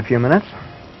there in a few minutes.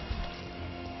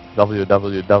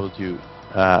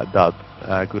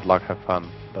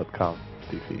 www.goodluckhavefun.com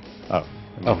TV. Oh.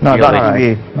 Oh, No,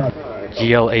 GLH not TV.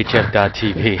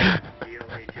 GLHF.TV.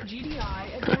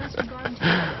 GDI advanced gun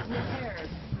turret repaired.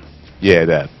 Yeah,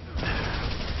 that.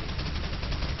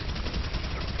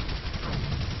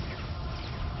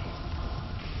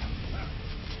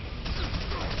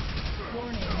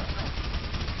 Warning.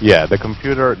 Yeah,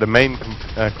 the main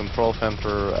control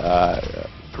center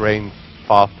drains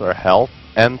faster health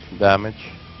and damage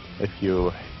if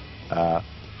you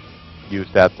use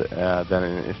that then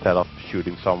instead of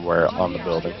shooting somewhere on the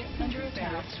building. Under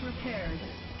attack repaired.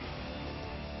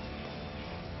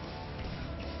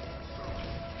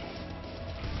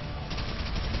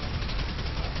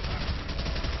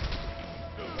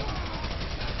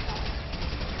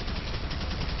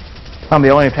 I'm the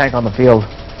only tank on the field.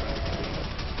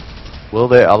 Will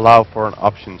they allow for an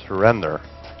option surrender?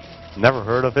 Never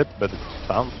heard of it, but it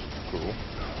sounds cool.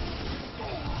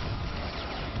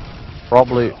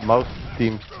 Probably most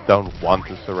teams don't want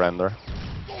to surrender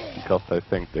because they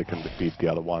think they can defeat the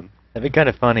other one. That'd be kind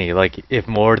of funny, like, if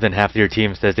more than half of your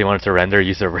team says they want to surrender,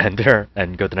 you surrender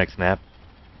and go to the next map.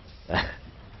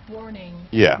 Warning.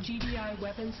 Yeah. GDI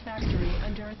weapons factory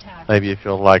under attack. Maybe if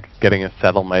you're like getting a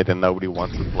settlement and nobody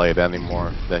wants to play it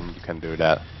anymore, then you can do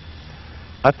that.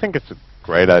 I think it's a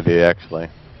great idea actually.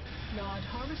 Nod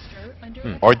harvester under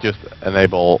attack. Or just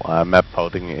enable map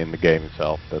voting in the game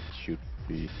itself. That should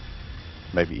be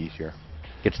maybe easier.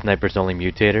 Get snipers only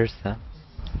mutators, huh?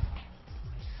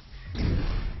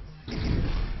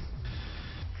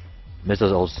 Miss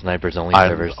those old snipers only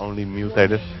servers. Only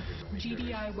mutated.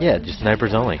 Yeah, just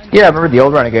snipers only. Yeah, I remember the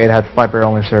old Renegade had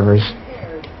sniper-only servers.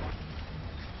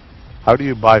 How do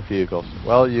you buy vehicles?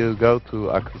 Well, you go to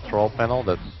a control panel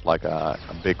that's like a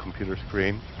big computer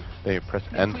screen. Then you press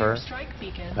enter,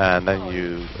 and then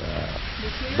you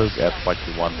look at what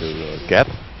you want to get.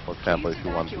 For example, if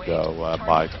you want to go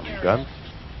buy some guns,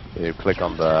 you click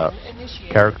on the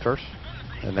characters,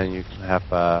 and then you can have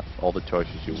all the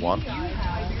choices you want.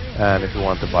 And if you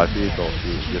want to buy vehicles,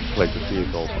 you just click the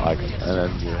vehicles icon, and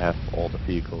then you have all the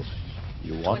vehicles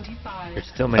you want. There's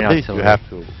still many At least you auxiliary. have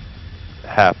to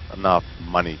have enough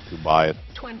money to buy it.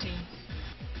 20.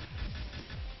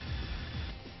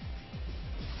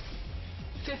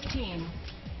 15.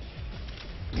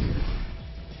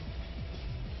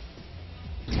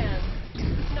 10.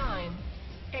 9.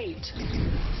 8.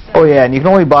 Oh yeah, and you can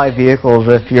only buy vehicles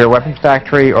if your weapons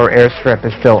factory or airstrip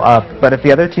is still up. But if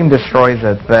the other team destroys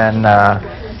it, then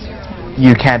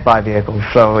you can't buy vehicles.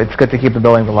 So it's good to keep the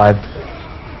buildings alive.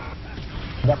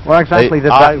 Where exactly did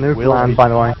I that nuke will land, be- by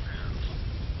the way?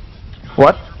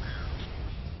 What?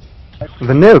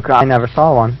 The nuke, I never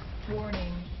saw one.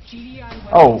 Warning. GDI weapons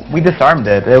Oh, we disarmed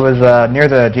it. It was near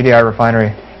the GDI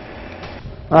refinery.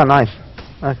 Oh, nice.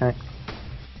 Okay.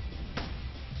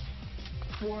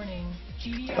 Warning.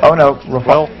 GDI Oh no, Well,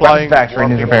 weapons flying factory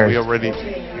needs Warfare, repairs. we already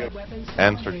weapons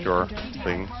answered factory your under attack.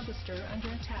 thing. Harvester under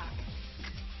attack.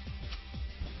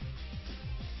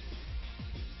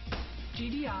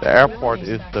 GDI The airport weapons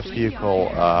is the factory vehicle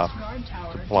guard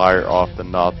tower supplier of the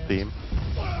destruction. NOD team.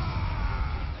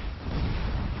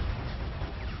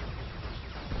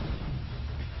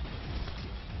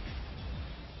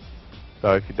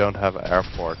 So if you don't have an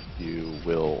airport, you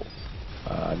will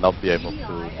not be able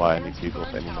to buy any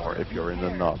vehicles anymore if you're in the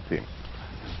NOD team.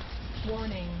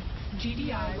 Warning.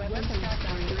 GDI weapons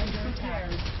factory under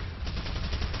attack.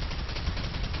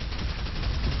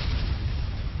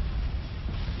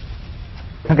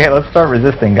 Okay, let's start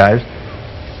resisting, guys.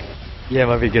 Yeah,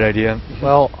 might be a good idea.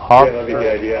 Well, harvesters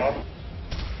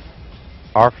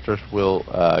will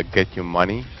get you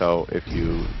money, so if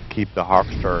you keep the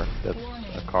harvester, that's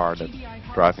a car that's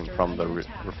driving from the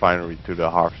refinery to the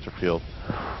harvester field,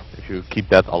 if you keep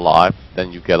that alive, then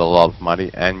you get a lot of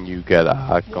money and you get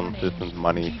a consistent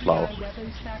money flow.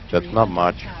 That's not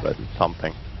much, but it's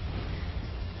something.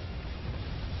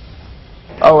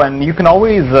 Oh, and you can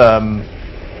always,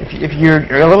 if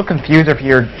you're a little confused or if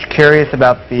you're curious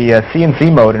about the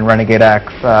CNC mode in Renegade X,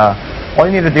 all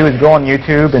you need to do is go on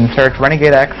YouTube and search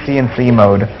Renegade X CNC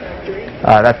mode.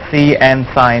 That's C and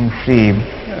sign C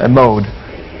mode.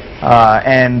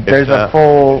 And there's a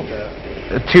full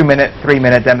 2-minute,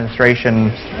 3-minute demonstration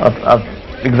of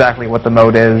exactly what the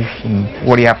mode is and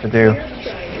what do you have to do.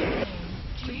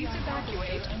 Please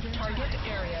evacuate target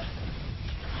area.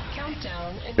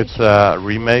 Countdown. It's a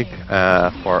remake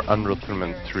for Unreal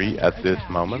Tournament 3 at this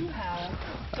moment.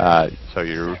 So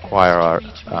you require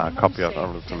a copy of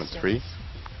Unreal Tournament 3.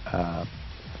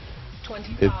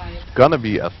 It's gonna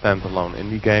be a standalone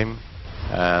indie game,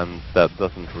 and that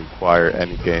doesn't require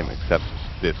any game except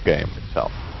this game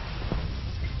itself.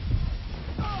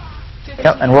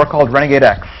 Yep, and we're called Renegade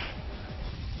X.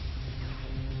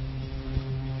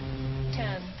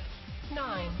 10,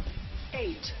 9,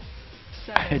 8,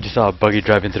 I 7, just saw a buggy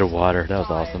drive into the water. That was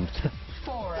awesome.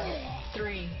 4,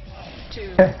 3,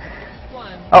 2,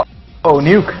 1. Oh,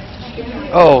 nuke!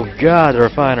 Oh god, the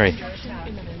refinery.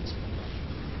 Imminent.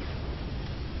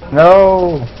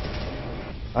 No!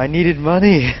 I needed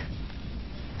money.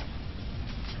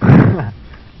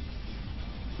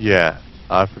 Yeah,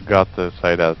 I forgot to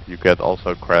say that you get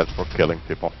also credits for killing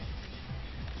people.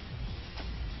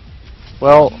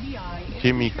 Well,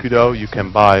 Jimmy Kudo, you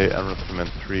can buy Unreal Tournament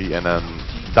 3 and then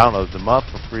download the mod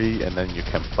for free, and then you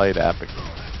can play the epic.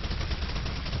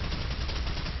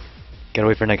 Gotta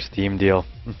wait for next Steam deal.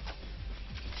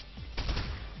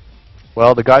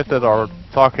 Well, the guys that are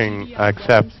talking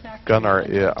except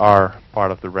Gunnar are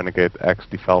part of the Renegade X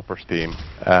developers team,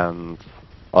 and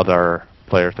other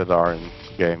players that are in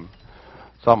the game.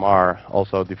 Some are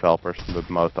also developers, but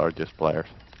most are just players.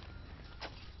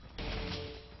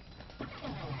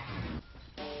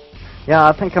 Yeah,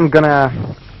 I think I'm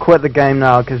gonna quit the game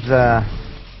now because I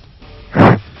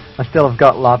still have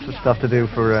got lots of stuff to do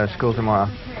for school tomorrow.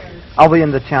 I'll be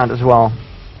in the chat as well.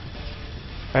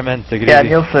 Alright man, take it Yeah, easy.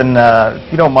 Nielsen,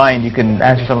 if you don't mind, you can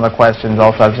answer some of the questions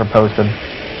also as they're posted.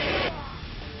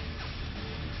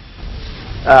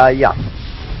 Yeah.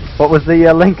 What was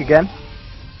the link again?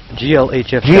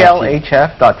 GLHF.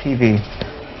 glhf.tv.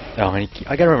 Oh, and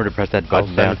I gotta remember to press that I'll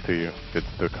button send down. it to you. It's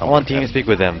the I want TeamSpeak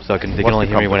with them, so they can only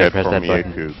hear me when I press that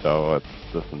button. Too, so it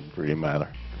doesn't really matter.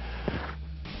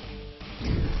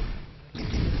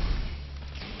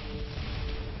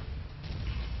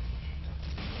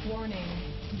 Warning.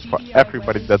 For GDI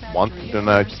everybody weapons that factory wants to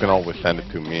donate, you can always send it to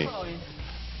factory me. destroyed.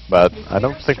 But I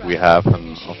don't think we have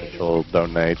an official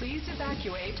donate Please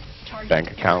evacuate target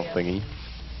bank account area. thingy.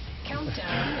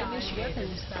 Countdown initiated.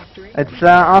 Factory. It's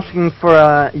asking for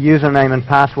a username and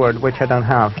password, which I don't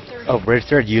have. Oh,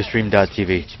 register at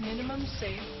ustream.tv. Minimum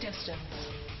safe distance.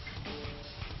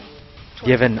 Do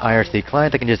you have an IRC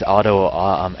client that can just auto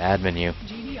admin you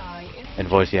GDI and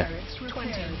voice you?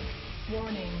 20.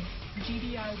 Warning.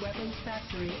 GDI weapons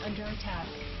factory under attack.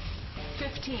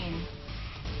 15.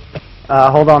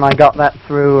 Hold on, I got that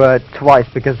through twice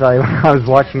because I I was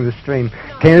watching the stream.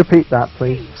 Can you repeat that,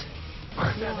 please?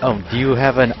 Oh, do you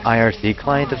have an IRC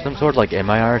client of some sort, like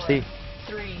MIRC?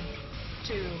 3,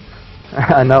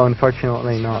 2. No,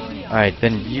 unfortunately not. Alright,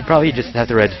 then you probably just have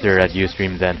to register at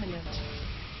Ustream then.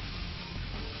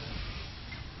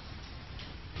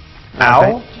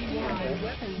 Ow!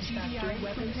 GDI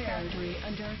weapons factory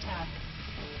under attack.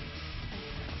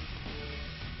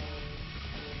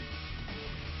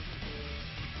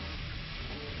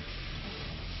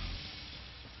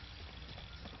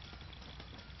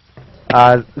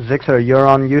 Zixer, you're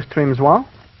on Ustream as well?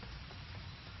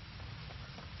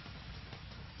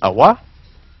 A what?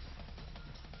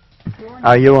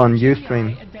 Are you on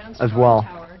Ustream as well?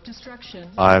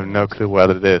 I have no clue what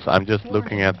it is. I'm just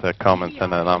looking at the comments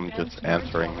and then I'm just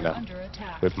answering them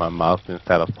with my mouse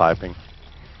instead of typing.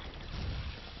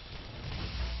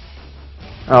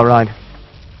 Oh, right.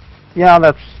 Yeah,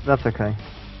 that's okay.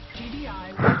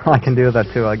 I can do that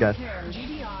too, I guess.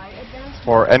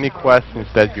 For any questions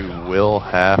that you will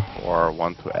have or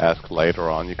want to ask later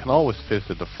on, you can always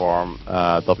visit the forum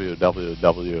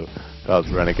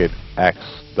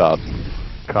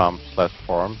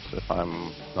www.renegadex.com/forums, if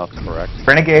I'm not correct.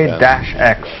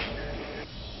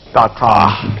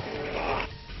 Renegade-x.com.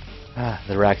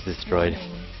 The rack's destroyed.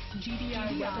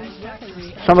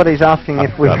 Somebody's asking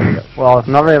if we... Well,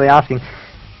 not really asking.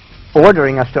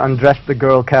 Ordering us to undress the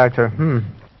girl character.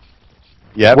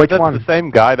 Yeah, Which but that's one? the same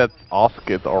guy that asked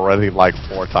it already like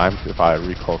 4 times, if I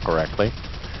recall correctly.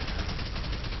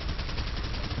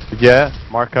 But yeah,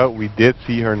 Marco, we did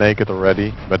see her naked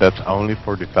already, but that's only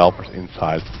for developers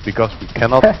inside, because we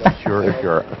cannot be sure if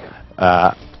you're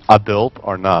adult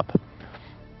or not.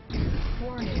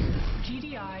 Warning.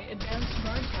 GDI advanced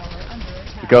guard tower under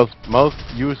attack. Because most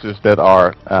users that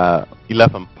are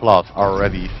 11 plus are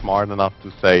already smart enough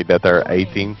to say that they're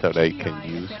 18, so they can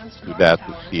use to that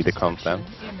to see the content.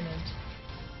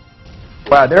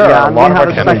 Wow, there are a lot of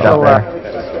opportunities out there.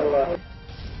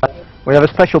 We have a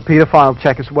special pedophile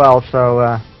check as well,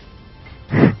 so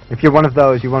if you're one of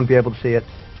those, you won't be able to see it.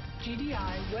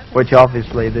 Which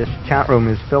obviously this chat room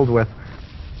is filled with.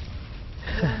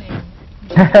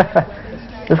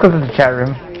 Just because it's a chat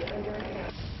room.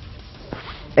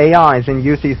 AI is in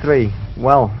UC3.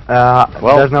 Well,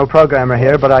 there's no programmer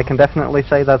here, but I can definitely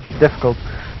say that's difficult.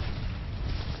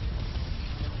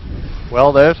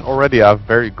 Well, there's already a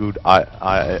very good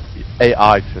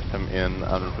AI system in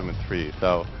Unreal Tournament 3,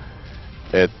 so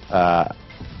it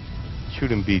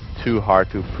shouldn't be too hard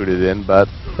to put it in, but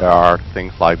there are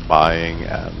things like buying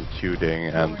and shooting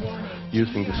and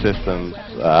using the systems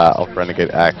of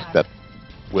Renegade X that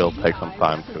will take some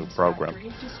time to program.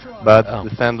 But the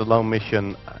standalone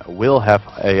mission will have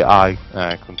AI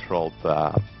controlled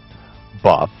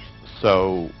bots,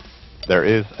 so there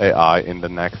is AI in the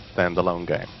next standalone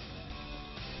game.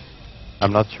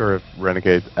 I'm not sure if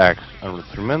Renegade X Unreal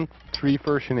Tournament 3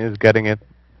 version is getting it,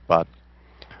 but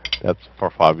that's for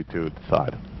Fabi to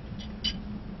decide.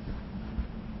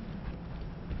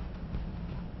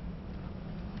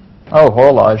 Oh,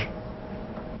 Horloge.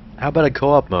 How about a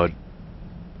co-op mode?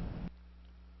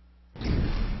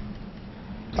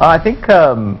 I think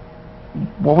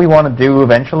what we want to do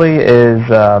eventually is,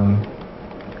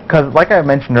 because like I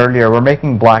mentioned earlier, we're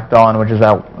making Black Dawn, which is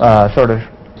that sort of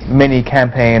mini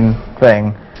campaign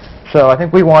thing. So I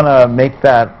think we want to make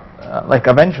that like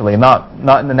eventually, not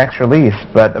in the next release,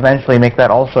 but eventually make that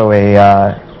also a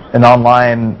an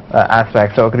online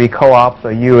aspect. So it could be co-op, so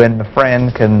you and a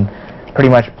friend can pretty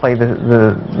much play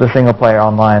the single player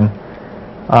online.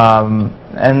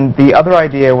 And the other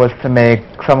idea was to make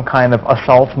some kind of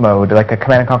assault mode, like a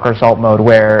Command & Conquer assault mode,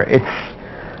 where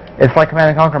it's like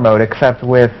Command & Conquer mode, except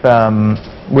with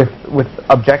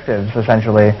objectives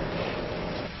essentially.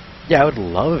 Yeah, I would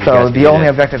love if you So guys could the do only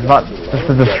that. objective is not just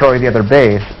to destroy the other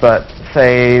base, but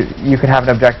say you could have an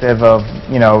objective of,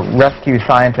 you know, rescue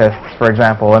scientists, for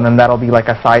example, and then that'll be like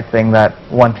a side thing that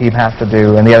one team has to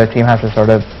do, and the other team has to sort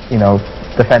of, you know,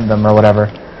 defend them or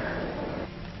whatever.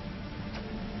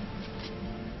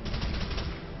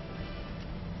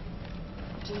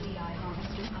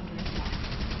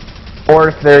 Or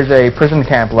if there's a prison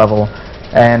camp level,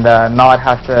 and Nod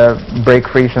has to break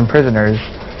free some prisoners,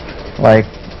 like,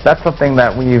 that's something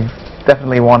that we've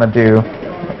definitely want to do,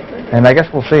 and I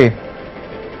guess we'll see.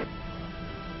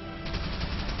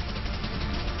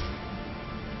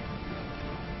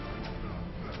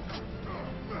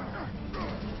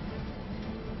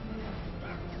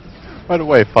 By the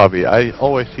way, Fabi, I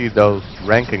always see those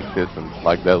ranking systems,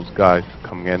 like those guys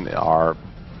coming in are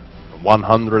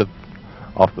 100th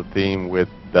of the team with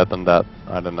that and that,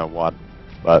 I don't know what,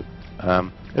 but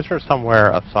is there somewhere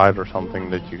a site or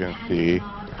something that you can see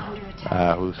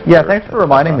who's Yeah, first, thanks for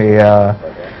reminding me.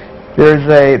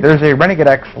 There's a Renegade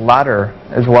X ladder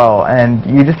as well, and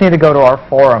you just need to go to our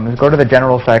forums, go to the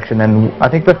general section, and I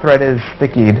think the thread is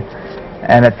stickied,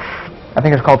 and I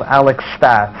think it's called Alex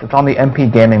Stats. It's on the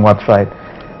MP Gaming website.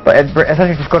 But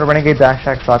essentially just go to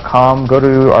renegade-x.com, go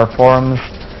to our forums,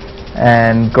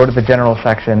 and go to the general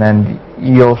section, and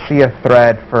you'll see a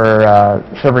thread for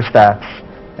server stats,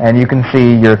 and you can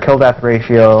see your kill-death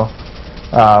ratio,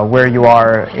 where you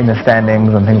are in the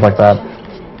standings, and things like that.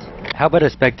 How about a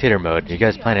spectator mode? Do you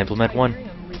guys plan to implement one?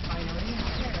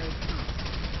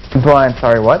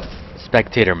 Sorry, what?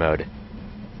 Spectator mode.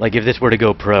 Like if this were to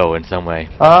go pro in some way.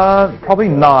 Probably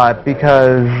not,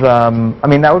 because, I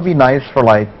mean, that would be nice for,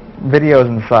 like, videos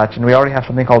and such, and we already have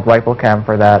something called Rifle Cam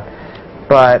for that.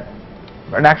 But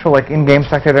an actual, like, in-game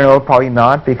spectator mode, probably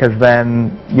not, because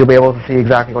then you'll be able to see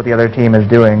exactly what the other team is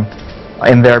doing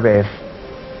in their base.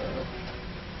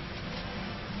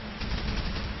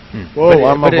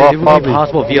 Whoa, but it would be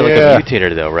possible via like a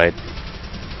mutator though, right?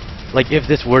 Like if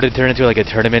this were to turn into like a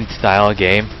tournament-style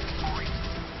game.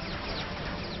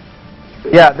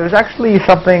 Yeah, there's actually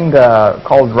something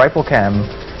called Rifle Cam.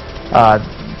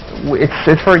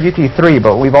 It's for UT3,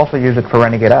 but we've also used it for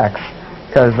Renegade X,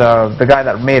 because the guy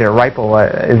that made it, Rifle,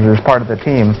 is part of the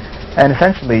team. And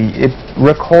essentially, it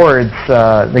records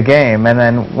the game, and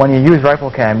then when you use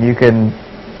Rifle Cam, you can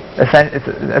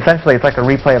essentially it's like a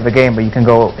replay of the game, but you can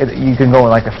go in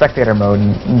like a spectator mode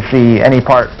and see any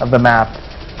part of the map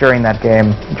during that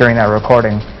game, during that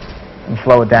recording, and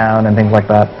slow it down and things like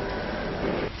that.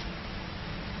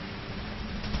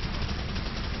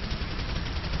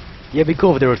 Yeah, it'd be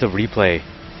cool if there was a replay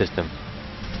system.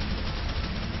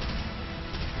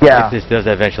 Yeah. If this does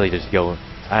eventually just go,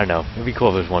 I don't know, it'd be cool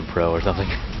if there's one pro or something.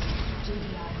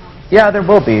 Yeah, there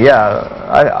will be,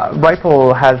 yeah.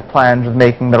 Rifle has plans of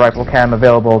making the Rifle Cam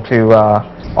available to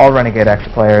all Renegade X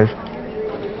players.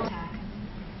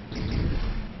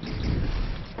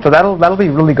 So that'll be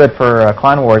really good for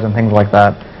Clan Wars and things like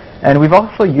that. And we've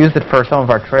also used it for some of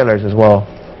our trailers as well.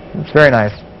 It's very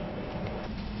nice.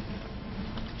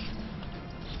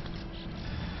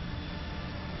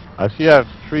 I see I have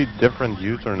 3 different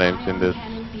usernames in this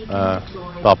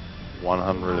top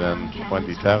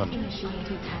 127.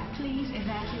 Please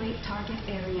evacuate target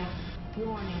area.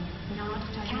 Warning,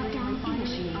 countdown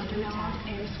initiated. Underground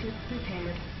airstrip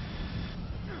prepared.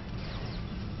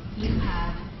 You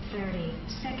have 30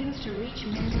 seconds to reach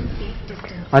minimum safe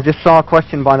distance. I just saw a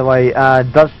question, by the way.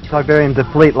 Does Tiberium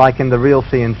deplete like in the real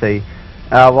CNC?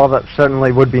 Well, that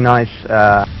certainly would be nice.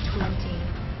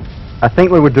 I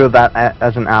think we would do that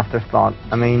as an afterthought.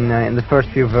 I mean, in the first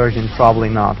few versions, probably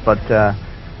not, but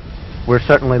we're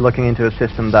certainly looking into a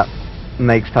system that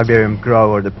makes Tiberium grow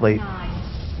or deplete. 9,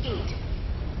 8,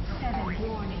 7,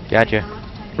 warning. Gotcha.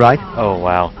 Right? Oh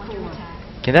wow.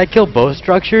 Can that kill both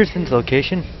structures in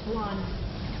location? 1,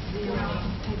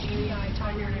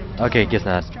 0. Okay, guess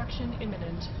not. Destruction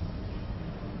imminent.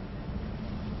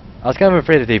 I was kind of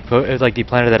afraid that they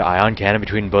planted that ion cannon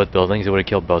between both buildings, it would have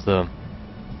killed both of them.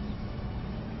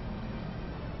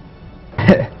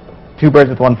 2 birds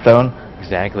with 1 stone.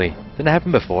 Exactly. Didn't it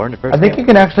happen before in the first I think game? you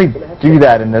can actually do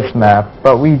that in this map,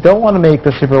 but we don't want to make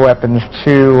the super weapons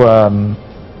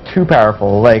too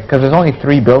powerful. Like, because there's only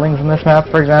 3 buildings in this map,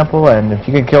 for example, and if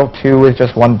you can kill 2 with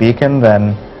just 1 beacon,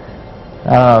 then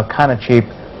kind of cheap.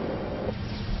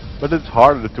 But it's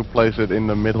harder to place it in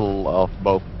the middle of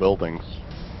both buildings.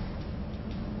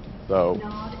 So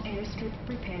Nod airstrip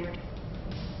prepared.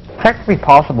 Technically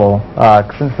possible,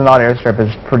 since the Nod airstrip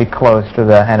is pretty close to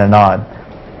the Hannah Nod.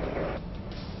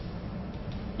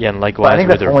 Yeah, and But likewise I think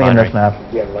with that's the only in refinery. this map.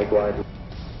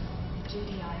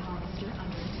 GDI harvester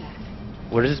under attack.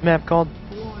 What is this map called?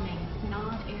 Warning,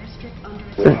 Nod airstrip under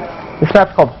attack. This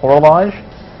map's called Horolage.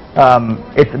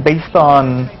 It's based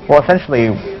on, well, essentially,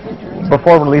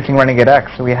 before releasing Renegade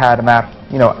X, we had a map,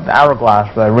 you know, the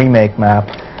Hourglass, the remake map,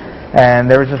 and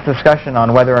there was this discussion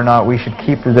on whether or not we should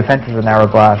keep the defenses in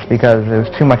Hourglass because it was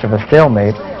too much of a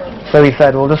stalemate. So he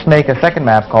said, we'll just make a second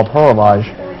map called Horolage,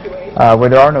 where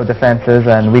there are no defenses,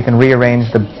 and we can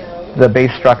rearrange the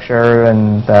base structure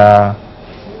and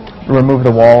remove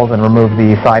the walls and remove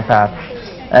the side paths,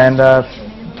 and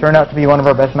turned out to be one of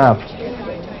our best maps.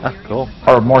 Ah, cool.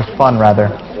 Or more fun, rather.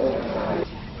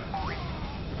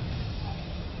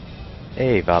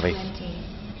 Hey, Bobby.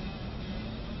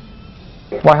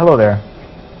 20, Why, hello there.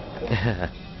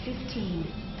 15,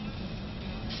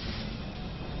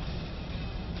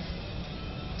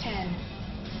 10,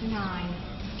 9,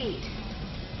 8,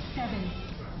 7,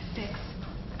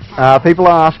 6, People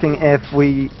are asking if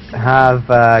we have,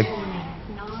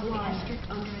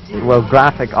 well,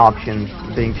 graphic options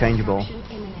being changeable.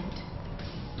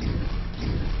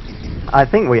 I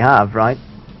think we have, right?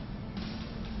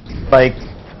 Like,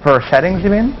 for settings, you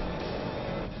mean?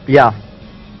 Yeah.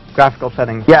 Graphical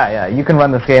settings. Yeah, you can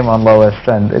run this game on lowest,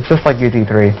 and it's just like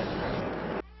UT3.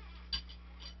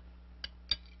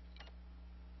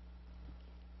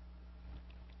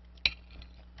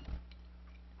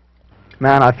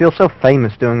 Man, I feel so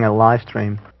famous doing a live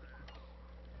stream.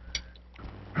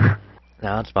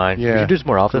 No, it's fine. Yeah. We should do this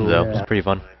more often, though. Yeah. It's pretty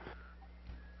fun.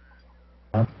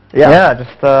 Yeah,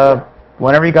 just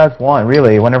whenever you guys want,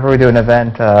 really. Whenever we do an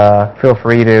event, feel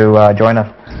free to join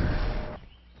us.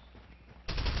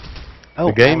 Oh,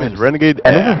 The game is Renegade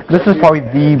And X. this is probably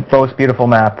the most beautiful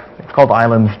map. It's called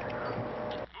Islands.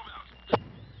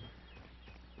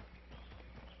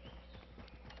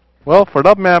 Well, for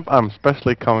that map, I'm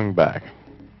especially coming back.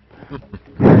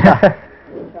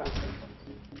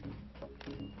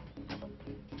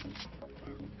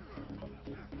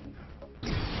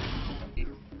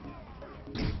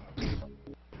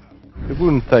 It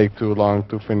wouldn't take too long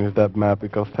to finish that map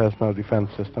because it has no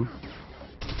defense system.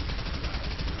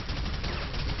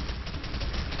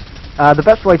 The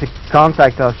best way to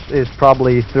contact us is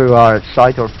probably through our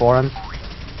site or forums.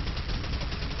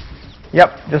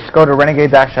 Yep, just go to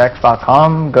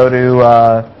renegade-x.com, go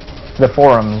to the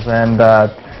forums, and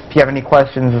if you have any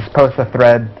questions, just post a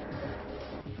thread.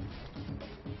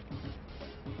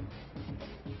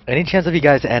 Any chance of you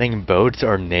guys adding boats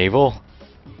or naval?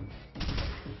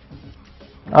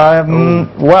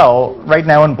 Well, right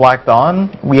now in Black Dawn,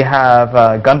 we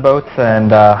have gunboats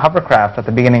and hovercraft at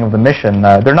the beginning of the mission.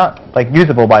 They're not like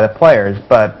usable by the players,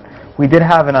 but we did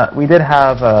have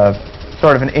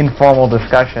sort of an informal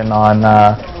discussion on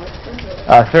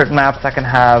certain maps that can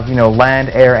have, you know, land,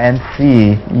 air, and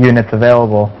sea units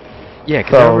available. Yeah,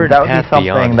 because So that would be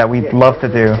something that we'd love to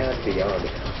do.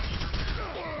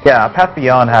 Yeah, Path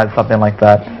Beyond had something like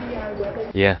that.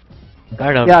 Yeah. I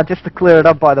don't know. Yeah, just to clear it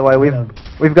up, by the way,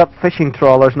 we've got fishing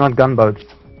trawlers, not gunboats.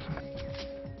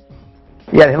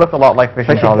 Yeah, they look a lot like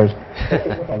fishing trawlers.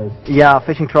 Yeah,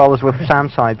 fishing trawlers with SAM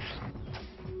sites.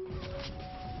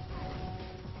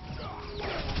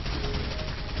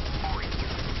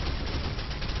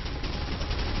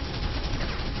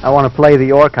 I want to play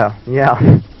the Orca.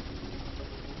 Yeah.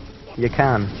 You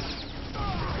can.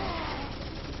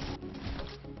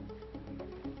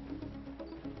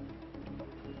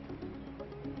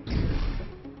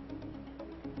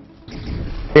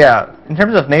 Yeah, in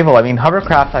terms of naval, I mean,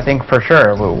 hovercraft, I think for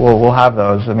sure we'll have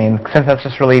those. I mean, since that's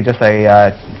just really just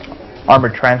a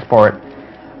armored transport.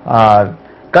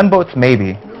 Gunboats,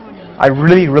 maybe. I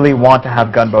really want to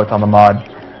have gunboats on the mod.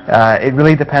 It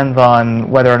really depends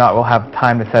on whether or not we'll have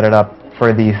time to set it up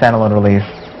for the standalone release.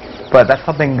 But that's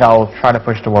something I'll try to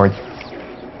push towards.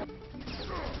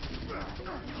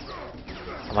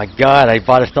 Oh my god, I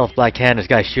bought a stealth black hand, this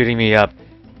guy's shooting me up.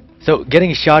 So,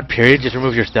 getting shot, period, just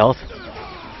removes your stealth?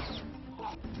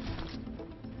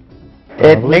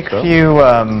 It makes you,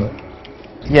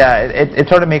 yeah, it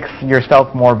sort of makes your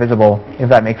stealth more visible, if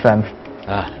that makes sense.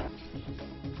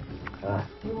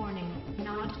 warning,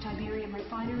 Nod Tiberium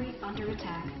refinery under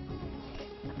attack.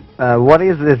 What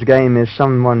is this game is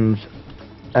someone's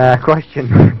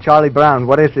question. Charlie Brown,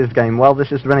 what is this game? Well,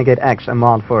 this is Renegade X, a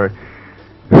mod for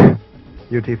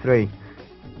UT3.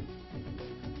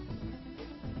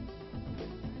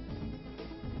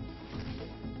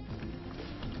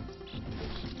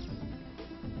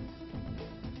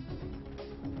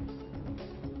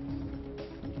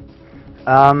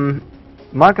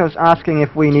 Marco's asking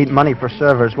if we need money for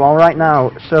servers. Well, right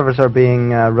now, servers are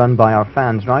being run by our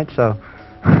fans, right? So,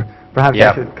 perhaps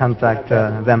I should contact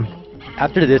them.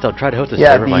 After this, I'll try to host a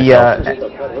Yeah, server myself.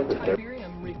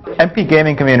 MP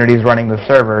Gaming Community is running the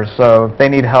server, so if they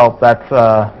need help, that's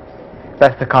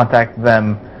best to contact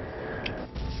them.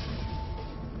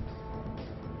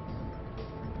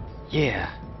 Yeah.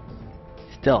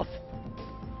 Stealth.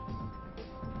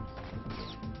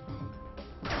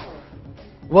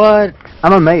 What?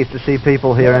 I'm amazed to see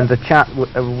people here in the chat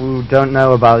who don't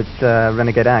know about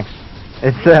Renegade X.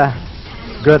 It's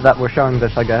good that we're showing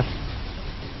this, I guess.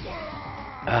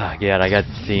 Ah, yeah, I got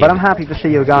seen. But I'm happy to see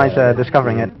you guys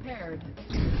discovering it.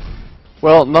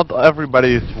 Well, not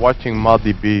everybody is watching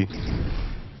ModDB.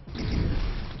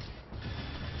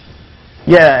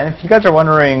 Yeah, and if you guys are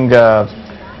wondering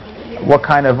what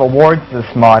kind of awards this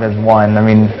mod has won, I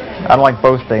mean, I don't like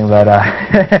boasting, but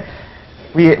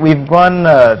we've won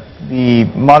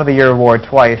the Mod of the Year award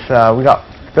twice. We got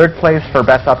 3rd place for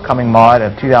Best Upcoming Mod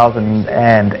of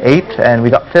 2008, and we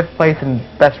got 5th place in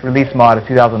Best Release Mod of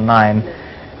 2009.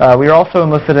 We were also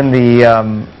enlisted in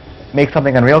the Make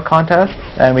Something Unreal contest,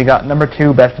 and we got number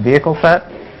 2 Best Vehicle Set,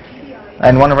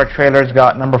 and one of our trailers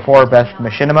got number 4 Best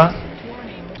Machinima.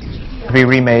 We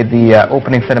remade the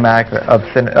opening cinematic of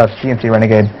CNC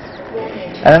Renegade.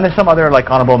 And then there's some other like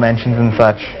honorable mentions and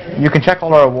such. You can check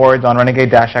all our awards on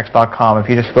renegade-x.com if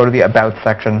you just go to the About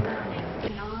section.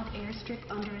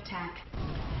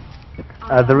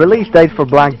 The release date for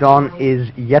Black Dawn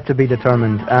is yet to be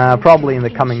determined, probably in the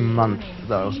coming months,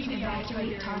 though.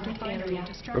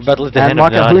 We're about to let the And hand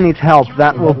of Marco, none. who needs help?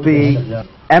 That will be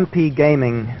MP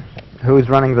Gaming, who is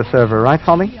running the server, right,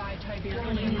 Tommy?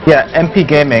 Yeah, MP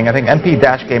Gaming. I think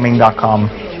mp-gaming.com.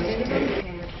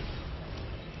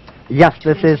 Yes,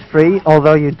 this is free,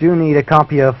 although you do need a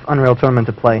copy of Unreal Tournament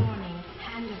to play.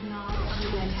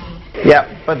 Yeah,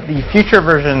 but the future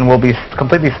version will be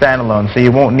completely standalone, so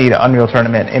you won't need Unreal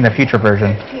Tournament in the future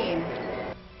version.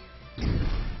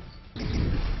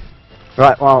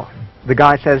 Right, well, the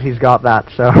guy says he's got that,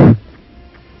 so...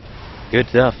 Good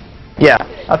stuff. Yeah,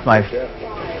 that's nice.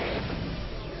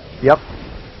 Yep.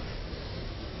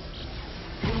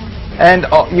 And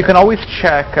you can always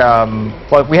check,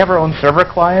 well, we have our own server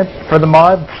client for the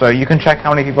mod, so you can check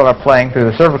how many people are playing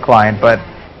through the server client, but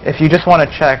if you just want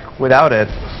to check without it,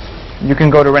 you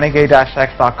can go to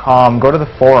renegade-x.com, go to the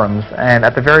forums, and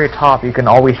at the very top you can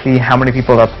always see how many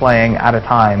people are playing at a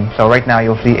time. So right now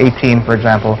you'll see 18, for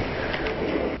example.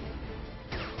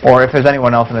 Or if there's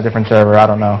anyone else in a different server, I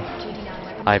don't know.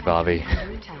 Hi, Bobby.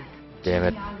 Damn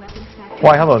it.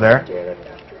 Why, hello there.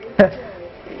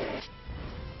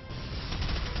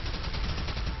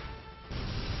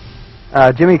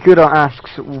 Jimmy Kudo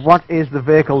asks, what is the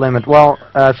vehicle limit? Well,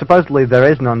 supposedly there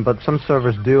is none, but some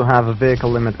servers do have a vehicle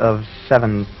limit of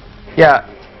 7. Yeah,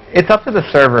 it's up to the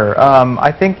server.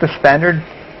 I think the standard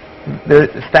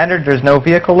there's no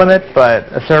vehicle limit, but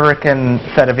a server can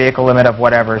set a vehicle limit of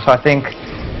whatever. So I think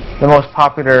the most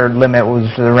popular limit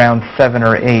was around 7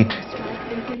 or 8.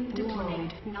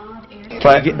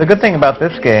 But the good thing about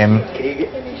this game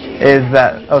is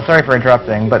that, oh, sorry for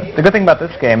interrupting, but the good thing about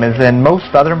this game is in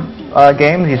most other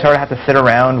games you sort of have to sit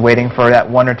around waiting for that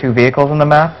 1 or 2 vehicles on the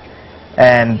map,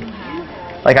 and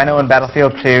like I know in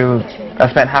Battlefield 2 I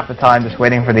spent half the time just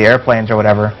waiting for the airplanes or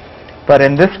whatever, but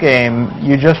in this game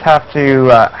you just have to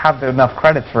have enough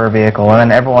credits for a vehicle, and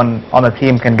then everyone on the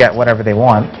team can get whatever they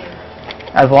want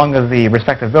as long as the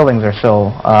respective buildings are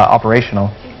still operational.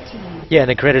 Yeah, and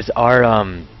the credits are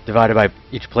divided by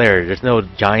each player. There's no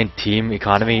giant team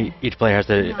economy. Each player has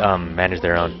to manage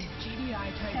their own.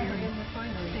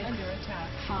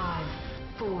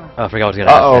 Oh, I forgot what I was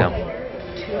gonna ask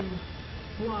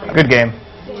now. Good game.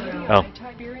 Oh.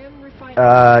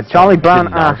 Charlie Brown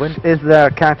Didn't Darwin? asks, is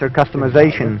there character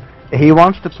customization? He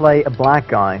wants to play a black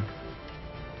guy.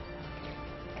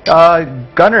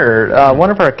 Gunner, one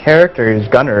of our characters,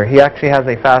 Gunner, he actually has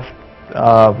a fast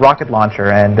rocket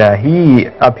launcher, and he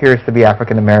appears to be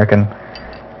African American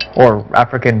or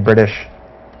African British,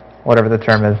 whatever the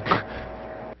term is.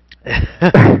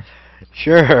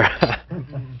 Sure.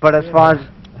 But as far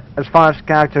as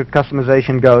character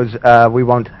customization goes, we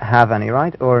won't have any,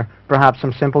 right? Or perhaps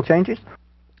some simple changes?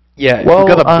 Yeah. Well,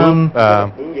 You got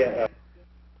a boot,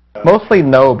 mostly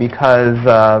no, because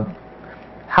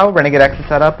how Renegade X is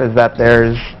set up is that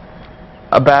there's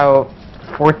about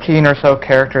 14 or so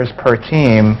characters per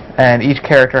team, and each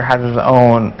character has his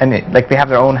own, and like they have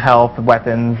their own health,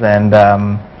 weapons, and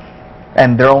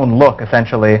their own look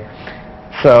essentially.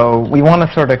 So we want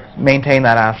to sort of maintain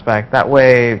that aspect. That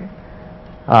way,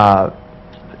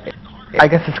 I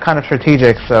guess it's kind of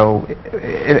strategic. So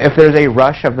if there's a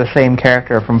rush of the same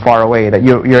character from far away, that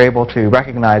you're able to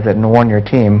recognize it and warn your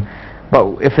team.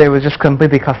 But if they was just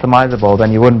completely customizable,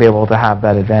 then you wouldn't be able to have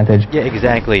that advantage. Yeah,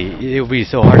 exactly. It would be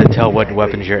so hard to tell what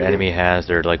weapons your enemy has,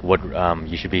 or like what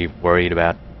you should be worried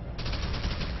about.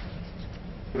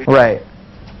 Right.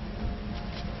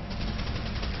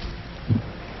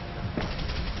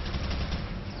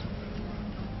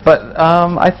 But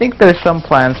I think there's some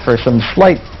plans for some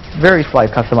very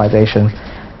slight customization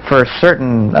for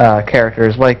certain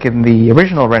characters, like in the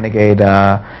original Renegade.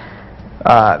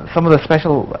 Some of the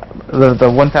the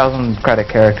 1,000 credit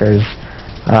characters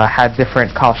had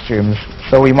different costumes,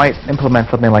 so we might implement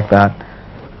something like that.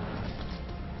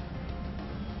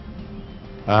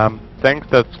 Tanks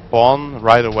that spawn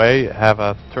right away have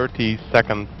a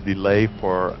 30-second delay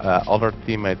for other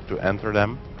teammates to enter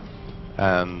them,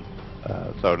 and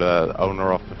so the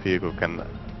owner of the vehicle can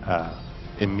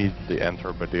immediately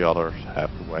enter, but the others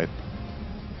have to wait.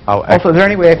 Also, is there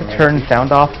any way I could turn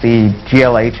sound off the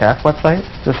GLHF website,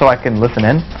 just so I can listen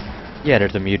in? Yeah,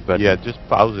 there's a mute button. Yeah, just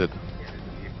pause it.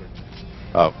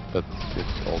 Oh, that's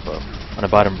it's also on the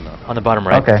bottom. No. On the bottom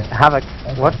right. Okay, Havoc.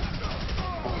 What?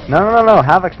 No.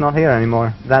 Havoc's not here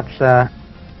anymore. That's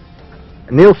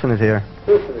Nielsen is here.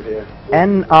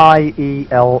 Nielsen.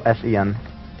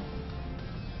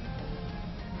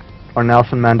 Or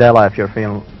Nelson Mandela, if you're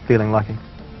feeling lucky.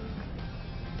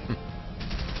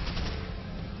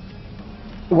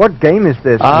 What game is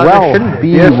this? There shouldn't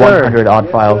be 100 odd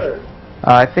files.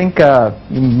 I think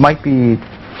you might be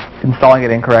installing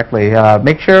it incorrectly.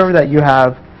 Make sure that you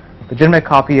have a legitimate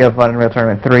copy of Unreal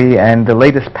Tournament 3 and the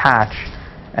latest patch,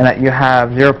 and that you have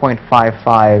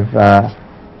 0.55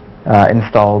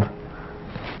 installed.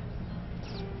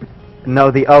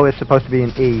 No, the O is supposed to be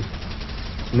an E.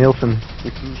 Nielsen.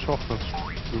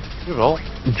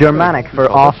 Germanic for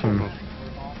awesome.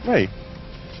 Hey.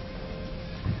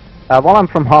 Well, I'm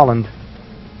from Holland.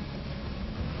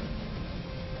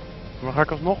 Dan ga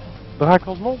ik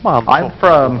alsnog maand. I'm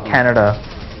from Canada.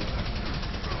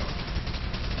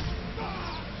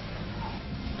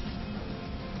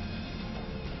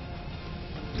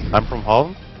 I'm from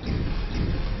Holland?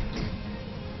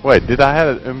 Wait, did I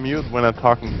have it unmute when I'm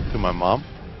talking to my mom?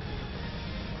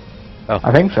 Oh.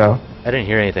 I think so. I didn't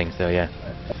hear anything, so yeah.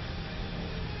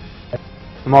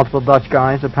 Multiple Dutch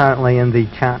guys apparently in the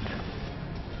chat.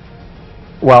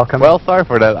 Welcome. Well, sorry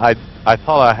for that. I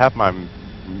thought I had my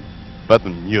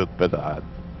button mute, but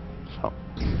so.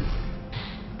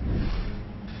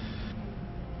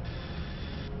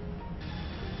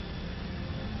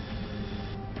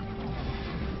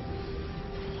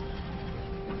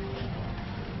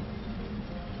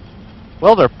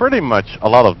 Well, there are pretty much a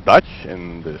lot of Dutch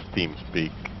in this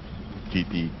TeamSpeak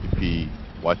GTP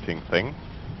watching thing.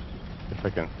 If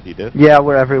I can see this. Yeah,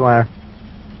 we're everywhere.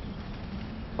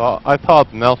 So I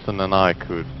thought Nelson and I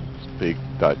could speak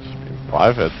Dutch in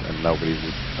private and nobody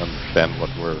would understand what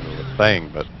we're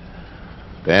saying, but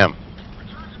damn.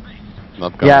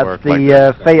 Not gonna work like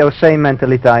it's the VOC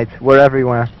mentaliteit. We're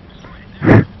everywhere.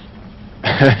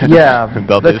 Yeah,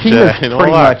 the team is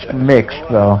pretty much mixed,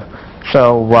 though.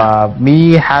 So,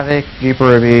 me, Havoc, Jeeper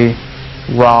Ruby,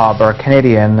 Rob are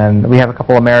Canadian, and we have a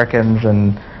couple Americans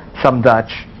and some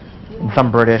Dutch and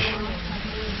some British.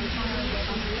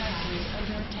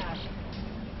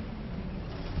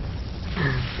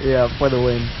 Yeah, for the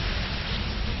win.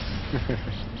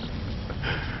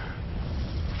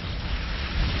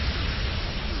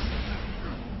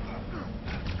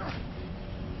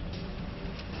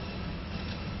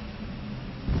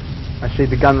 I see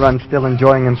the Gunrun still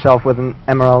enjoying himself with an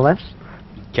MRLS.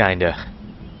 Kinda.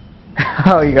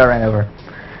 Oh, you got ran over.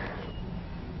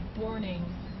 Warning.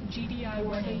 GDI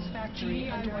weapons factory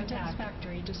under attack.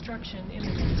 Factory destruction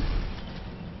imminent.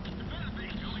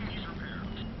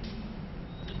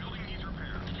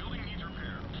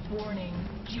 Warning.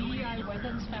 GDI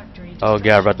weapons factory. Oh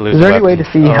god, about to lose. Is there any way to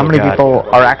see how many God. people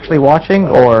are actually watching,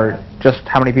 or just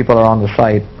how many people are on the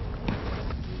site?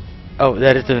 Oh,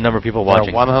 that is the number of people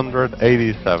watching.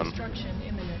 187. Destruction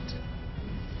imminent.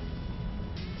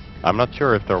 I'm not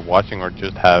sure if they're watching or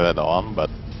just have it on, but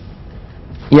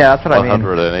Yeah, that's what I mean.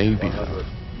 187.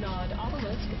 Nod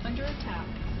obelisk under attack.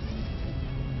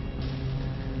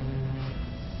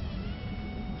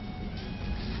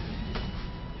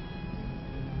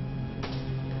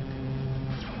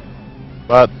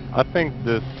 But I think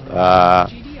this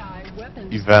GDI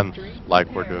weapons event, factory like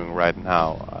we're repair. doing right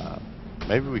now,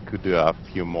 maybe we could do a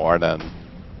few more than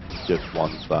just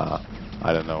once.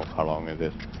 I don't know how long it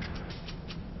is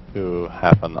to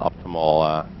have an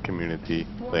optimal community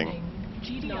thing. Warning.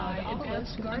 GDI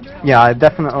advanced guard tower. Yeah, I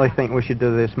definitely think we should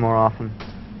do this more often.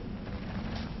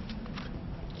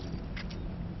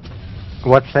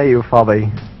 What say you,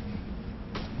 Fabi?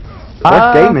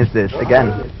 What game is this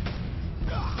again?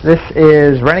 This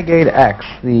is Renegade X,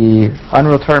 the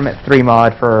Unreal Tournament 3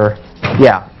 mod for,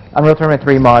 yeah, Unreal Tournament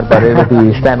 3 mod, but it will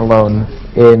be standalone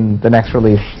in the next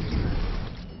release.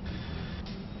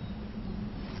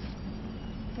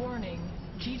 Warning.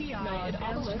 GDI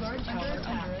advanced guard tower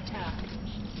under attack.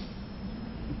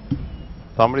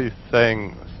 Somebody's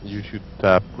saying you should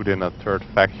put in a third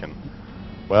faction.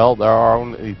 Well, there are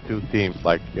only two teams,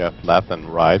 like you have left and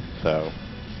right, so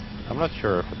I'm not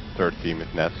sure if a third team is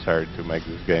necessary to make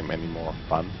this game any more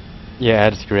fun. Yeah,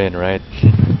 add screen, right?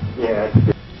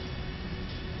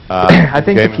 I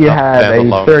think if you had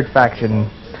a third faction,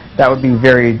 that would be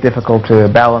very difficult to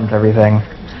balance everything.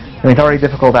 I mean, it's already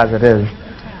difficult as it is.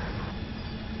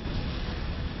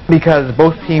 Because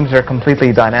both teams are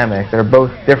completely dynamic. They're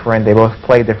both different. They both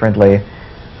play differently.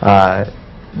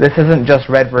 This isn't just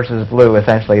red versus blue,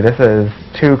 essentially. This is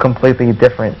two completely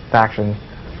different factions.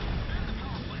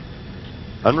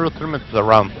 Unreal Tournament is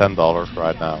around $10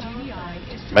 right now.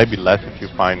 Maybe less if you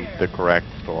find the correct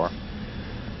store.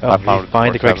 Oh, if you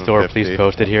find the correct store, please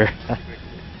post it here.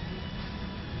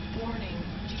 Warning.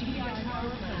 GDI power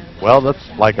plant. Well, that's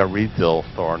like a retail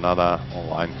store, not a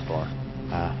online store.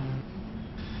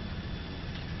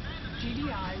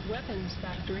 GDI weapons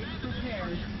factory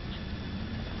prepared.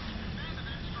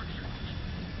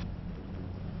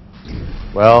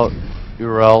 Well,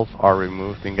 URLs are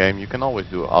removed in game. You can always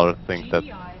do other things that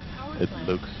GDI power it plant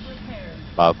looks prepared.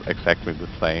 about exactly the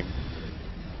same.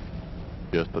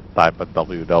 Just type a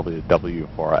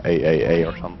www for a AAA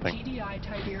or something. GDI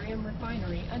Tiberium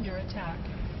refinery under attack.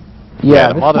 Yeah,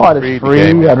 the this mod is mod free, is the free.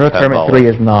 game is Unreal Tournament 3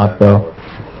 is not, though.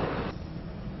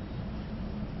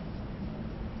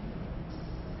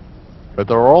 But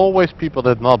there are always people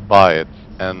that not buy it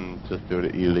and just do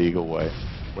it the illegal way.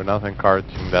 We're not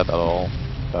encouraging that at all,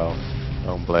 so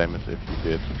don't blame us if you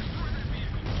did.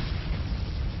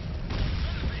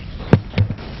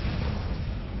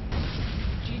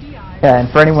 GDI Yeah, and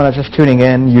for anyone that's just tuning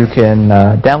in, you can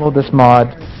download this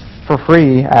mod for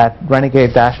free at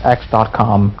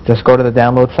renegade-x.com. Just go to the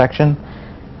download section,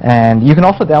 and you can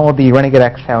also download the Renegade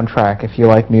X soundtrack if you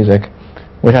like music,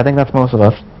 which I think that's most of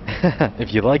us.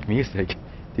 If you like music,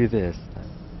 do this.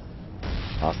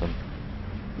 Awesome.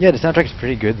 Yeah, the soundtrack's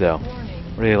pretty good though. warning.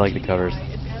 Really like the covers.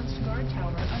 GDI advanced guard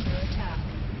tower under attack.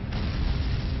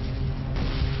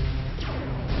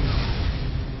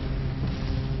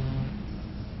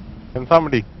 Can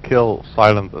somebody kill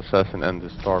Silent Assassin and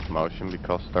Distort Motion,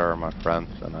 because they're my friends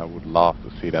and I would love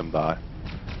to see them die.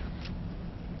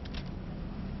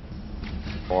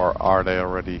 Or are they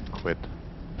already quit?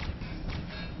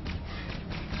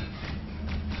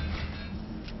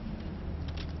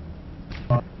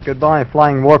 Goodbye,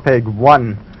 Flying Warpig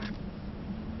 1.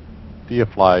 See you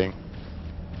flying.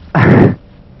 Nod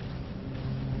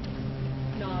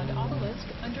obelisk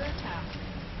under attack.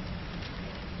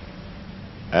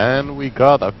 And we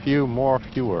got a few more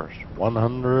viewers.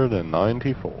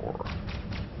 194.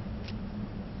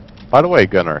 By the way,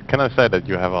 Gunnar, can I say that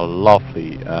you have a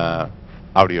lovely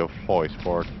audio voice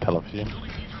for television?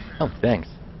 Oh, thanks.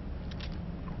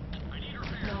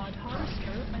 Nod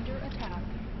harvester under attack.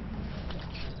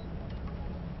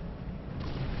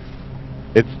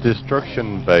 It's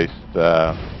destruction based.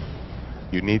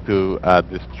 You need to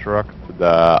destruct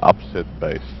the opposite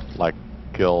base, like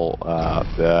kill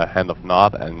the Hand of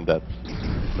Nod, and that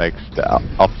makes the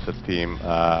opposite team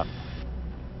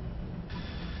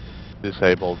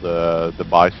disable the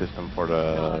buy system for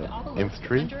the Nod obelisk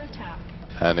infantry. under attack.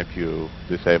 And if you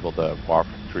disable the war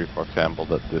factory, for example,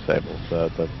 that disables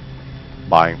the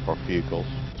buying for vehicles.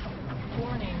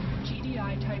 Warning.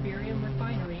 GDI Tiberium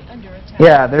refinery under attack.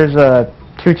 Yeah, there's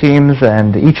two teams,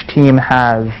 and each team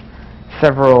has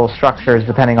several structures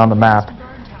depending on the map,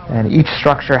 and each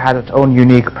structure has its own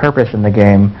unique purpose in the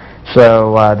game.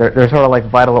 So they're sort of like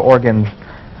vital organs.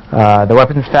 The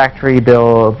weapons factory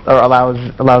allows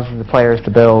the players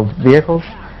to build vehicles.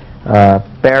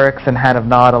 Barracks and Hand of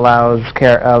Nod allows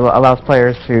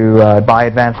players to buy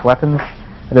advanced weapons.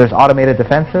 There's automated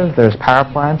defenses. There's power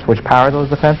plants which power those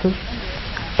defenses.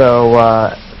 So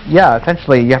yeah,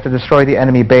 essentially you have to destroy the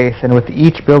enemy base, and with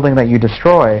each building that you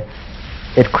destroy,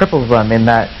 it cripples them in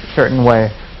that certain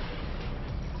way.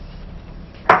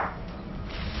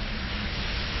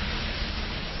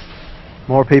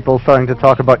 More people starting to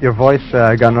talk about your voice,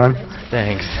 Gunrun.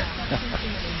 Thanks.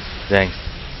 Thanks.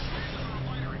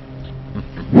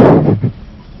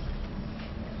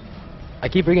 I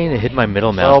keep forgetting to hit my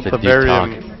middle mouse to do talk.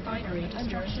 Refinery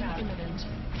under attack. Imminent.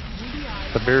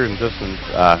 GDI Tiberium doesn't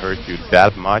hurt you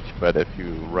that much, but if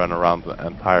you run around the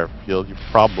entire field, you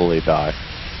probably die.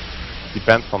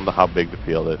 Depends on how big the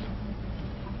field is.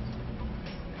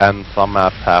 And some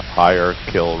maps have higher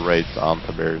kill rates on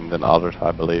Tiberian than others,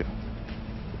 I believe.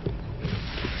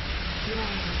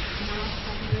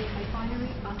 Refinery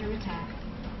under attack.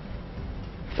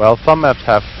 Well, some maps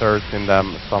have turrets in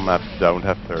them, some maps don't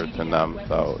have turrets in them,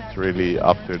 so it's really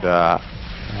up to the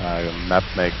map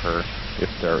maker if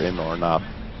they're in or not.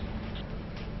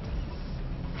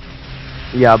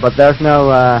 Yeah, but there's no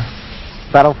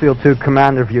Battlefield 2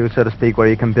 commander view, so to speak, where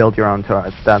you can build your own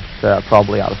turrets. That's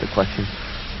probably out of the question.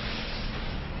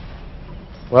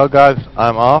 Well, guys,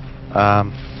 I'm off.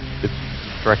 It's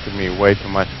distracted me way too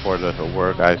much for the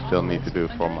work I still need to do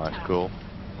for my school.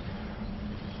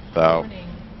 So,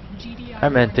 Hi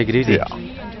man, take it easy. yeah.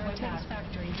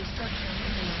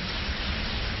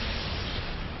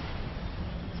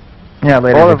 Yeah,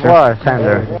 later. Au Victor. revoir,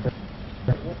 Sander.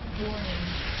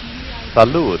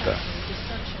 Salud.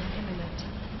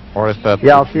 Or is that?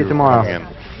 Yeah, I'll see you tomorrow. again?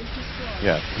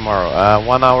 Yeah, tomorrow.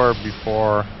 1 hour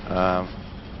before.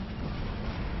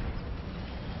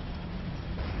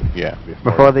 Yeah,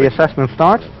 Before the assessment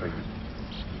starts?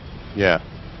 Yeah.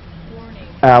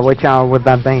 Which hour would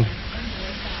that be?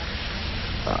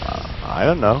 I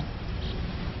don't know.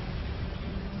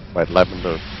 Wait, let me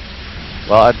look.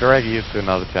 Well, I drag you to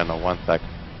another channel. 1 sec.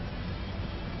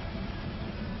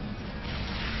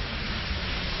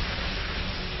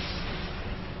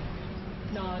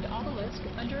 Nod obelisk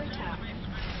under attack.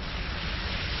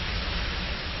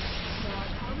 Nod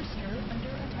harvester under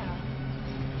attack.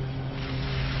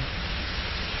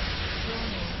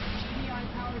 Warning, GDI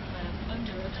power plant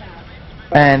under attack.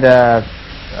 And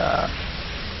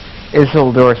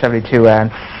Isildur72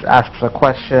 asks a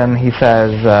question. He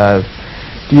says,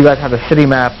 do you guys have a city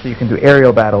map so you can do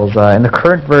aerial battles? In the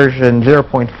current version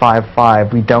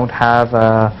 0.55, we don't have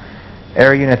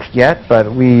air units yet,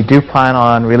 but we do plan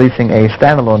on releasing a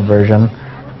standalone version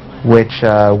which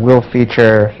will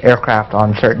feature aircraft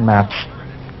on certain maps.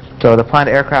 So the planned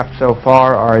aircraft so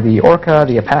far are the Orca,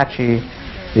 the Apache,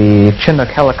 the Chinook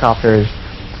helicopters,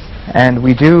 and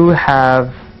we do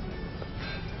have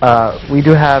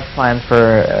plans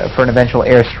for an eventual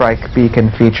airstrike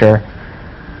beacon feature.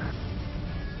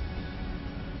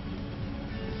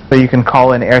 So you can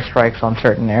call in airstrikes on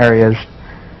certain areas.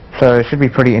 So it should be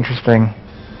pretty interesting.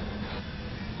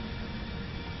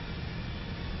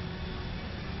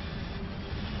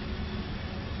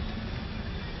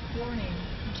 Warning,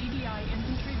 GDI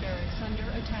infantry barracks under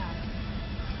attack.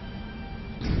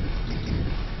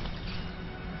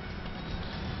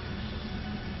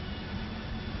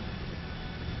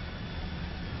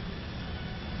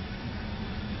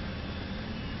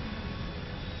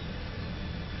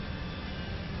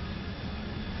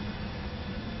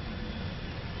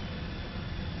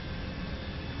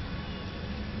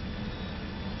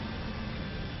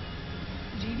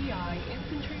 GDI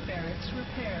infantry barracks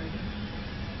repaired.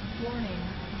 Warning,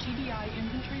 GDI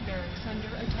infantry barracks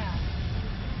under attack.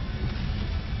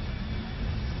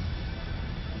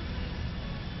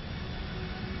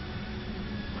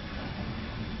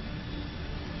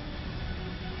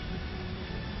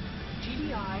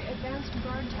 GDI advanced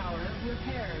guard tower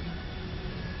repaired.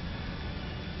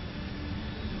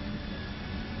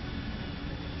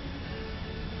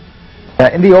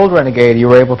 In the old Renegade, you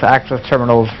were able to access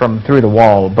terminals from through the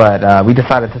wall, but we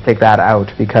decided to take that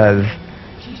out because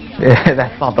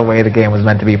that's not the way the game was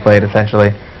meant to be played,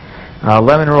 essentially.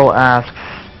 Lemon Roll asks,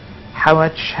 how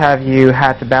much have you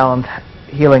had to balance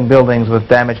healing buildings with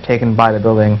damage taken by the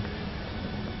building?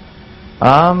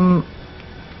 I'm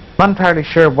not entirely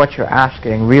sure what you're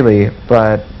asking, really,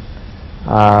 but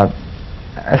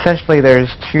essentially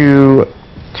there's two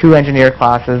engineer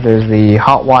classes. There's the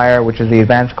Hotwire, which is the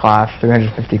advanced class,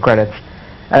 350 credits,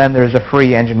 and then there's the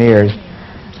free engineers.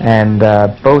 And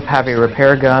both have a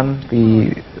repair gun.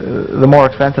 The more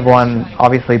expensive one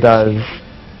obviously does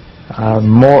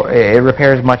more. It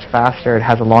repairs much faster. It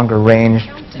has a longer range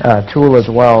tool as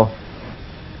well.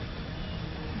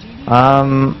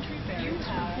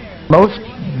 Most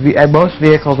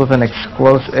vehicles with an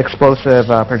explosive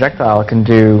projectile can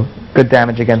do good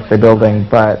damage against the building,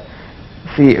 but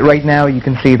see, right now you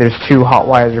can see there's two hot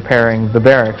wires repairing the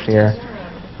barracks here,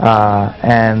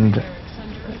 and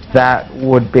that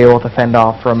would be able to fend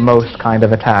off from most kind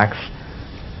of attacks.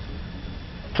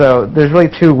 So there's really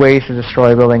two ways to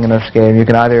destroy a building in this game. You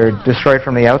can either destroy it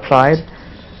from the outside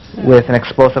with an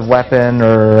explosive weapon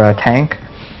or a tank,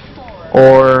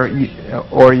 or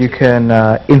you can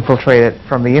infiltrate it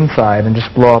from the inside and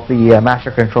just blow up the master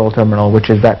control terminal, which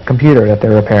is that computer that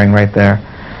they're repairing right there.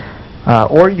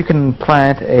 Or you can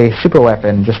plant a super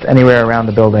weapon just anywhere around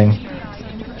the building.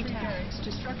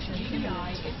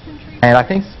 And I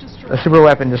think the super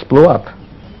weapon just blew up.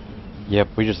 Yep,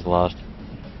 we just lost.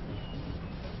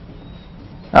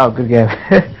 Oh, good game.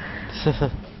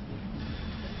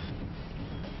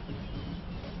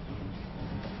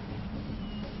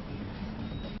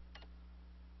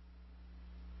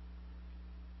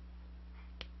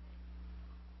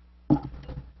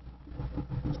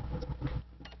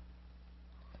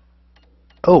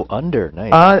 Oh, under,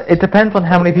 nice. It depends on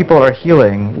how many people are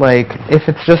healing. Like, if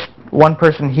it's just one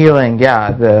person healing,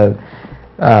 yeah, the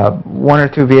one or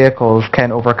two vehicles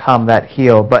can overcome that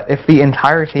heal. But if the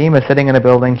entire team is sitting in a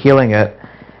building healing it,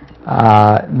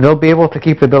 they'll be able to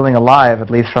keep the building alive, at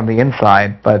least from the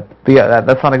inside. But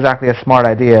that's not exactly a smart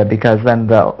idea, because then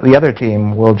the other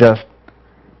team will just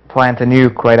plant a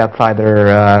nuke right outside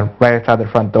their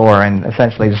front door and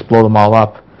essentially just blow them all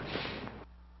up.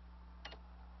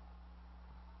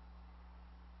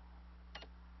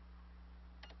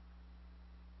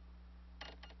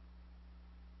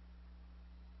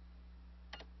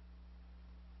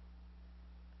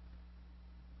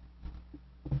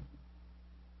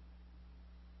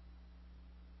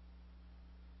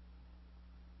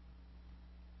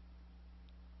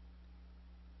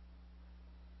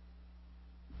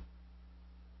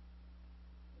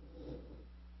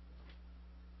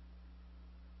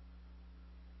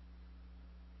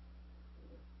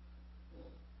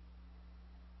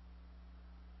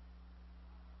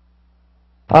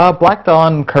 Black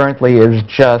Dawn currently is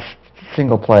just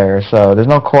single player, so there's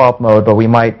no co-op mode, but we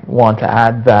might want to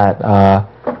add that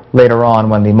later on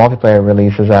when the multiplayer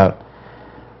release is out.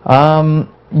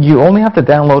 You only have to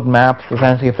download maps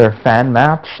essentially if they're fan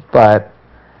maps, but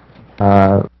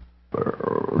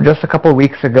just a couple of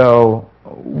weeks ago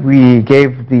we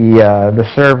gave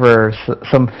the server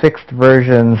some fixed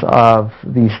versions of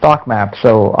the stock map,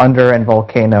 so Under and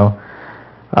Volcano.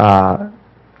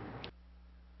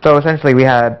 So essentially we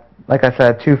had, like I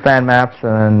said, 2 fan maps,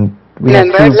 and we had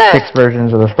 2 fixed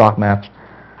versions of the stock maps.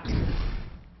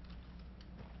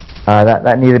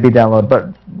 That need to be downloaded,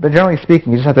 but generally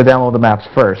speaking, you just have to download the maps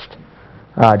first,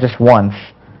 just once,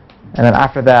 and then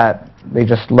after that, they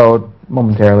just load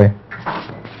momentarily.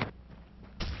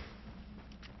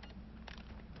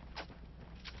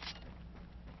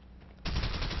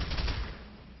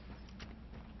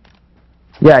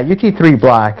 Yeah, UT3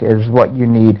 Black is what you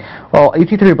need. Well,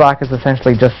 UT3 Black is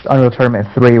essentially just Unreal Tournament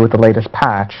 3 with the latest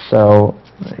patch, so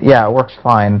yeah, it works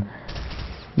fine.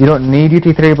 You don't need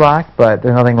UT3 Black, but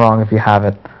there's nothing wrong if you have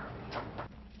it.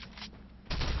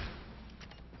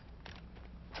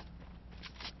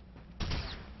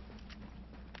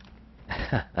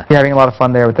 You're having a lot of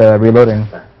fun there with the reloading.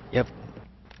 Yep.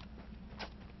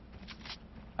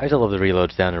 I used to love the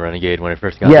reloads down in Renegade when I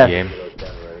first got the game.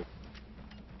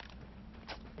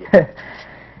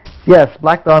 Yes,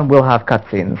 Black Dawn will have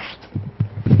cutscenes.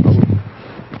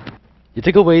 You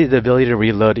took away the ability to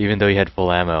reload even though you had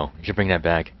full ammo. You should bring that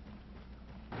back.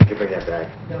 I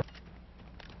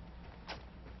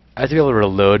have to be able to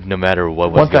reload no matter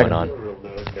what was going on.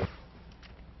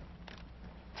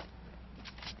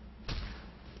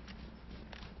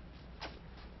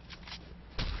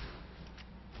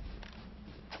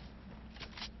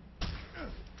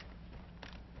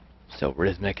 So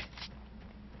rhythmic.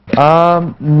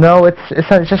 No,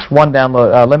 it's just one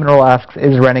download. Liminal asks,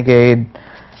 is Renegade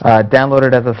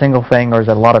downloaded as a single thing, or is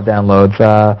it a lot of downloads?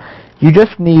 You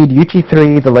just need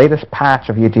UT3, the latest patch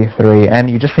of UT3, and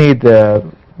you just need the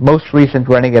most recent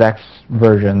Renegade X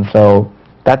version, so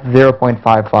that's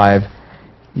 0.55.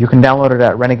 You can download it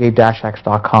at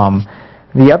renegade-x.com.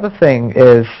 The other thing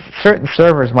is certain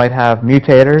servers might have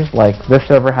mutators, like this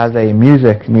server has a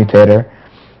music mutator,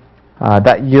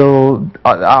 that you'll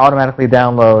automatically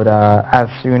download as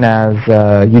soon as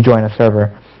you join a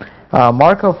server.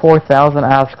 Marco4000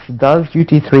 asks, does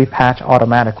UT3 patch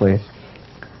automatically?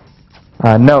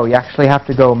 No, you actually have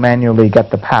to go manually get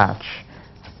the patch.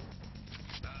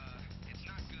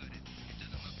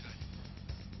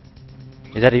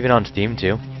 Is that even on Steam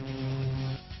too?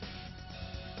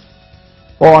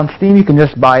 Well, on Steam you can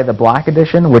just buy the Black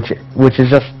Edition, which is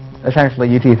just essentially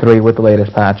UT3 with the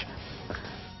latest patch.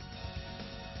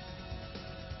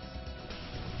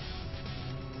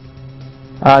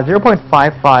 Uh,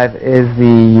 0.55 is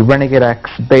the Renegade X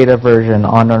beta version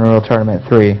on Unreal Tournament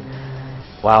 3.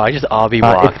 Wow, I just obby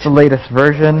walked. It's the latest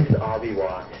version.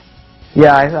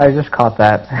 Yeah, I just caught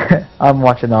that. I'm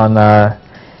watching on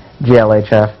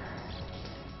GLHF.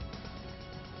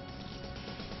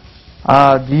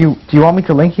 Do you want me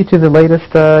to link you to the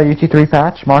latest UT3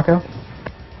 patch, Marco?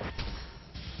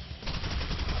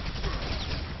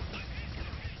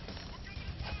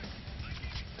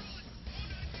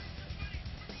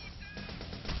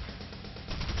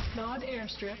 Nod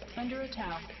airstrip under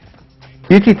attack.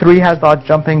 UT3 has dodge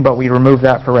jumping, but we removed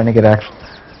that for Renegade X.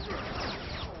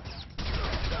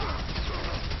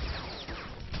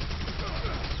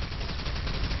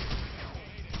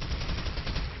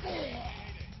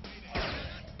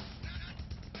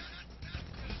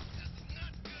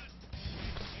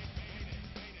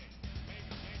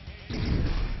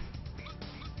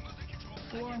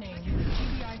 Warning.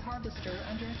 GDI harvester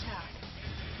under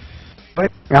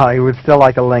attack. Oh, he would still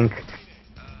like a link.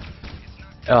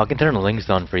 Oh, I can turn the links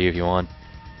on for you if you want.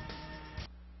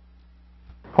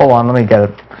 Hold on, let me get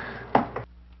it.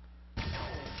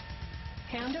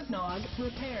 Hand of Nod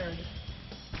repaired.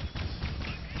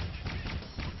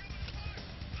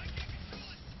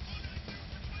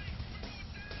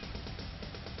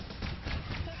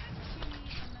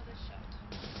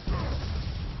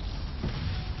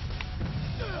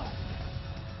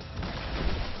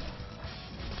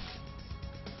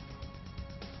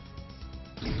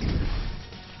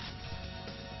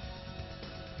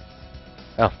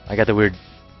 Oh, I got the weird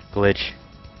glitch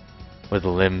with the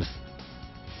limbs.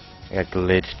 I got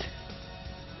glitched.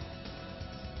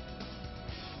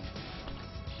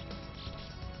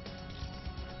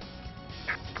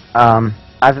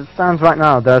 As it stands right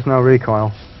now, there's no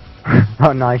recoil.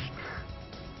 Oh, nice.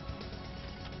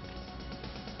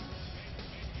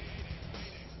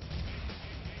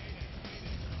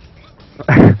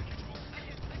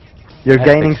 You're I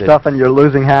gaining fixed it. stuff and you're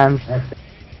losing hands. Warning.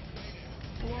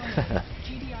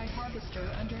 GDI harvester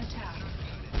under attack.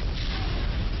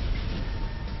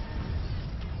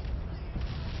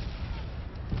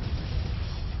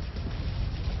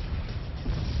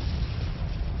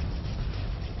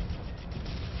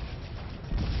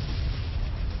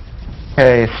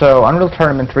 Okay, so Unreal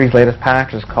Tournament 3's latest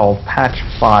patch is called Patch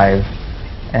 5,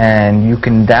 and you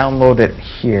can download it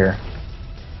here.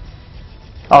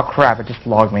 Oh crap, it just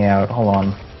logged me out. Hold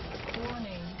on.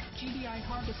 Warning. GDI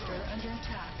harvester under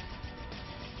attack.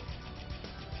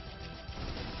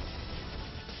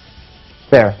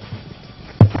 There.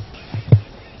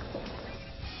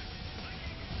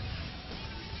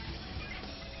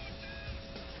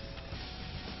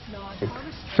 Nod harvester.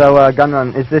 So,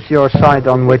 Gunrun, is this your site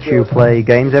on which you play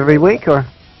games every week, or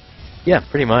Yeah,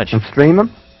 pretty much. and stream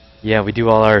them? Yeah, we do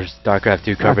all our StarCraft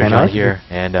 2 coverage Okay, on nice. here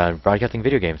and broadcasting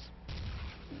video games.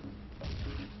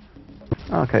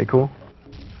 Okay, cool.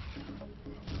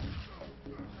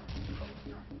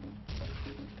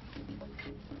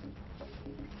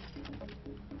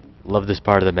 Love this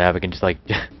part of the map. I can just like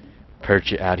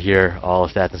perch out here, all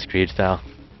Assassin's Creed style.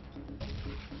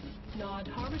 Nod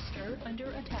harvester under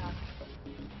attack.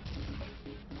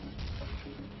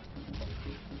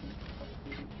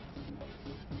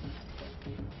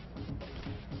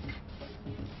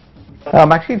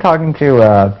 I'm actually talking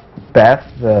to Beth,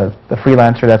 the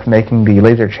freelancer that's making the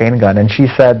laser chain gun, and she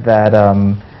said that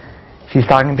she's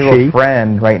talking to She? a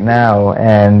friend right now,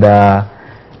 and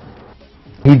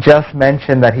he just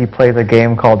mentioned that he plays a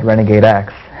game called Renegade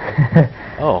X.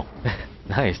 Oh,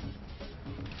 nice.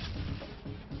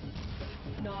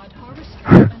 Nod harvester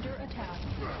under attack.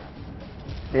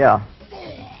 Yeah.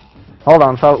 Hold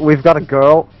on, so we've got a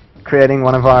girl creating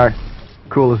one of our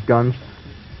coolest guns.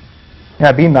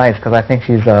 Yeah, be nice, because I think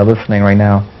she's listening right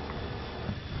now.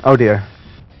 Oh dear.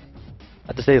 I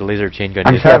have to say the laser chain gun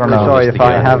I'm is terribly know. sorry just if to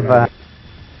I get have But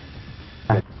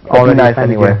already be nice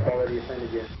offended anyway.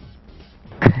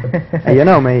 you. You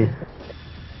know me.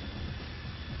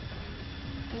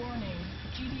 Warning.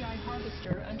 GDI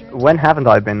harvester under attack. When haven't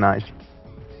I been nice?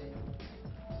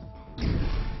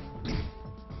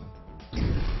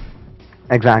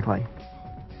 Exactly.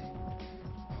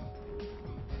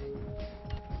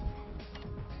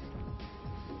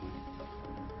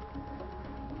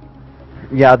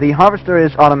 Yeah, the harvester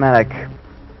is automatic.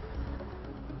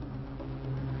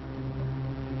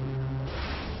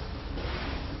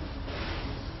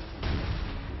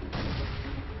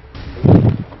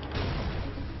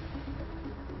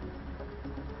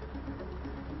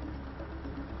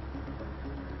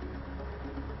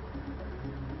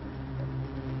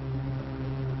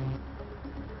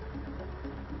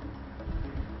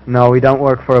 No, we don't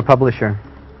work for a publisher.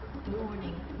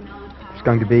 Warning. Nod It's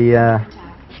going to be a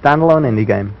standalone indie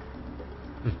game.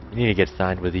 You need to get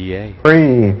signed with EA.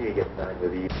 Free.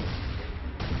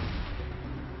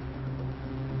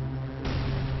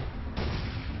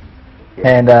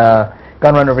 And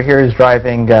Gunrun over here is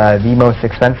driving the most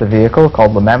expensive vehicle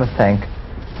called the Mammoth Tank.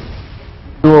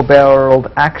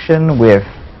 Dual-barreled action with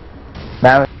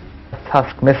Mammoth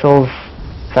Tusk missiles,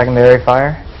 secondary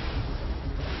fire.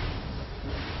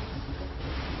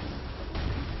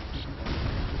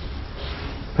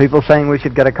 People saying we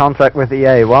should get a contract with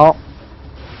EA. Well,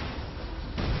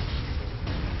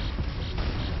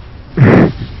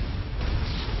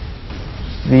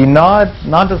 The Nod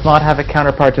does not have a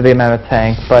counterpart to the Mammoth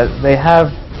Tank, but they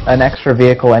have an extra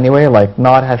vehicle anyway. Like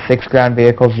Nod has 6 ground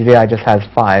vehicles, GDI just has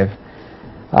 5.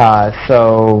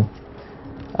 So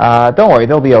don't worry,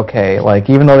 they'll be okay. Like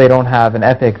even though they don't have an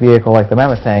epic vehicle like the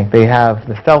Mammoth Tank, they have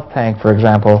the Stealth Tank, for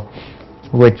example,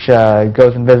 which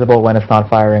goes invisible when it's not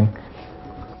firing.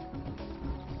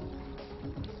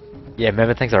 Yeah,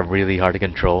 mammoth tanks are really hard to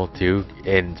control too,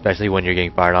 and especially when you're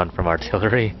getting fired on from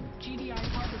artillery GDI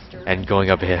harvester. and going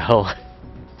uphill.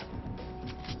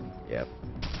 Yep.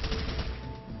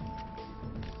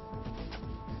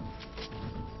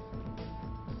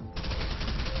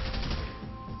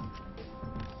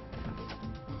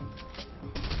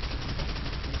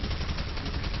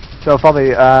 So probably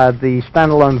the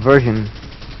standalone version.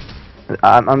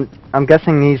 I'm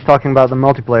guessing he's talking about the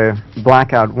multiplayer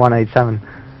Blackout 187.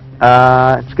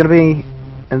 It's gonna be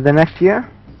in the next year.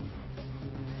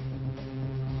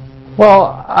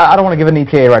 Well, I don't want to give an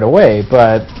ETA right away,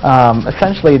 but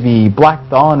essentially the Black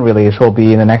Dawn release will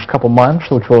be in the next couple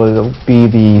months, which will be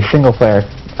the single-player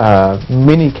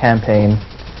mini campaign.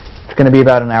 It's going to be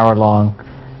about an hour-long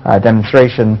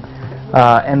demonstration,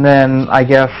 and then I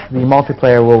guess the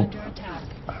multiplayer will,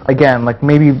 again, like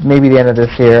maybe the end of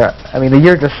this year. I mean, the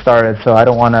year just started, so I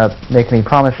don't want to make any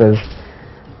promises,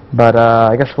 but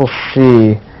I guess we'll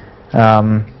see.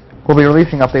 We'll be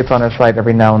releasing updates on our site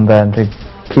every now and then to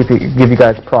give you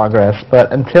guys progress, but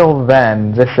until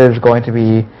then, this is going to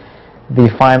be the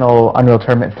final Unreal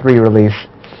Tournament 3 release.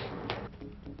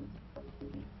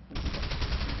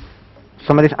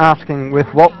 Somebody's asking, with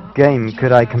what game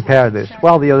could I compare this?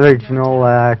 Well, the original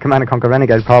Command & Conquer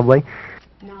Renegade, probably.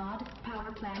 Nod,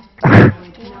 power plant.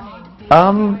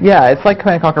 Yeah, it's like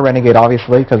Command & Conquer Renegade,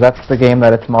 obviously, because that's the game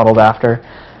that it's modeled after.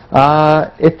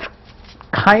 It's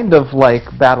kind of like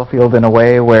Battlefield in a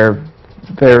way, where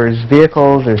there's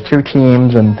vehicles, there's two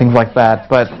teams, and things like that.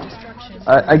 But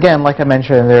again, like I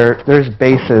mentioned, there's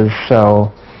bases,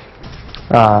 so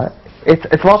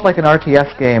it's a lot like an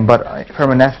RTS game, but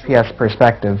from an FPS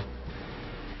perspective.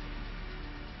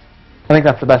 I think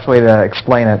that's the best way to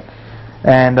explain it.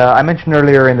 And I mentioned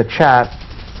earlier in the chat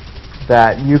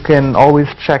that you can always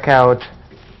check out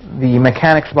the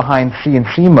mechanics behind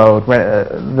CNC mode,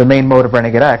 the main mode of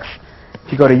Renegade X.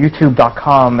 If you go to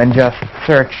youtube.com and just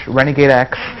search Renegade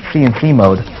X CNC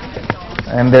mode,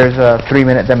 and there's a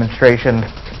 3-minute demonstration.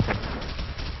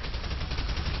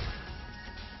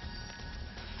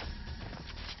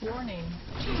 Warning.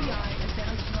 GDI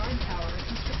advanced guard tower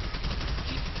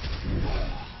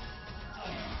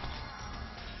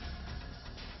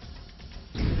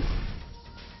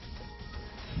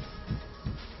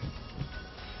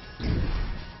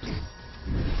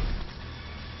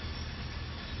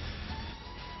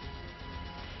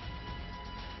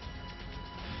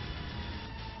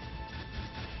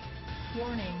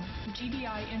Warning.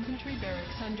 GDI infantry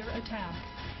barracks under attack.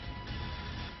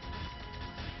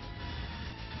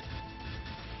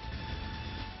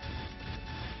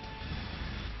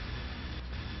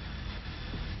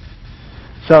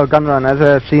 So, Gunrun, as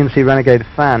a CNC Renegade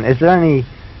fan, is there any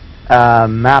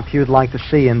map you'd like to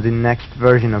see in the next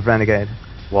version of Renegade?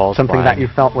 Walls Something flying. that you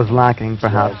felt was lacking,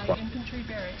 perhaps? GDI infantry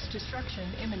barracks destruction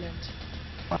imminent.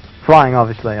 Flying,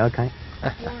 obviously, okay.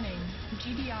 Warning.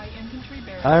 GDI infantry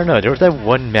barracks. I don't know, there was that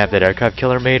one map that Aircraft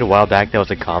Killer made a while back that was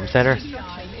a comm center.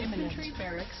 GDI infantry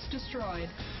barracks destroyed.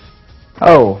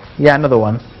 Oh, yeah, another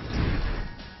one.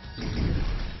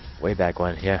 Way back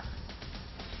when, yeah.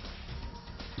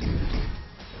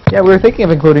 Yeah, we were thinking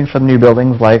of including some new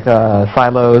buildings like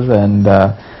silos and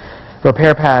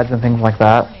repair pads and things like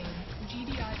that.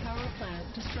 GDI power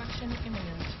plant destruction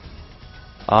imminent.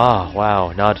 Ah,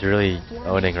 wow, Nod's really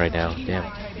owning right now, damn.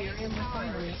 Tiberium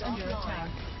refineries under attack.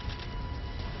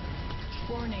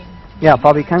 Warning. Yeah,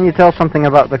 Bobby, can you tell something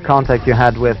about the contact you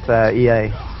had with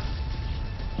EA?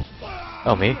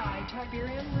 Oh, me?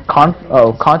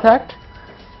 Tiberium Contact?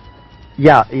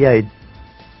 Yeah, EA.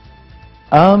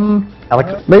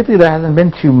 Alex, lately there hasn't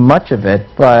been too much of it,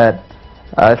 but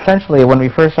essentially when we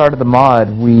first started the mod,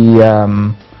 we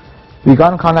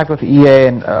got in contact with EA,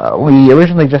 and we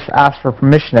originally just asked for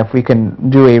permission if we can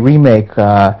do a remake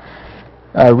mod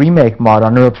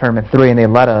on Unreal Tournament 3, and they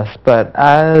let us. But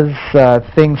as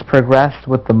things progressed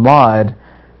with the mod,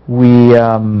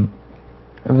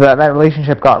 that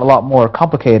relationship got a lot more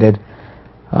complicated.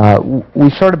 We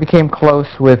sort of became close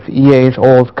with EA's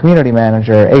old community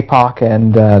manager, APOC,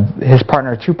 and his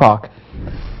partner, Tupac.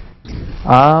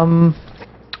 And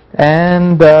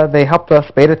they helped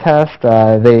us beta test.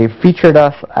 They featured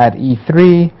us at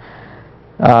E3.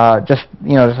 Just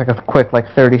like a quick,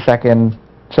 30-second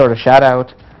sort of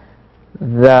shout-out.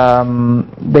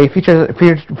 They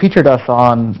featured us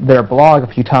on their blog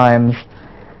a few times.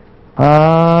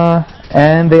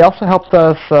 And they also helped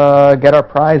us get our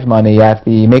prize money at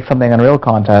the Make Something Unreal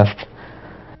contest.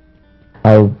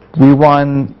 We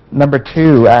won number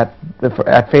 2 at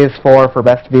Phase 4 for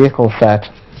Best Vehicle Set,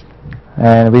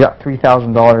 and we got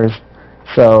 $3,000.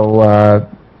 So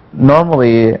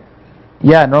normally,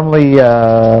 yeah, normally,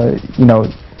 you know,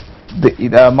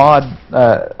 a mod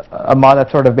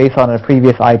that's sort of based on a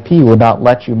previous IP would not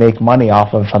let you make money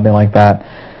off of something like that.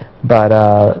 But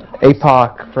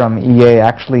APOC from EA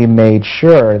actually made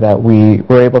sure that we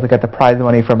were able to get the prize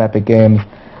money from Epic Games.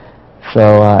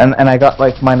 So and I got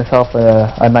like myself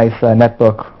a nice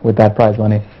netbook with that prize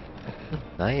money.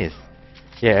 Nice.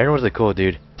 Yeah, Aaron was a cool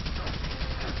dude.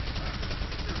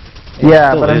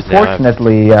 Yeah, Still but is now.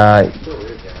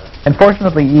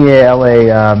 unfortunately, EA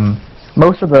LA,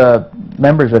 most of the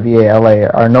members of EA LA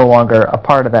are no longer a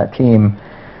part of that team.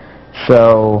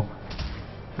 So,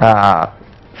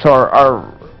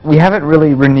 we haven't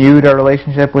really renewed our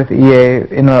relationship with EA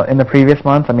in the previous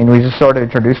months. I mean, we just sort of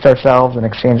introduced ourselves and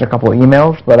exchanged a couple of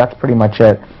emails, but that's pretty much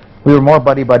it. We were more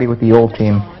buddy-buddy with the old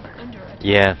team.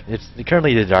 Yeah, it's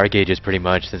currently the Dark Ages pretty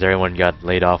much, since everyone got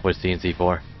laid off with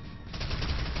CNC4.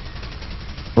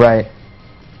 Right.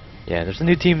 Yeah, there's a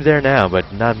new team there now,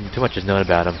 but not too much is known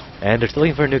about them. And they're still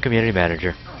looking for a new community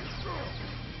manager.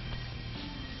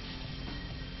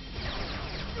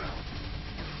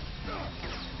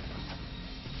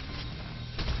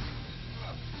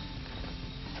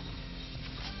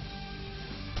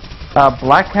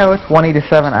 Blackout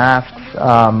 187 asks,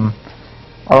 are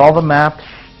all the maps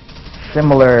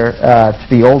similar to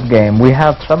the old game? We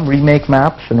have some remake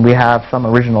maps and we have some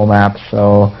original maps.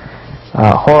 So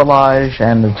Horolage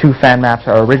and the 2 fan maps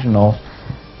are original,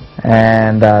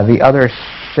 and the other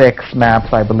 6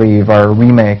 maps, I believe, are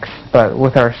remakes. But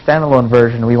with our standalone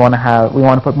version, we want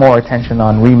to put more attention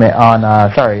on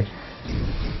sorry,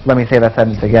 let me say that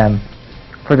sentence again.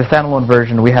 For the standalone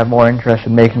version, we have more interest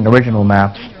in making original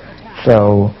maps.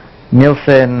 So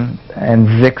Nielsen and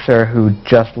Zixer, who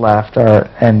just left,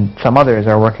 and some others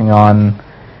are working on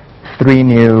 3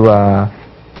 new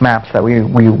maps that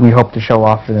we hope to show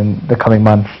off in the coming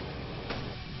months.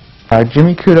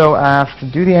 Jimmy Kudo asked,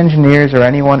 do the engineers or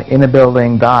anyone in a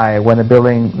building die when the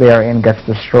building they are in gets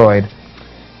destroyed?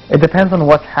 It depends on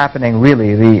what's happening,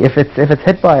 really. If it's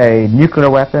hit by a nuclear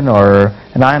weapon or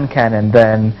an ion cannon,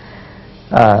 then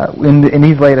in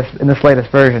this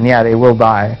latest version, yeah, they will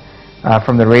die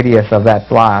from the radius of that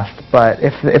blast. But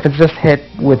if it's just hit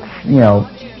with, you know,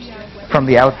 from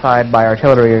the outside by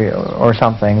artillery or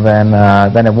something, then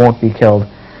it won't be killed.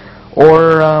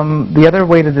 Or the other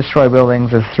way to destroy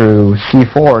buildings is through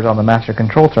C4s on the master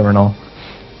control terminal.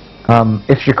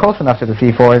 If you're close enough to the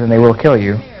C4s, then they will kill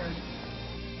you.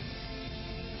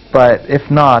 But if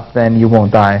not, then you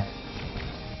won't die.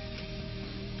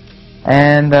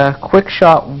 And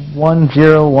Quickshot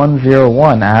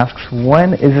 10101 asks,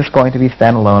 when is this going to be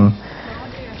standalone?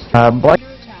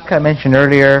 Like I mentioned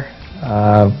earlier,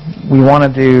 we want to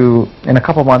do, in a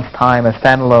couple months' time, a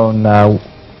standalone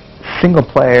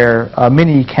single-player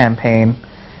mini campaign.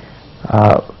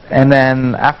 And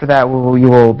then after that, we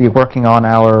will be working on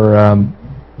our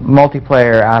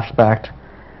multiplayer aspect.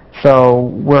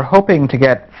 So we're hoping to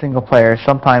get single-player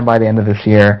sometime by the end of this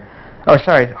year. Oh,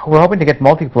 sorry, we're hoping to get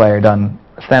multiplayer done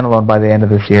standalone by the end of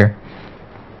this year.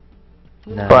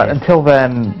 Nice. But until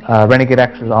then, Renegade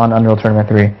X is on Unreal Tournament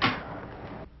 3.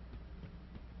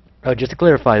 Oh, just to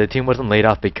clarify, the team wasn't laid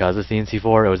off because of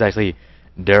CNC4. It was actually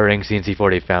during CNC4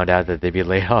 they found out that they'd be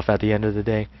laid off at the end of the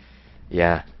day.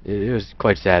 Yeah, it was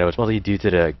quite sad. It was mostly due to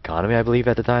the economy, I believe,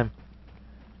 at the time.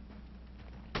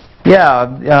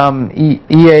 Yeah,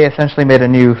 EA essentially made a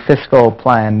new fiscal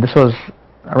plan. This was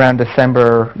around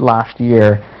December last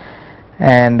year,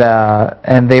 and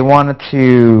they wanted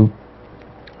to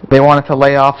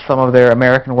lay off some of their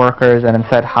American workers and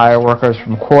instead hire workers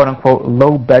from quote-unquote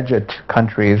low-budget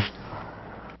countries,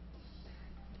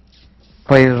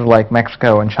 places like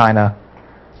Mexico and China.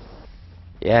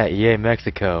 Yeah, EA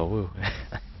Mexico. Woo.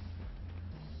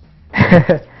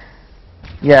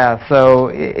 Yeah, so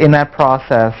in that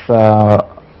process,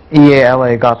 EA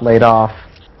LA got laid off.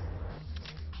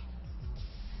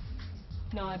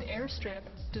 Nod airstrip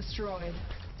destroyed.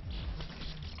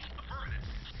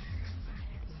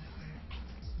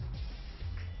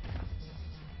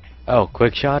 Oh,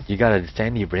 quick shot? You got a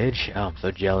sandy bridge? Oh, I'm so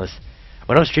jealous.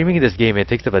 When I'm streaming this game, it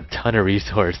takes up a ton of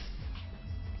resource.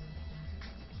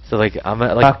 So like, I'm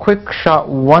at like... Quick shot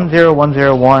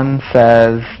 10101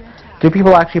 says, do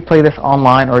people actually play this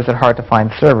online, or is it hard to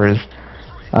find servers?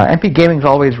 MP Gaming's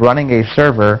always running a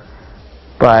server,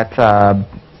 but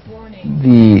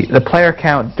the player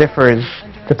count differs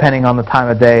depending on the time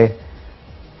of day.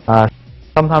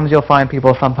 Sometimes you'll find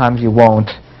people, sometimes you won't.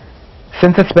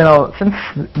 Since this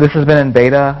has been in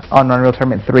beta on Unreal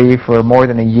Tournament 3 for more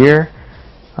than a year,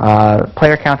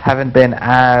 player counts haven't been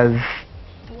as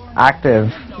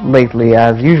active lately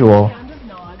as usual.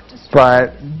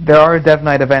 But there are Dev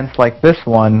Night events like this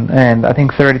one, and I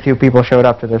think 32 people showed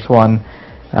up to this one.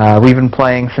 We've been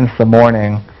playing since the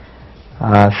morning,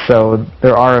 so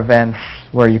there are events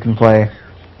where you can play.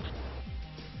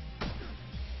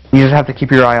 You just have to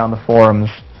keep your eye on the forums.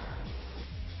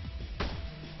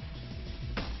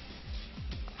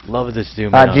 Love this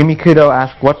zoom in. Jimmy Kudo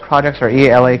asked, what projects are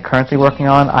EALA currently working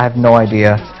on? I have no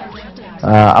idea.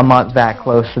 I'm not that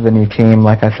close to the new team,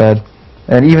 like I said.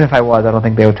 And even if I was, I don't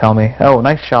think they would tell me. Oh,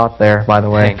 nice shot there, by the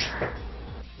way. Thanks.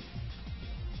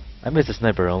 I miss the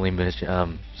sniper-only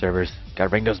servers. Gotta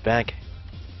bring those back.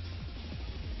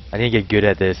 I need to get good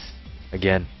at this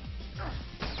again.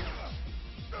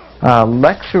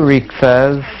 Lexurik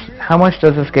says, how much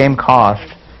does this game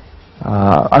cost?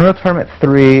 Unreal Tournament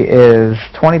 3 is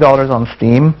 $20 on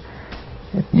Steam.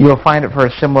 You'll find it for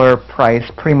a similar price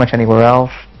pretty much anywhere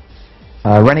else.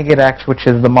 Renegade X, which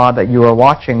is the mod that you are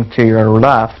watching to your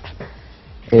left,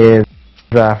 is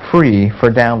free for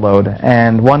download,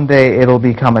 and one day it'll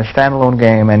become a standalone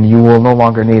game and you will no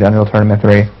longer need Unreal Tournament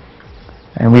 3.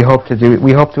 And we hope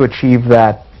to achieve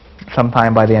that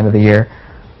sometime by the end of the year.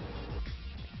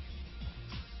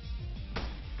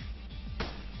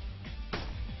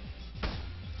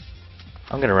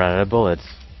 I'm gonna run out of bullets.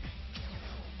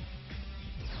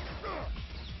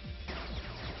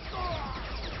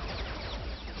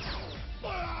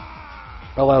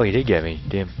 Oh wow, he did get me.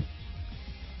 Damn.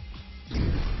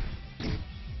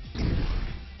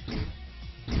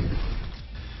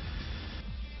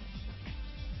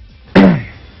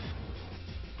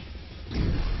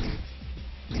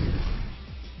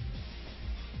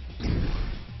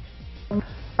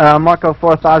 Marco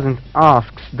 4000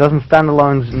 asks, doesn't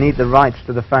standalones need the rights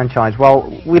to the franchise?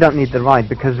 Well, we don't need the right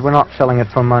because we're not selling it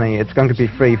for money. It's going to be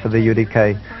free for the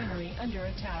UDK. Refinery under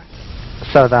attack.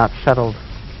 So that's settled.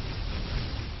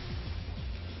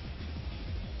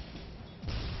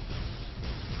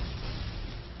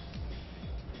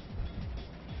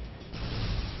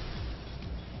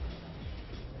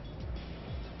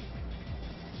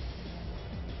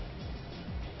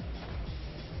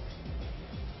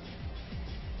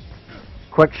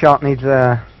 Quick shot needs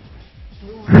a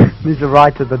needs a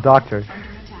ride to the doctor.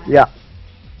 Yeah.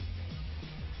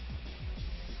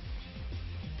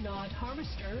 Nod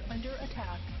harvester under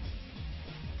attack.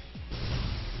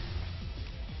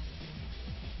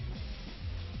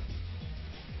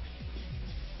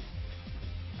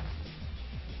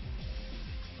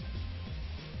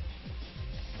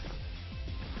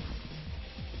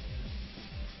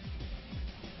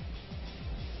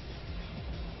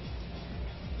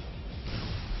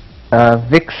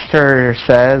 Vixter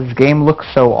says, game looks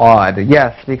so odd.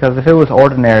 Yes, because if it was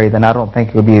ordinary, then I don't think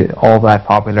it would be all that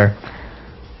popular.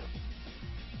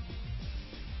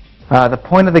 The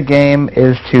point of the game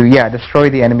is to, destroy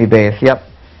the enemy base. Yep.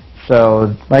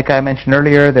 So, like I mentioned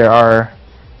earlier, there are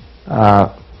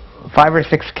 5 or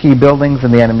 6 key buildings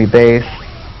in the enemy base.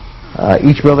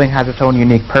 Each building has its own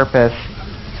unique purpose.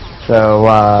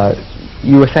 So,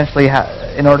 you essentially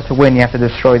in order to win, you have to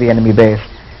destroy the enemy base.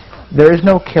 There is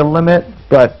no kill limit,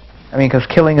 but, because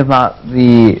killing is not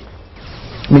the...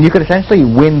 you could essentially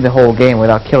win the whole game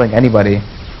without killing anybody.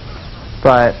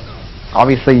 But,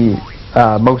 obviously,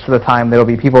 most of the time there will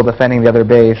be people defending the other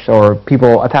base or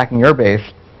people attacking your base.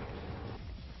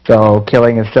 So,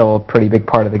 killing is still a pretty big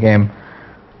part of the game.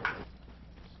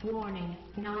 Warning.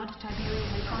 Nod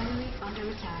Tiberium refinery under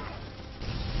attack.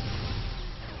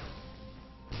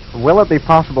 Will it be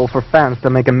possible for fans to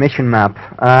make a mission map?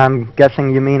 I'm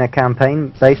guessing you mean a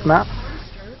campaign-based map?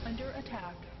 Harvester under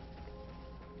attack.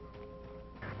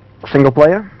 Single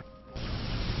player?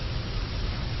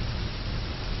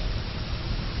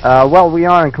 Well, we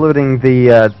are including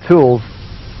the tools,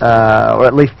 or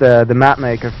at least the map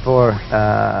maker for,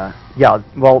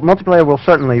 multiplayer will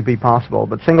certainly be possible,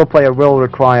 but single player will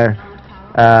require,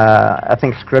 I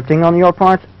think, scripting on your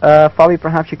part. Fabi,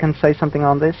 perhaps you can say something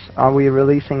on this. Are we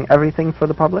releasing everything for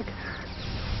the public?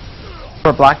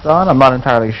 For Black Dawn, I'm not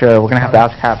entirely sure. We're going to have to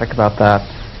ask Havoc about that.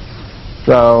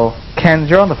 So, Ken,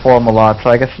 you're on the forum a lot, so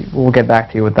I guess we'll get back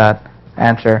to you with that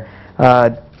answer.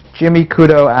 Jimmy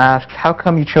Kudo asks, how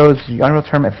come you chose Unreal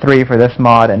Tournament 3 for this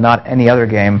mod and not any other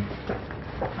game?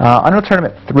 Unreal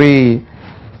Tournament 3,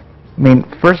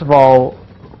 first of all,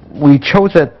 we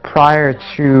chose it prior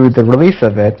to the release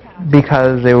of it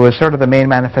because it was sort of the main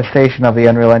manifestation of the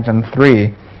Unreal Engine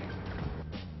 3.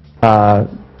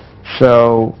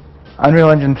 So, Unreal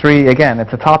Engine 3, again,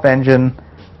 it's a top engine.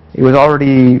 It was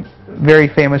already very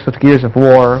famous with Gears of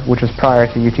War, which was prior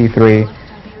to UT3.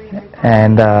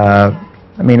 And,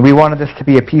 we wanted this to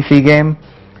be a PC game,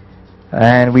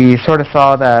 and we sort of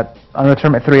saw that Unreal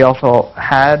Tournament 3 also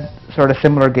had sort of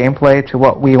similar gameplay to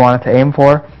what we wanted to aim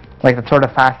for, like the sort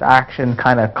of fast action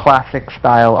kind of classic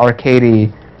style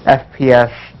arcadey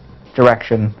FPS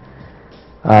direction.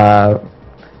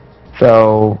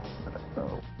 So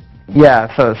yeah,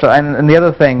 and the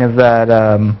other thing is that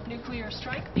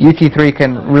UT3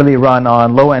 can really run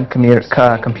on low-end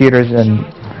computers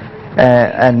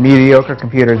and mediocre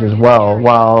computers as well,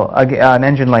 while an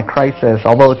engine like Crysis,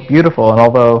 although it's beautiful and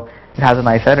although it has a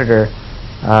nice editor,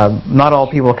 not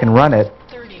all people can run it.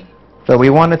 So we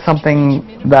wanted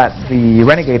something that the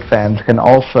Renegade fans can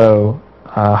also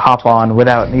hop on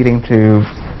without needing to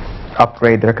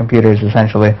upgrade their computers,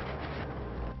 essentially.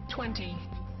 20.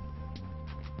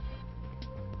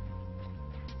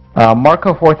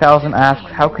 Marco 4000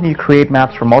 asks, how can you create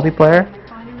maps for multiplayer?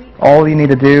 All you need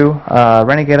to do,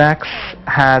 Renegade X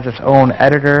has its own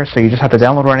editor, so you just have to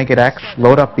download Renegade X,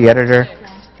 load up the editor,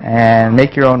 and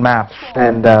make your own maps.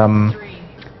 And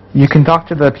you can talk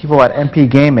to the people at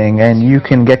MP Gaming, and you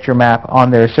can get your map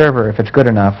on their server if it's good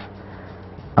enough.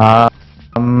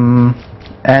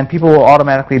 And people will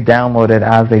automatically download it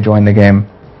as they join the game.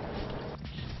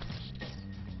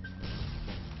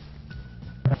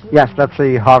 Yes, that's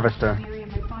the Harvester.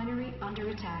 Refinery under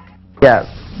attack. Yeah,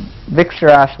 Vixter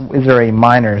asks, is there a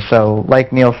miner? So,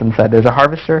 like Nielsen said, there's a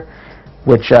harvester,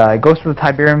 which goes to the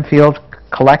Tiberium field,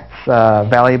 collects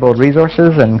valuable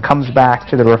resources, and comes back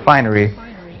to the refinery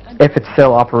if it's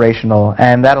still operational.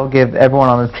 And that'll give everyone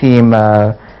on the team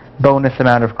a bonus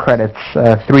amount of credits,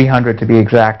 300 to be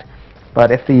exact. But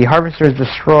if the harvester is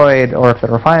destroyed, or if the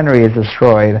refinery is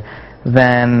destroyed,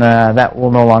 then that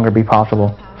will no longer be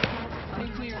possible.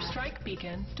 Nuclear strike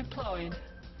beacon deployed.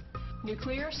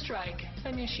 Nuclear strike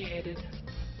initiated.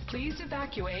 Please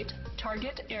evacuate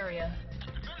target area.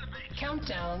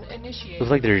 Countdown initiated.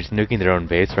 Looks like they're just nuking their own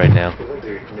base right now.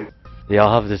 They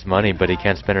all have this money, but he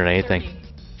can't spend it on anything. 30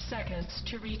 seconds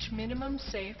to reach minimum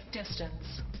safe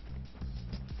distance.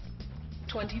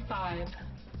 25.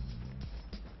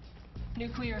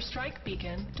 Nuclear strike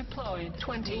beacon deployed.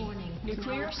 20.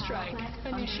 Nuclear strike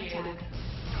initiated.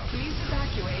 Please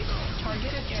evacuate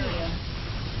target area.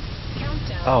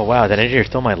 Countdown. Oh wow, that engineer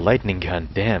stole my lightning gun.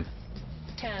 Damn.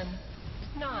 10.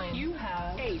 9. You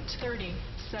have 30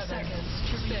 seconds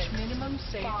to reach minimum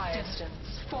safe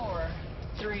distance. 4.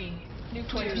 3.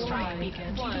 Nuclear strike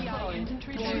beacon. 1.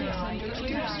 Infantry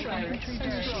nuclear strike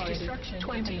destroyed.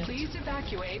 20. Please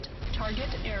evacuate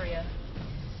target area.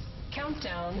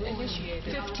 Countdown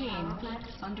initiated. 15.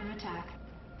 Plant under attack.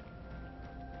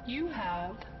 You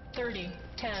have 10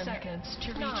 seconds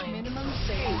to reach minimum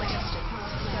safe distance.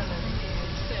 7,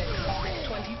 6,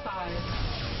 25.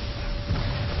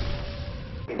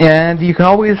 And you can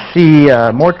always see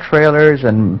more trailers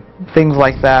and things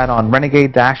like that on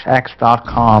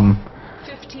renegade-x.com.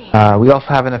 15. We also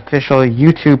have an official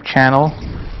YouTube channel.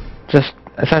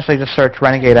 Essentially just search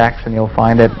Renegade X and you'll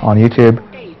find it on YouTube.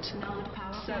 8,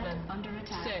 7,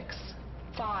 6,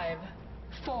 5,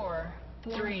 4,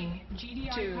 3,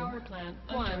 2, power plant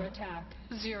 1, under attack.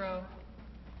 0.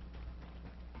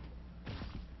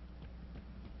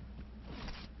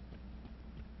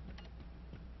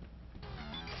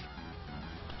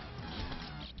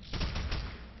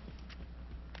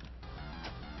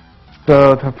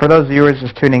 So for those viewers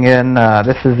just tuning in,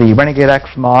 this is the Renegade X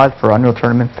mod for Unreal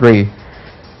Tournament 3.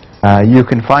 You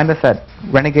can find us at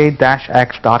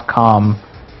renegade-x.com.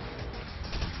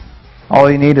 All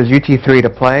you need is UT3 to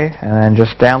play, and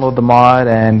just download the mod,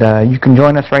 and you can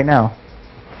join us right now.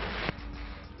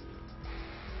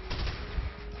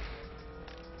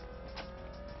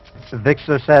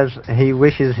 Vixter says he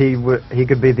wishes he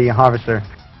could be the Harvester.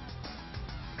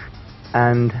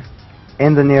 And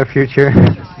in the near future,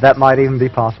 that might even be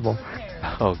possible.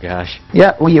 Oh gosh.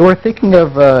 Yeah, we're thinking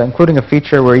of including a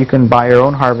feature where you can buy your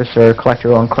own harvester, collect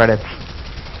your own credits.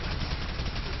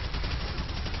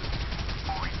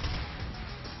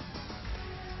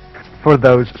 For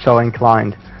those so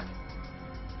inclined.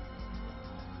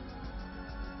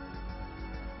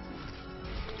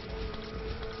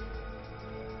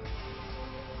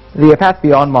 The Path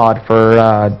Beyond mod for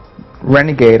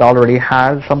Renegade already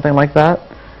has something like that.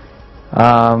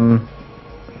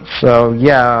 So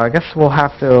yeah, I guess we'll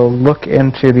have to look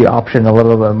into the option a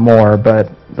little bit more, but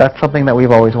that's something that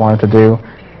we've always wanted to do.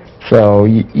 So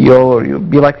you'll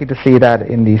be likely to see that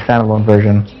in the standalone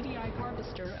version.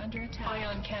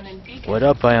 What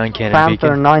up, Ion Cannon Panther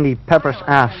Beacon? 90 Peppers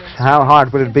asks, how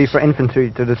hard would it be for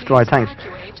infantry to destroy tanks?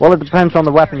 Well, it depends on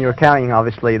the weapon you're carrying,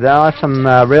 obviously. There are some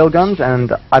railguns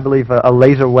and I believe a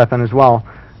laser weapon as well,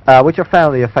 which are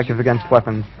fairly effective against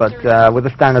weapons. But with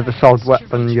a standard assault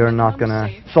weapon, you're not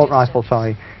gonna assault rifle,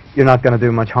 sorry, you're not gonna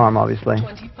do much harm, obviously.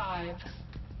 25.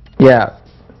 Yeah.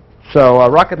 So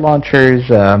rocket launchers,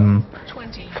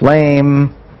 20.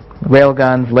 flame,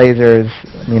 railguns, lasers.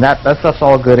 I mean that stuff's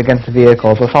all good against the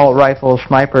vehicles. Assault rifles,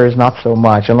 snipers, not so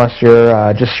much, unless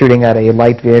you're just shooting at a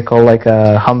light vehicle like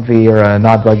a Humvee or a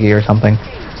Nod Buggy or something.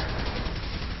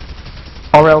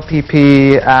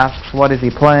 RLPP asks, what is he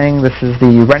playing? This is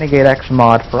the Renegade X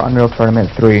mod for Unreal Tournament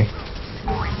 3.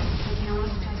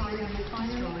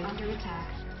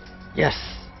 Yes.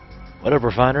 What up,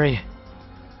 refinery?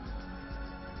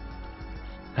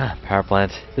 Power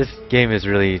plant. This game is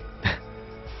really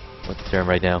what's the term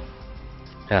right now?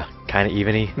 Kind of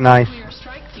eveny. Nice. Clear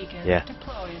strike beacon Yeah.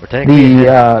 deployed. We're technically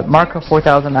The Marco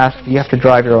 4000 asks if you have to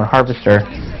drive your own harvester.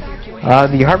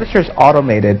 The harvester is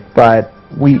automated, but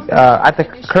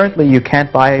currently you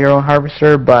can't buy your own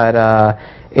harvester, but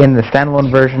in the standalone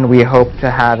version we hope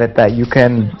to have it that you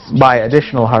can buy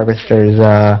additional harvesters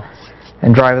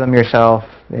and drive them yourself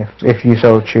if you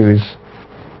so choose.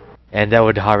 and that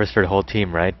would harvest for the whole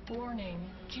team, right? Warning.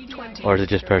 G20. Or is it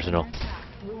just personal?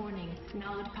 Warning.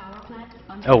 Nod power plant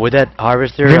under Oh, would that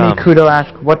harvester Jimmy Kudo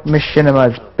asks, what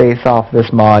machinima is based off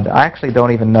this mod? I actually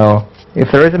don't even know.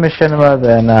 If there is a machinima,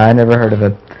 then I never heard of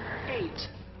it. 8.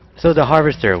 So the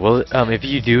harvester, will if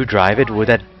you do drive it, would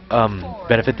that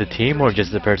benefit the team or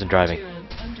just the person driving?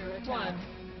 Under 1.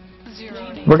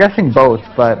 0. We're guessing both,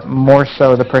 but more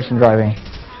so the person driving.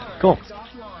 Cool.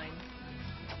 Offline.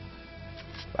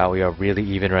 Wow, we are really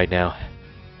even right now.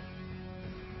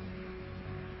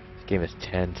 This game is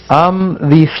tense.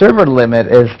 The server limit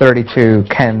is 32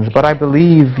 Kens, but I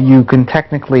believe you can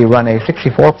technically run a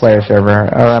 64-player server,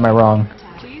 or am I wrong?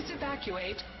 Please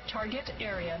evacuate target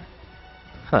area.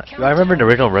 Huh. I remember in the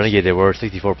original Renegade there were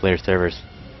 64-player servers.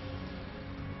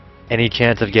 Any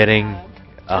chance of getting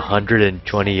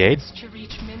 128? To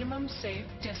reach minimum safe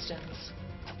distance.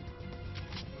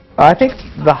 I think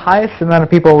the highest amount of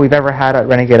people we've ever had at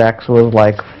Renegade X was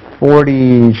like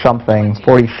 40-something,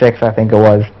 46 I think it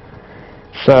was.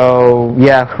 So,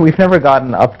 yeah, we've never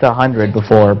gotten up to 100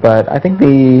 before, but I think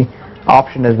the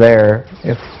option is there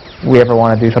if we ever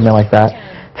want to do something like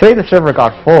that. Today the server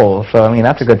got full, so I mean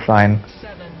that's a good sign.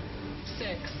 7. 6.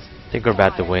 I think we're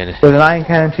about to win. There's an ion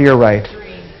cannon to your right.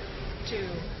 3. 2.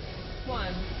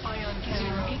 1. Ion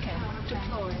cannon beacon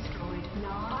deployed.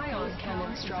 Ion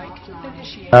cannon strike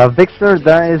initiated. Victor,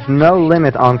 there is no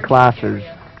limit on classes.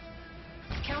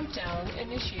 Countdown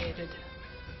initiated.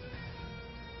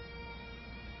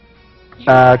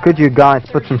 Could you guys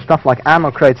put some stuff like ammo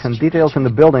crates and details in the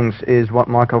buildings is what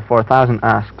Marco 4000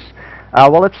 asks.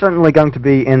 Well, it's certainly going to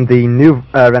be in the new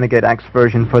Renegade X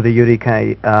version for the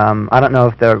UDK. I don't know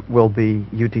if there will be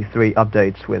UT3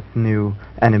 updates with new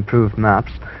and improved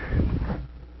maps.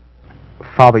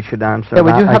 Probably should answer Yeah,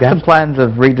 we that, do I have guess. some plans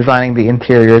of redesigning the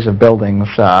interiors of buildings.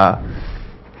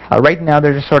 Right now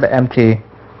they're just sort of empty,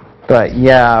 but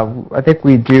yeah, I think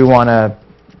we do want to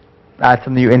add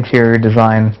some new interior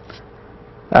design.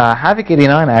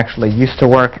 Havoc89 actually used to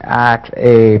work at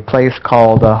a place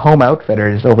called Home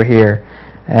Outfitters over here,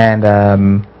 and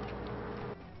I'm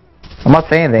not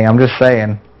saying anything, I'm just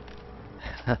saying.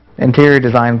 Interior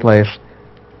design place.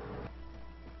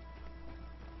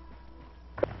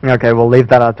 Okay, we'll leave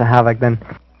that out to Havoc then.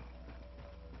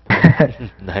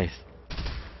 Nice.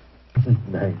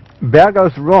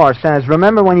 Bergo's Roar says,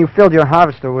 remember when you filled your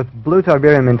harvester with blue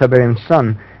Tiberium in Tiberium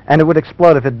Sun, and it would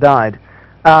explode if it died?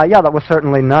 Yeah, that was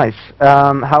certainly nice.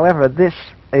 However, this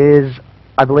is,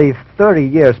 I believe, 30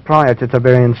 years prior to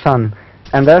Tiberium Sun,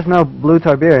 and there's no blue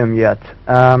Tiberium yet.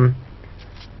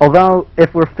 Although,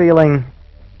 if we're feeling...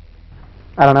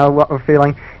 I don't know what we're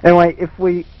feeling. Anyway, if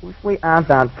we add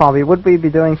that, Fabi, would we be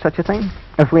doing such a thing?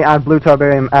 If we add blue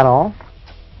Tiberium at all?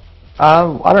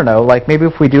 I don't know, like maybe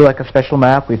if we do like a special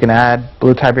map, we can add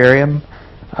blue Tiberium.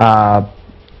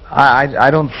 I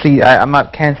don't see, I'm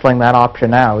not canceling that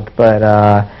option out, but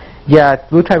yeah,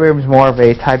 blue Tiberium is more of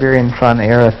a Tiberian Sun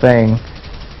era thing.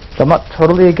 So I'm not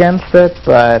totally against it,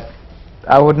 but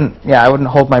I wouldn't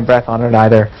hold my breath on it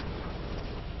either.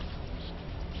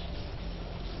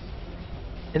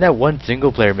 In that one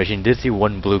single-player mission, did see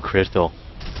one blue crystal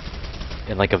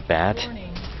in like a vat.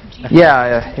 Warning.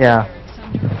 Yeah.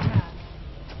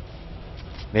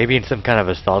 Maybe in some kind of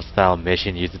assault-style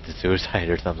mission, use it to suicide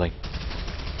or something.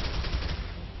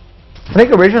 I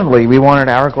think originally we wanted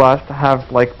Hourglass to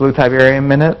have like blue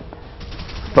Tiberium in it,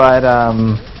 but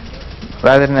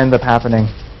that didn't end up happening.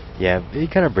 Yeah,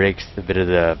 it kind of breaks a bit of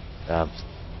the,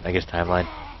 I guess, timeline.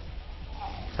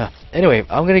 Anyway,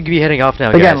 I'm gonna be heading off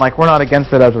now, Again, guys. like we're not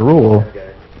against it as a rule.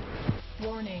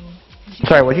 Warning.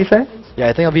 Sorry, what'd you say? Yeah,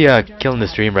 I think I'll be killing the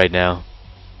stream right now.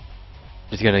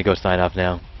 Just gonna go sign off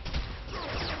now.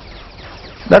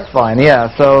 That's fine,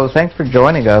 yeah. So thanks for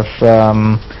joining us.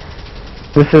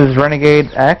 This is Renegade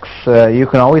X. You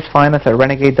can always find us at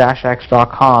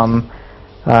renegade-x.com.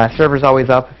 Server's always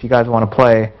up if you guys want to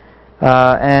play.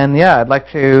 And yeah, I'd like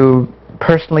to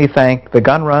personally thank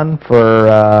TheGunrun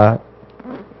for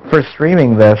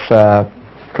streaming this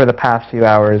for the past few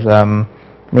hours. I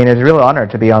mean, it's a real honor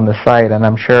to be on this site, and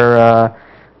I'm sure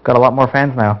got a lot more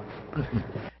fans now.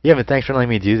 Yeah, but thanks for letting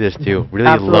me do this too. Really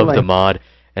Absolutely. love the mod,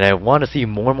 and I want to see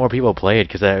more and more people play it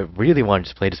because I really want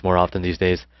to play this more often these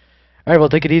days. All right, well,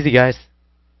 take it easy, guys.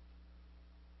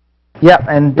 Yeah,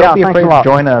 and don't be thanks afraid a lot. to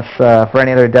join us for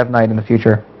any other dev night in the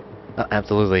future.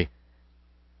 Absolutely.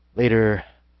 Later.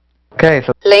 Okay,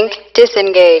 so Link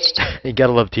disengaged. You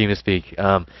gotta love TeamSpeak.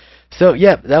 So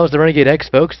yeah, that was the Renegade X,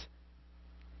 folks.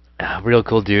 Real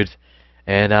cool dudes.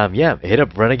 And yeah, hit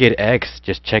up Renegade X.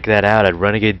 Just check that out at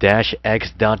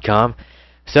renegade-x.com.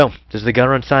 So, this is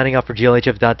TheGunrun signing off for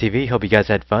glhf.tv. Hope you guys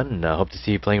had fun, and hope to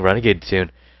see you playing Renegade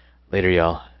soon. Later,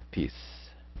 y'all. Peace.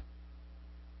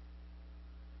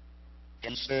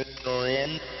 Insert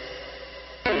in.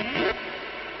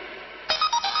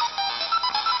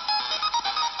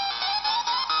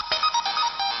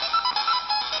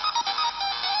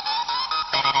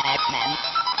 Batman.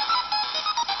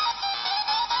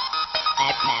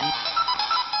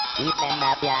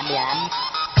 Batman.